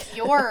 But with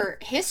your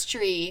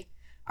history,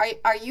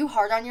 are you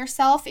hard on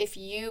yourself if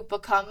you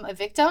become a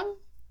victim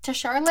to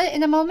Charlotte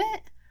in a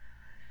moment?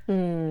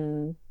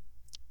 Mm.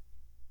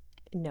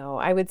 No,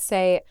 I would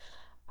say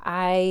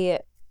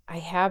I I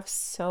have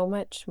so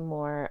much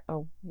more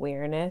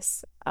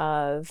awareness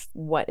of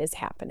what is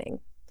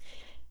happening.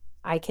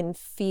 I can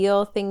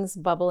feel things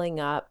bubbling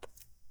up,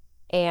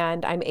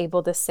 and I'm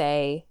able to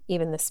say,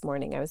 even this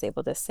morning, I was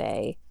able to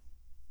say,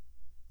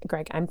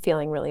 Greg, I'm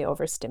feeling really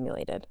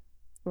overstimulated.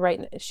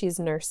 Right, she's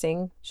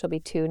nursing. She'll be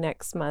 2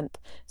 next month.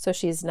 So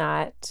she's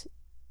not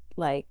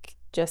like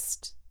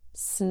just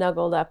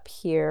snuggled up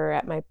here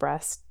at my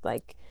breast,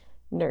 like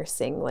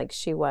nursing like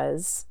she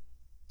was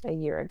a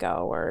year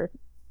ago or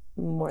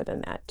more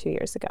than that, 2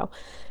 years ago.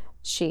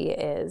 She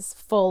is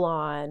full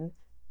on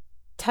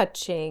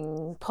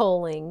touching,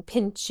 pulling,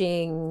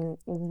 pinching,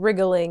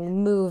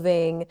 wriggling,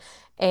 moving.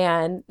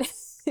 And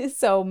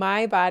so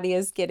my body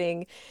is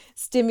getting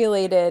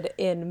stimulated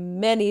in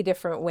many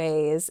different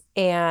ways.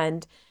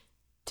 And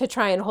to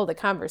try and hold a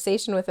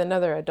conversation with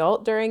another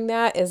adult during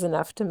that is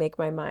enough to make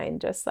my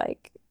mind just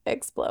like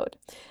explode.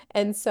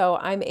 And so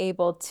I'm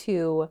able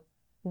to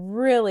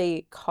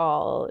really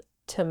call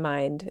to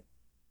mind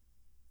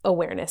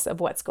awareness of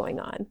what's going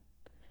on,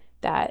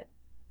 that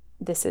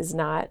this is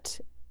not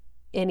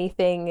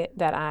anything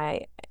that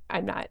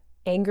I'm not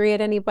angry at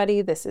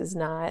anybody. This is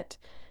not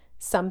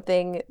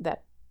something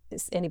that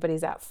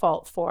anybody's at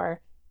fault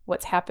for.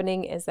 What's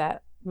happening is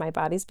that my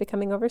body's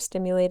becoming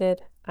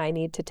overstimulated. I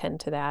need to tend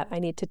to that. I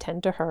need to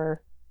tend to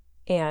her,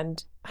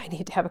 and I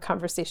need to have a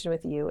conversation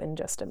with you in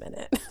just a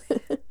minute.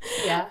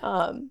 Yeah.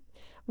 um,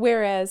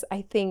 Whereas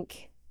I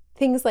think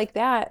things like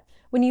that,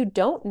 when you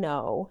don't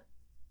know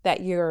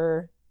that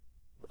you're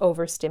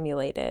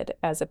overstimulated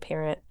as a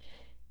parent,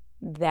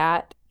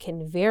 that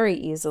can very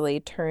easily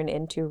turn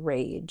into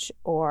rage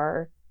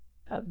or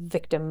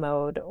victim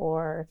mode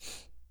or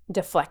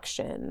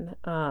deflection,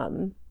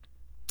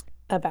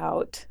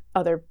 about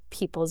other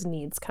people's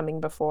needs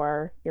coming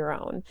before your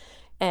own.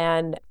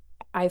 And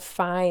I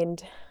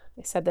find,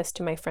 I said this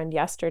to my friend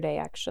yesterday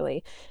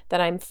actually, that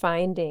I'm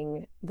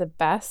finding the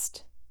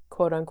best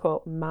quote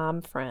unquote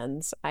mom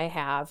friends I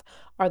have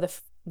are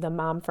the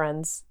mom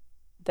friends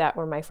that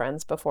were my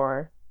friends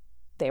before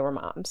they were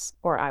moms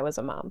or I was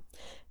a mom,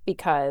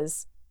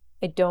 because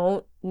I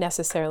don't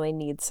necessarily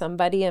need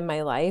somebody in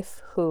my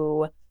life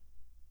who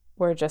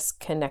we're just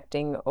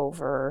connecting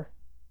over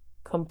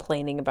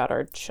complaining about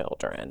our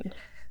children.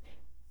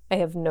 I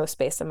have no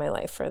space in my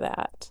life for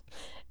that.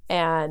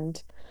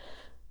 And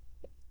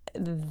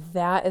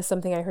that is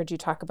something I heard you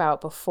talk about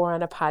before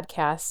on a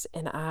podcast,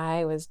 and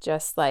I was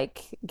just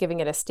like giving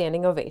it a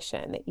standing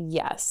ovation.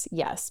 Yes,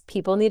 yes,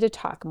 people need to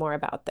talk more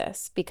about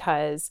this,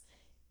 because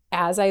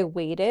as I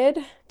waited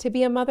to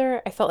be a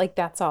mother, I felt like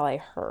that's all I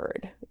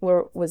heard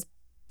was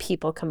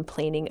people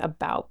complaining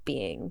about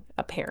being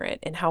a parent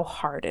and how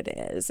hard it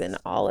is and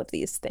all of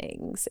these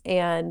things.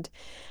 And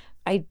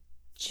I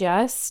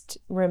just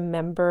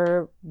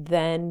remember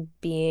then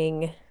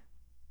being,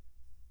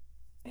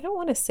 I don't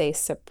want to say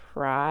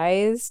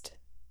surprised,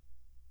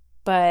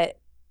 but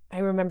I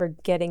remember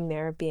getting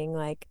there being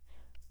like,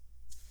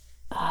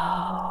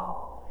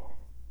 oh,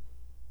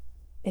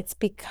 it's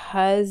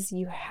because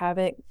you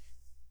haven't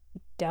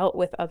dealt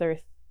with other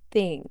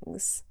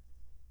things.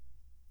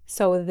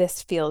 So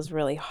this feels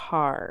really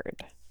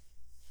hard.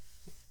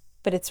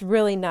 But it's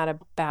really not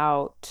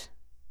about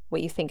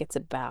what you think it's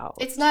about.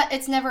 It's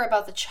never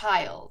about the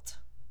child.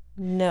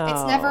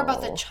 It's never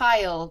about the No.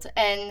 child.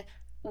 And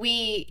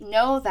we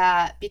know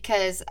that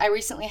because I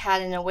recently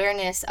had an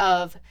awareness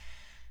of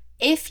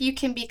if you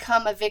can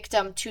become a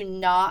victim to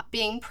not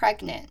being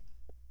pregnant,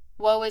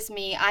 woe is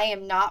me, I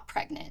am not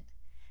pregnant,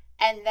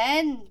 and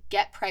then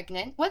get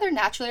pregnant, whether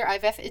naturally or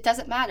IVF, it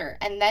doesn't matter,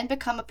 and then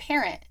become a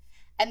parent,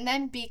 and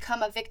then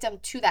become a victim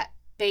to that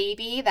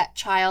baby, that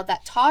child,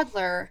 that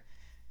toddler,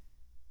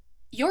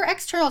 your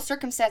external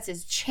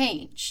circumstances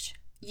changed.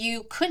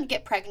 You couldn't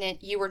get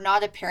pregnant, you were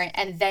not a parent,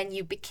 and then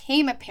you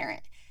became a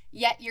parent,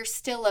 yet you're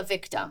still a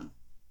victim.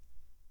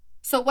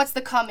 So, what's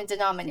the common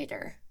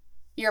denominator?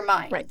 Your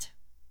Right. mind,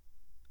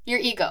 your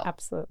ego.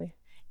 Absolutely.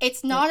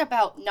 It's Yep. not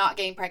about not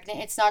getting pregnant,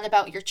 it's not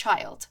about your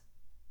child,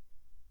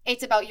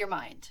 it's about your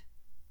mind.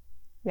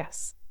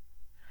 Yes.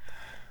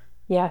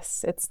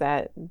 Yes, it's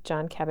that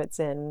John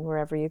Kabat-Zinn,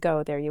 wherever you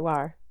go, there you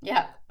are.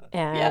 Yeah.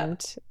 Yeah.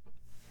 And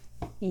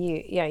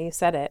you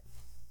said it.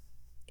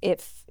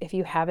 If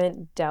you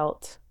haven't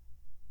dealt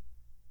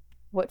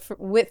with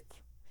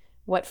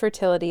what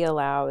fertility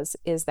allows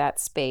is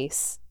that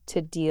space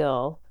to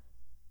deal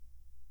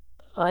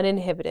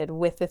uninhibited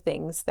with the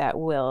things that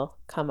will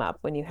come up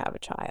when you have a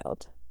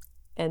child.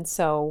 And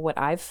so what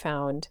I've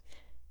found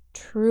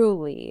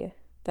truly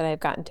that I've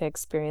gotten to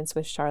experience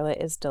with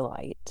Charlotte is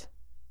delight.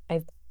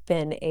 I've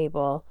been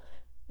able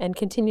and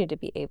continue to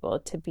be able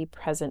to be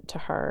present to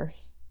her.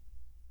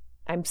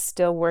 I'm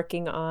still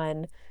working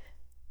on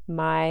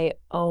my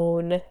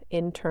own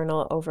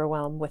internal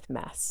overwhelm with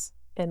mess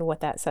and what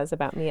that says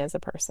about me as a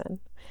person.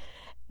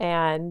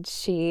 And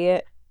she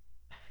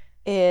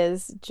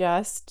is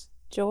just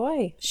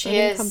joy, She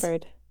is.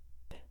 unencumbered.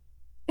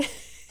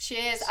 She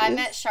is. I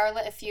met She's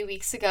Charlotte a few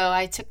weeks ago.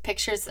 I took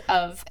pictures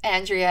of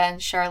Andrea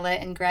and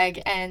Charlotte and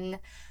Greg, and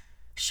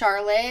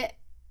Charlotte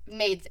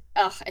made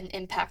an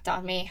impact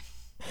on me.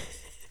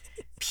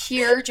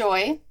 Pure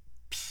joy.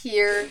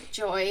 Pure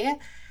joy.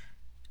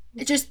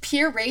 Just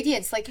pure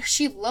radiance. Like,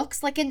 she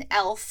looks like an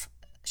elf.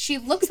 She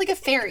looks like a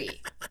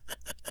fairy.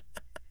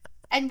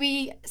 And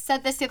we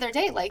said this the other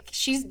day, like,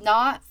 she's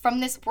not from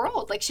this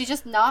world. Like, she's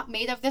just not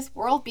made of this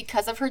world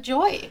because of her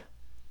joy.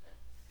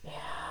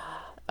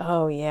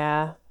 oh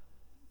yeah,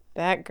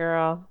 that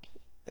girl.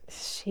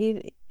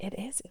 It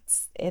is.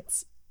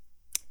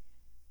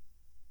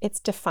 It's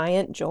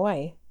defiant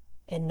joy.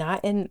 And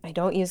not in, I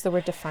don't use the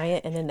word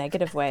defiant in a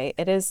negative way.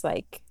 It is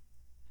like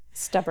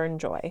stubborn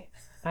joy.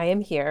 I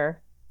am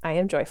here. I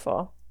am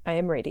joyful. I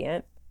am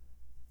radiant.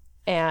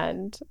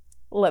 And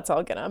let's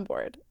all get on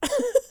board.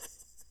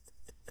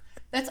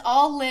 Let's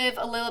all live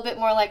a little bit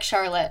more like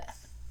Charlotte.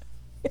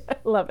 I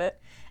love it.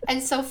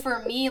 And so for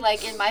me,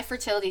 like in my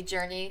fertility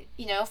journey,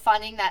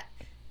 finding that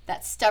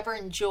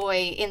stubborn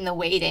joy in the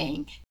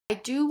waiting. I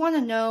do want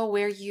to know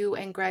where you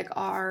and Greg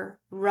are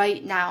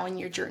right now in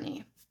your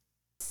journey.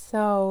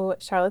 So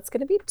Charlotte's going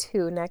to be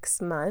 2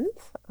 next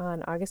month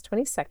on August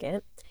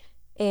 22nd.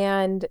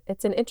 And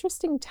it's an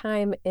interesting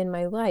time in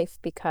my life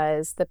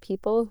because the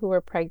people who were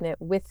pregnant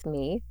with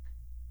me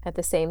at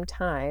the same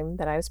time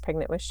that I was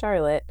pregnant with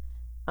Charlotte,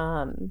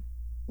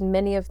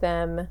 many of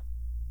them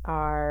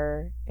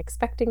are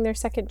expecting their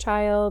second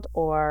child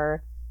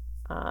or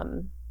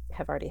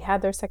have already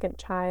had their second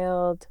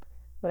child,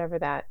 whatever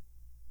that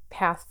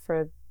path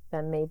for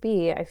them may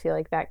be. I feel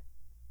like that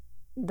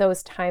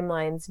those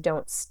timelines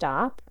don't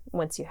stop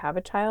once you have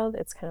a child.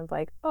 It's kind of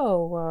like,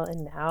 oh, well,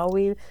 and now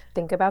we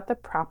think about the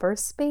proper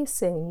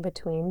spacing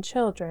between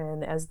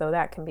children as though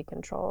that can be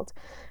controlled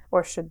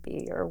or should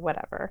be or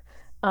whatever.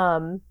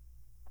 And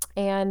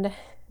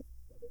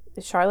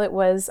Charlotte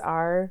was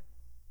our,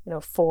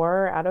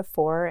 4 out of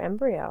 4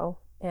 embryo.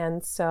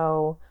 And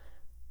so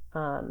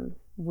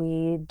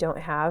we don't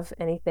have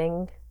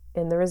anything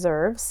in the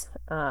reserves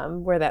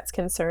where that's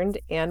concerned.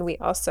 And we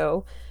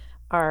also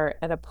are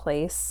at a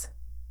place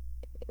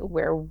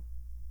where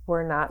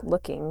we're not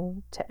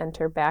looking to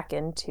enter back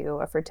into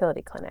a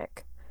fertility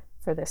clinic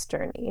for this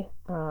journey.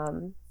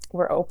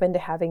 We're open to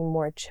having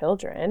more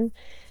children.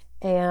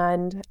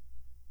 And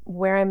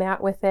where I'm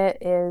at with it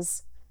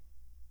is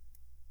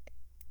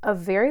a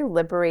very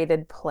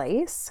liberated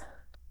place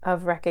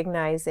of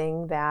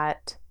recognizing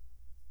that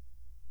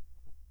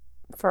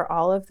for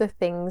all of the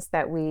things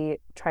that we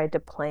tried to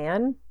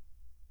plan,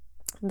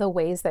 the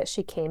ways that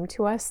she came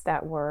to us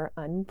that were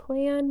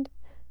unplanned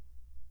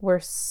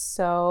were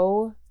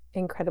so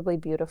incredibly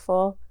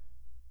beautiful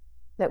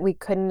that we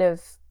couldn't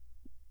have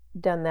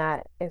done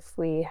that if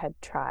we had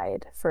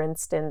tried. For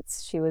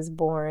instance, she was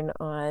born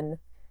on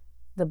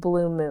the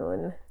blue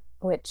moon,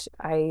 which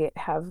I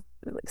have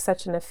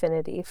such an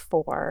affinity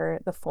for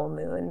the full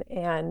moon,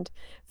 and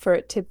for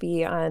it to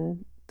be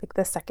on like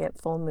the second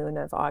full moon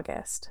of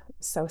August,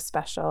 so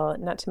special.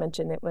 Not to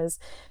mention it was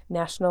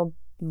National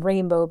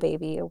Rainbow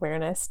Baby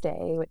Awareness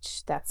Day,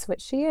 which that's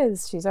what she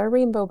is. She's our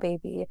rainbow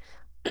baby.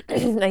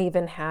 I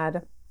even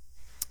had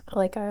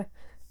like a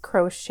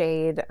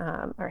crocheted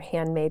or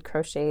handmade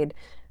crocheted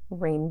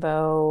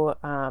rainbow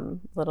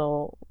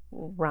little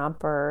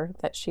romper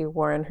that she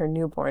wore in her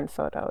newborn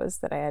photos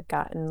that I had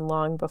gotten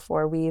long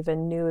before we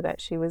even knew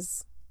that she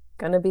was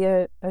going to be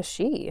a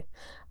she.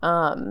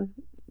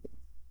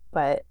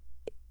 But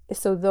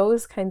so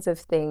those kinds of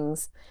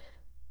things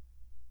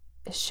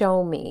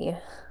show me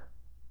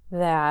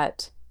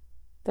that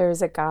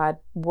there's a God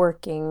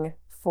working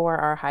for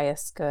our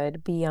highest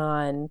good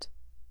beyond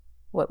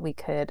what we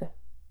could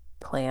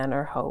plan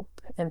or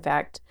hope. In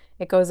fact,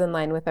 it goes in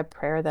line with a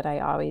prayer that I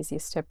always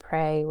used to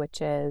pray,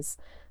 which is,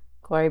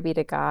 glory be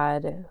to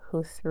God,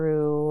 who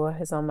through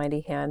his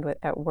almighty hand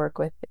at work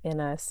within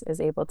us is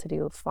able to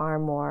do far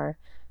more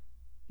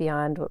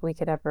beyond what we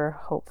could ever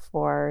hope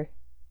for,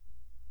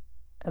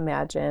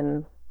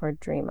 imagine, or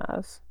dream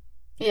of.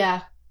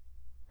 Yeah.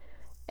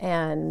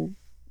 And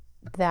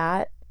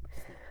that,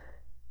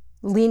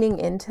 leaning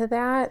into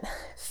that,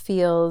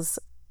 feels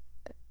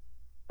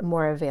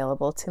more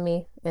available to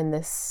me in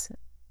this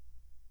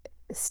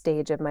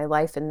stage of my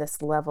life, in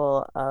this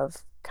level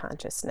of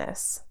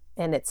consciousness.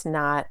 And it's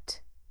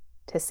not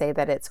to say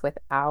that it's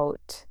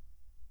without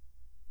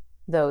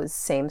those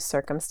same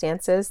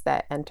circumstances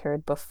that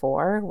entered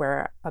before,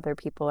 where other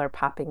people are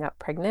popping up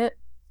pregnant,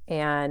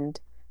 and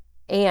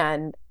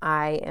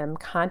I am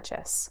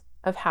conscious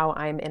of how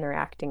I'm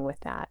interacting with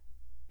that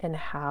and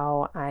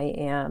how I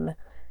am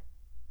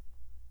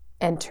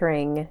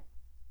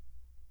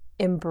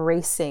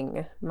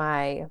embracing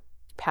my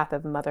path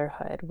of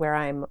motherhood, where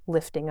I'm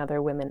lifting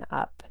other women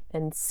up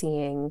and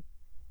seeing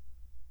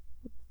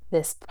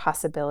this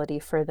possibility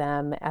for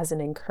them as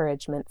an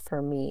encouragement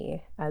for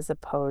me, as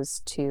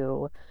opposed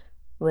to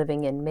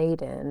living in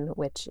maiden,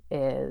 which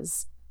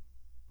is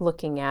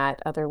looking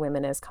at other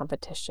women as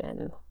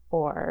competition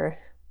or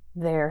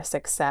their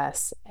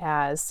success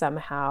as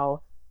somehow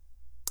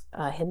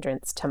a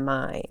hindrance to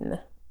mine.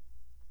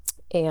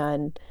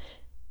 And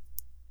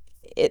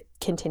it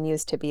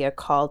continues to be a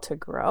call to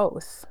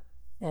growth,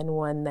 and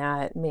one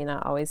that may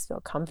not always feel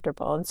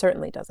comfortable, and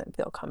certainly doesn't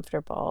feel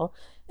comfortable.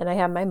 And I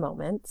have my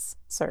moments,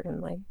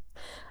 certainly.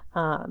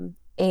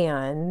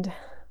 And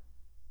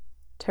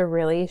to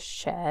really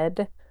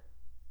shed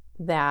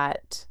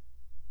that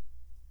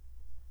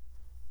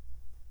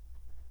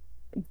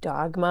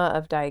dogma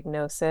of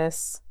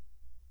diagnosis,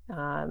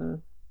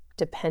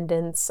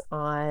 dependence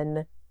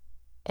on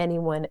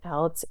anyone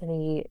else,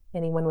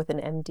 anyone with an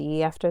MD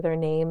after their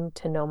name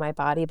to know my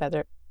body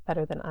better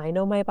than I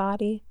know my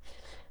body.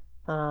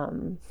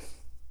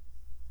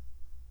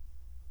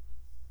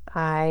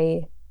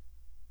 I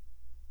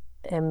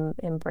am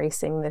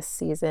embracing this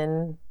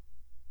season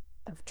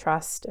of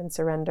trust and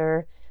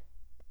surrender,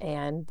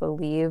 and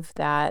believe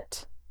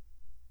that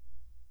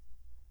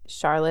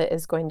Charlotte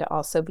is going to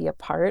also be a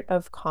part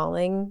of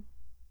calling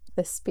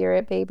the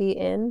spirit baby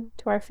in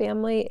to our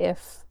family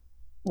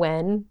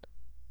when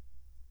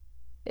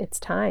it's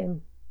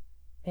time.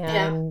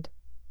 Yeah. And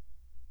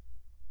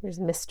there's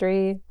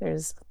mystery,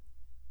 there's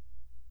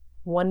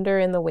wonder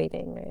in the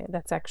waiting.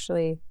 That's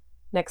actually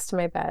next to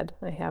my bed.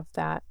 I have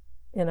that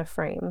in a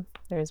frame.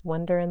 There's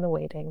wonder in the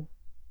waiting.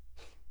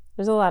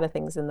 There's a lot of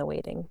things in the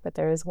waiting, but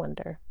there is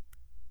wonder.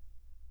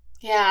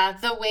 Yeah.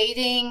 The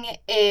waiting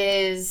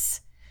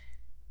is,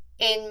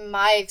 in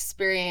my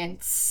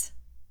experience,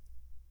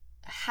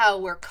 how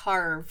we're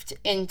carved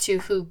into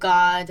who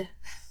God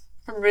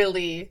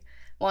really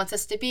wants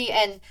us to be.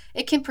 And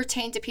it can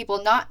pertain to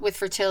people not with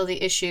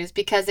fertility issues,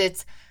 because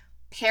it's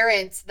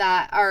parents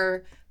that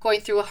are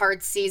going through a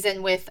hard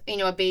season with,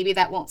 a baby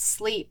that won't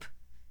sleep.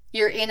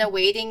 You're in a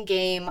waiting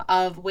game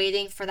of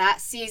waiting for that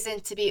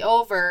season to be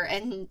over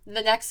and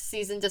the next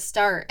season to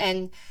start.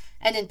 And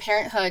in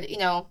parenthood,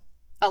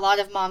 a lot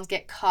of moms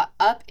get caught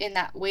up in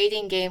that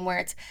waiting game where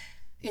it's,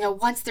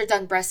 once they're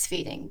done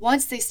breastfeeding,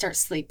 once they start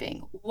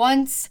sleeping,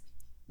 once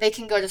they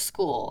can go to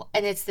school,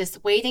 and it's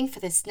this waiting for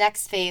this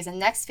next phase and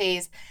next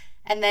phase,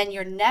 and then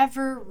you're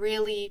never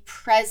really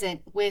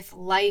present with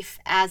life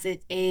as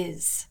it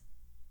is.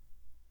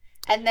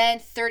 And then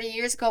 30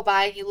 years go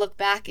by, you look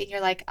back and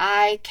you're like,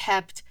 I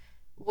kept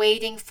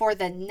waiting for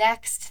the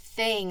next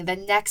thing, the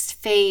next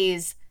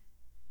phase,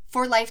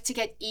 for life to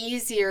get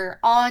easier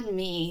on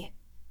me.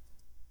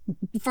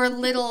 For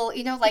little,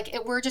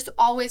 we're just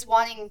always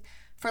wanting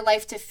for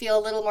life to feel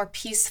a little more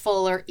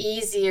peaceful or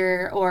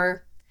easier,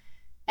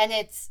 and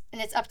it's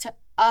up to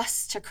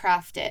us to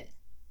craft it.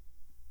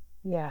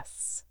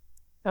 Yes.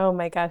 Oh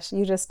my gosh,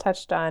 you just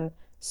touched on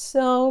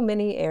so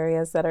many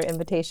areas that are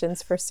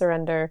invitations for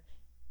surrender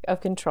of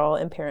control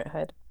in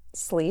parenthood.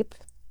 Sleep,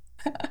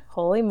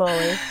 holy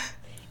moly,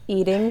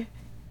 eating,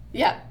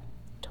 Yep.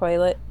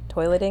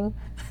 toileting,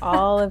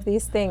 all of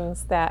these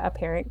things that a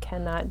parent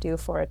cannot do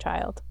for a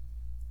child.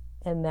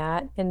 And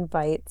that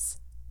invites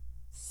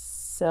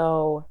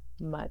so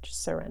much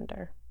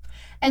surrender.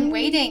 And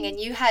waiting, and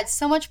you had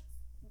so much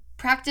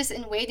practice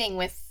in waiting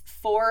with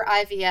 4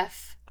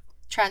 IVF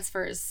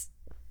transfers.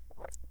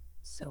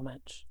 So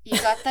much.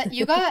 You got that.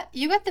 You got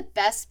the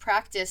best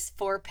practice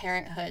for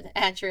parenthood,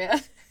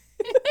 Andrea.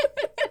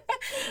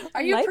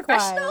 Are you Likewise. a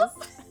professional?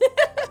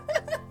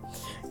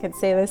 I could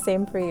say the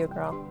same for you,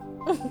 girl.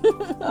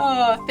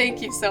 Oh,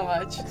 thank you so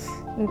much.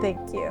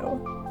 Thank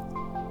you.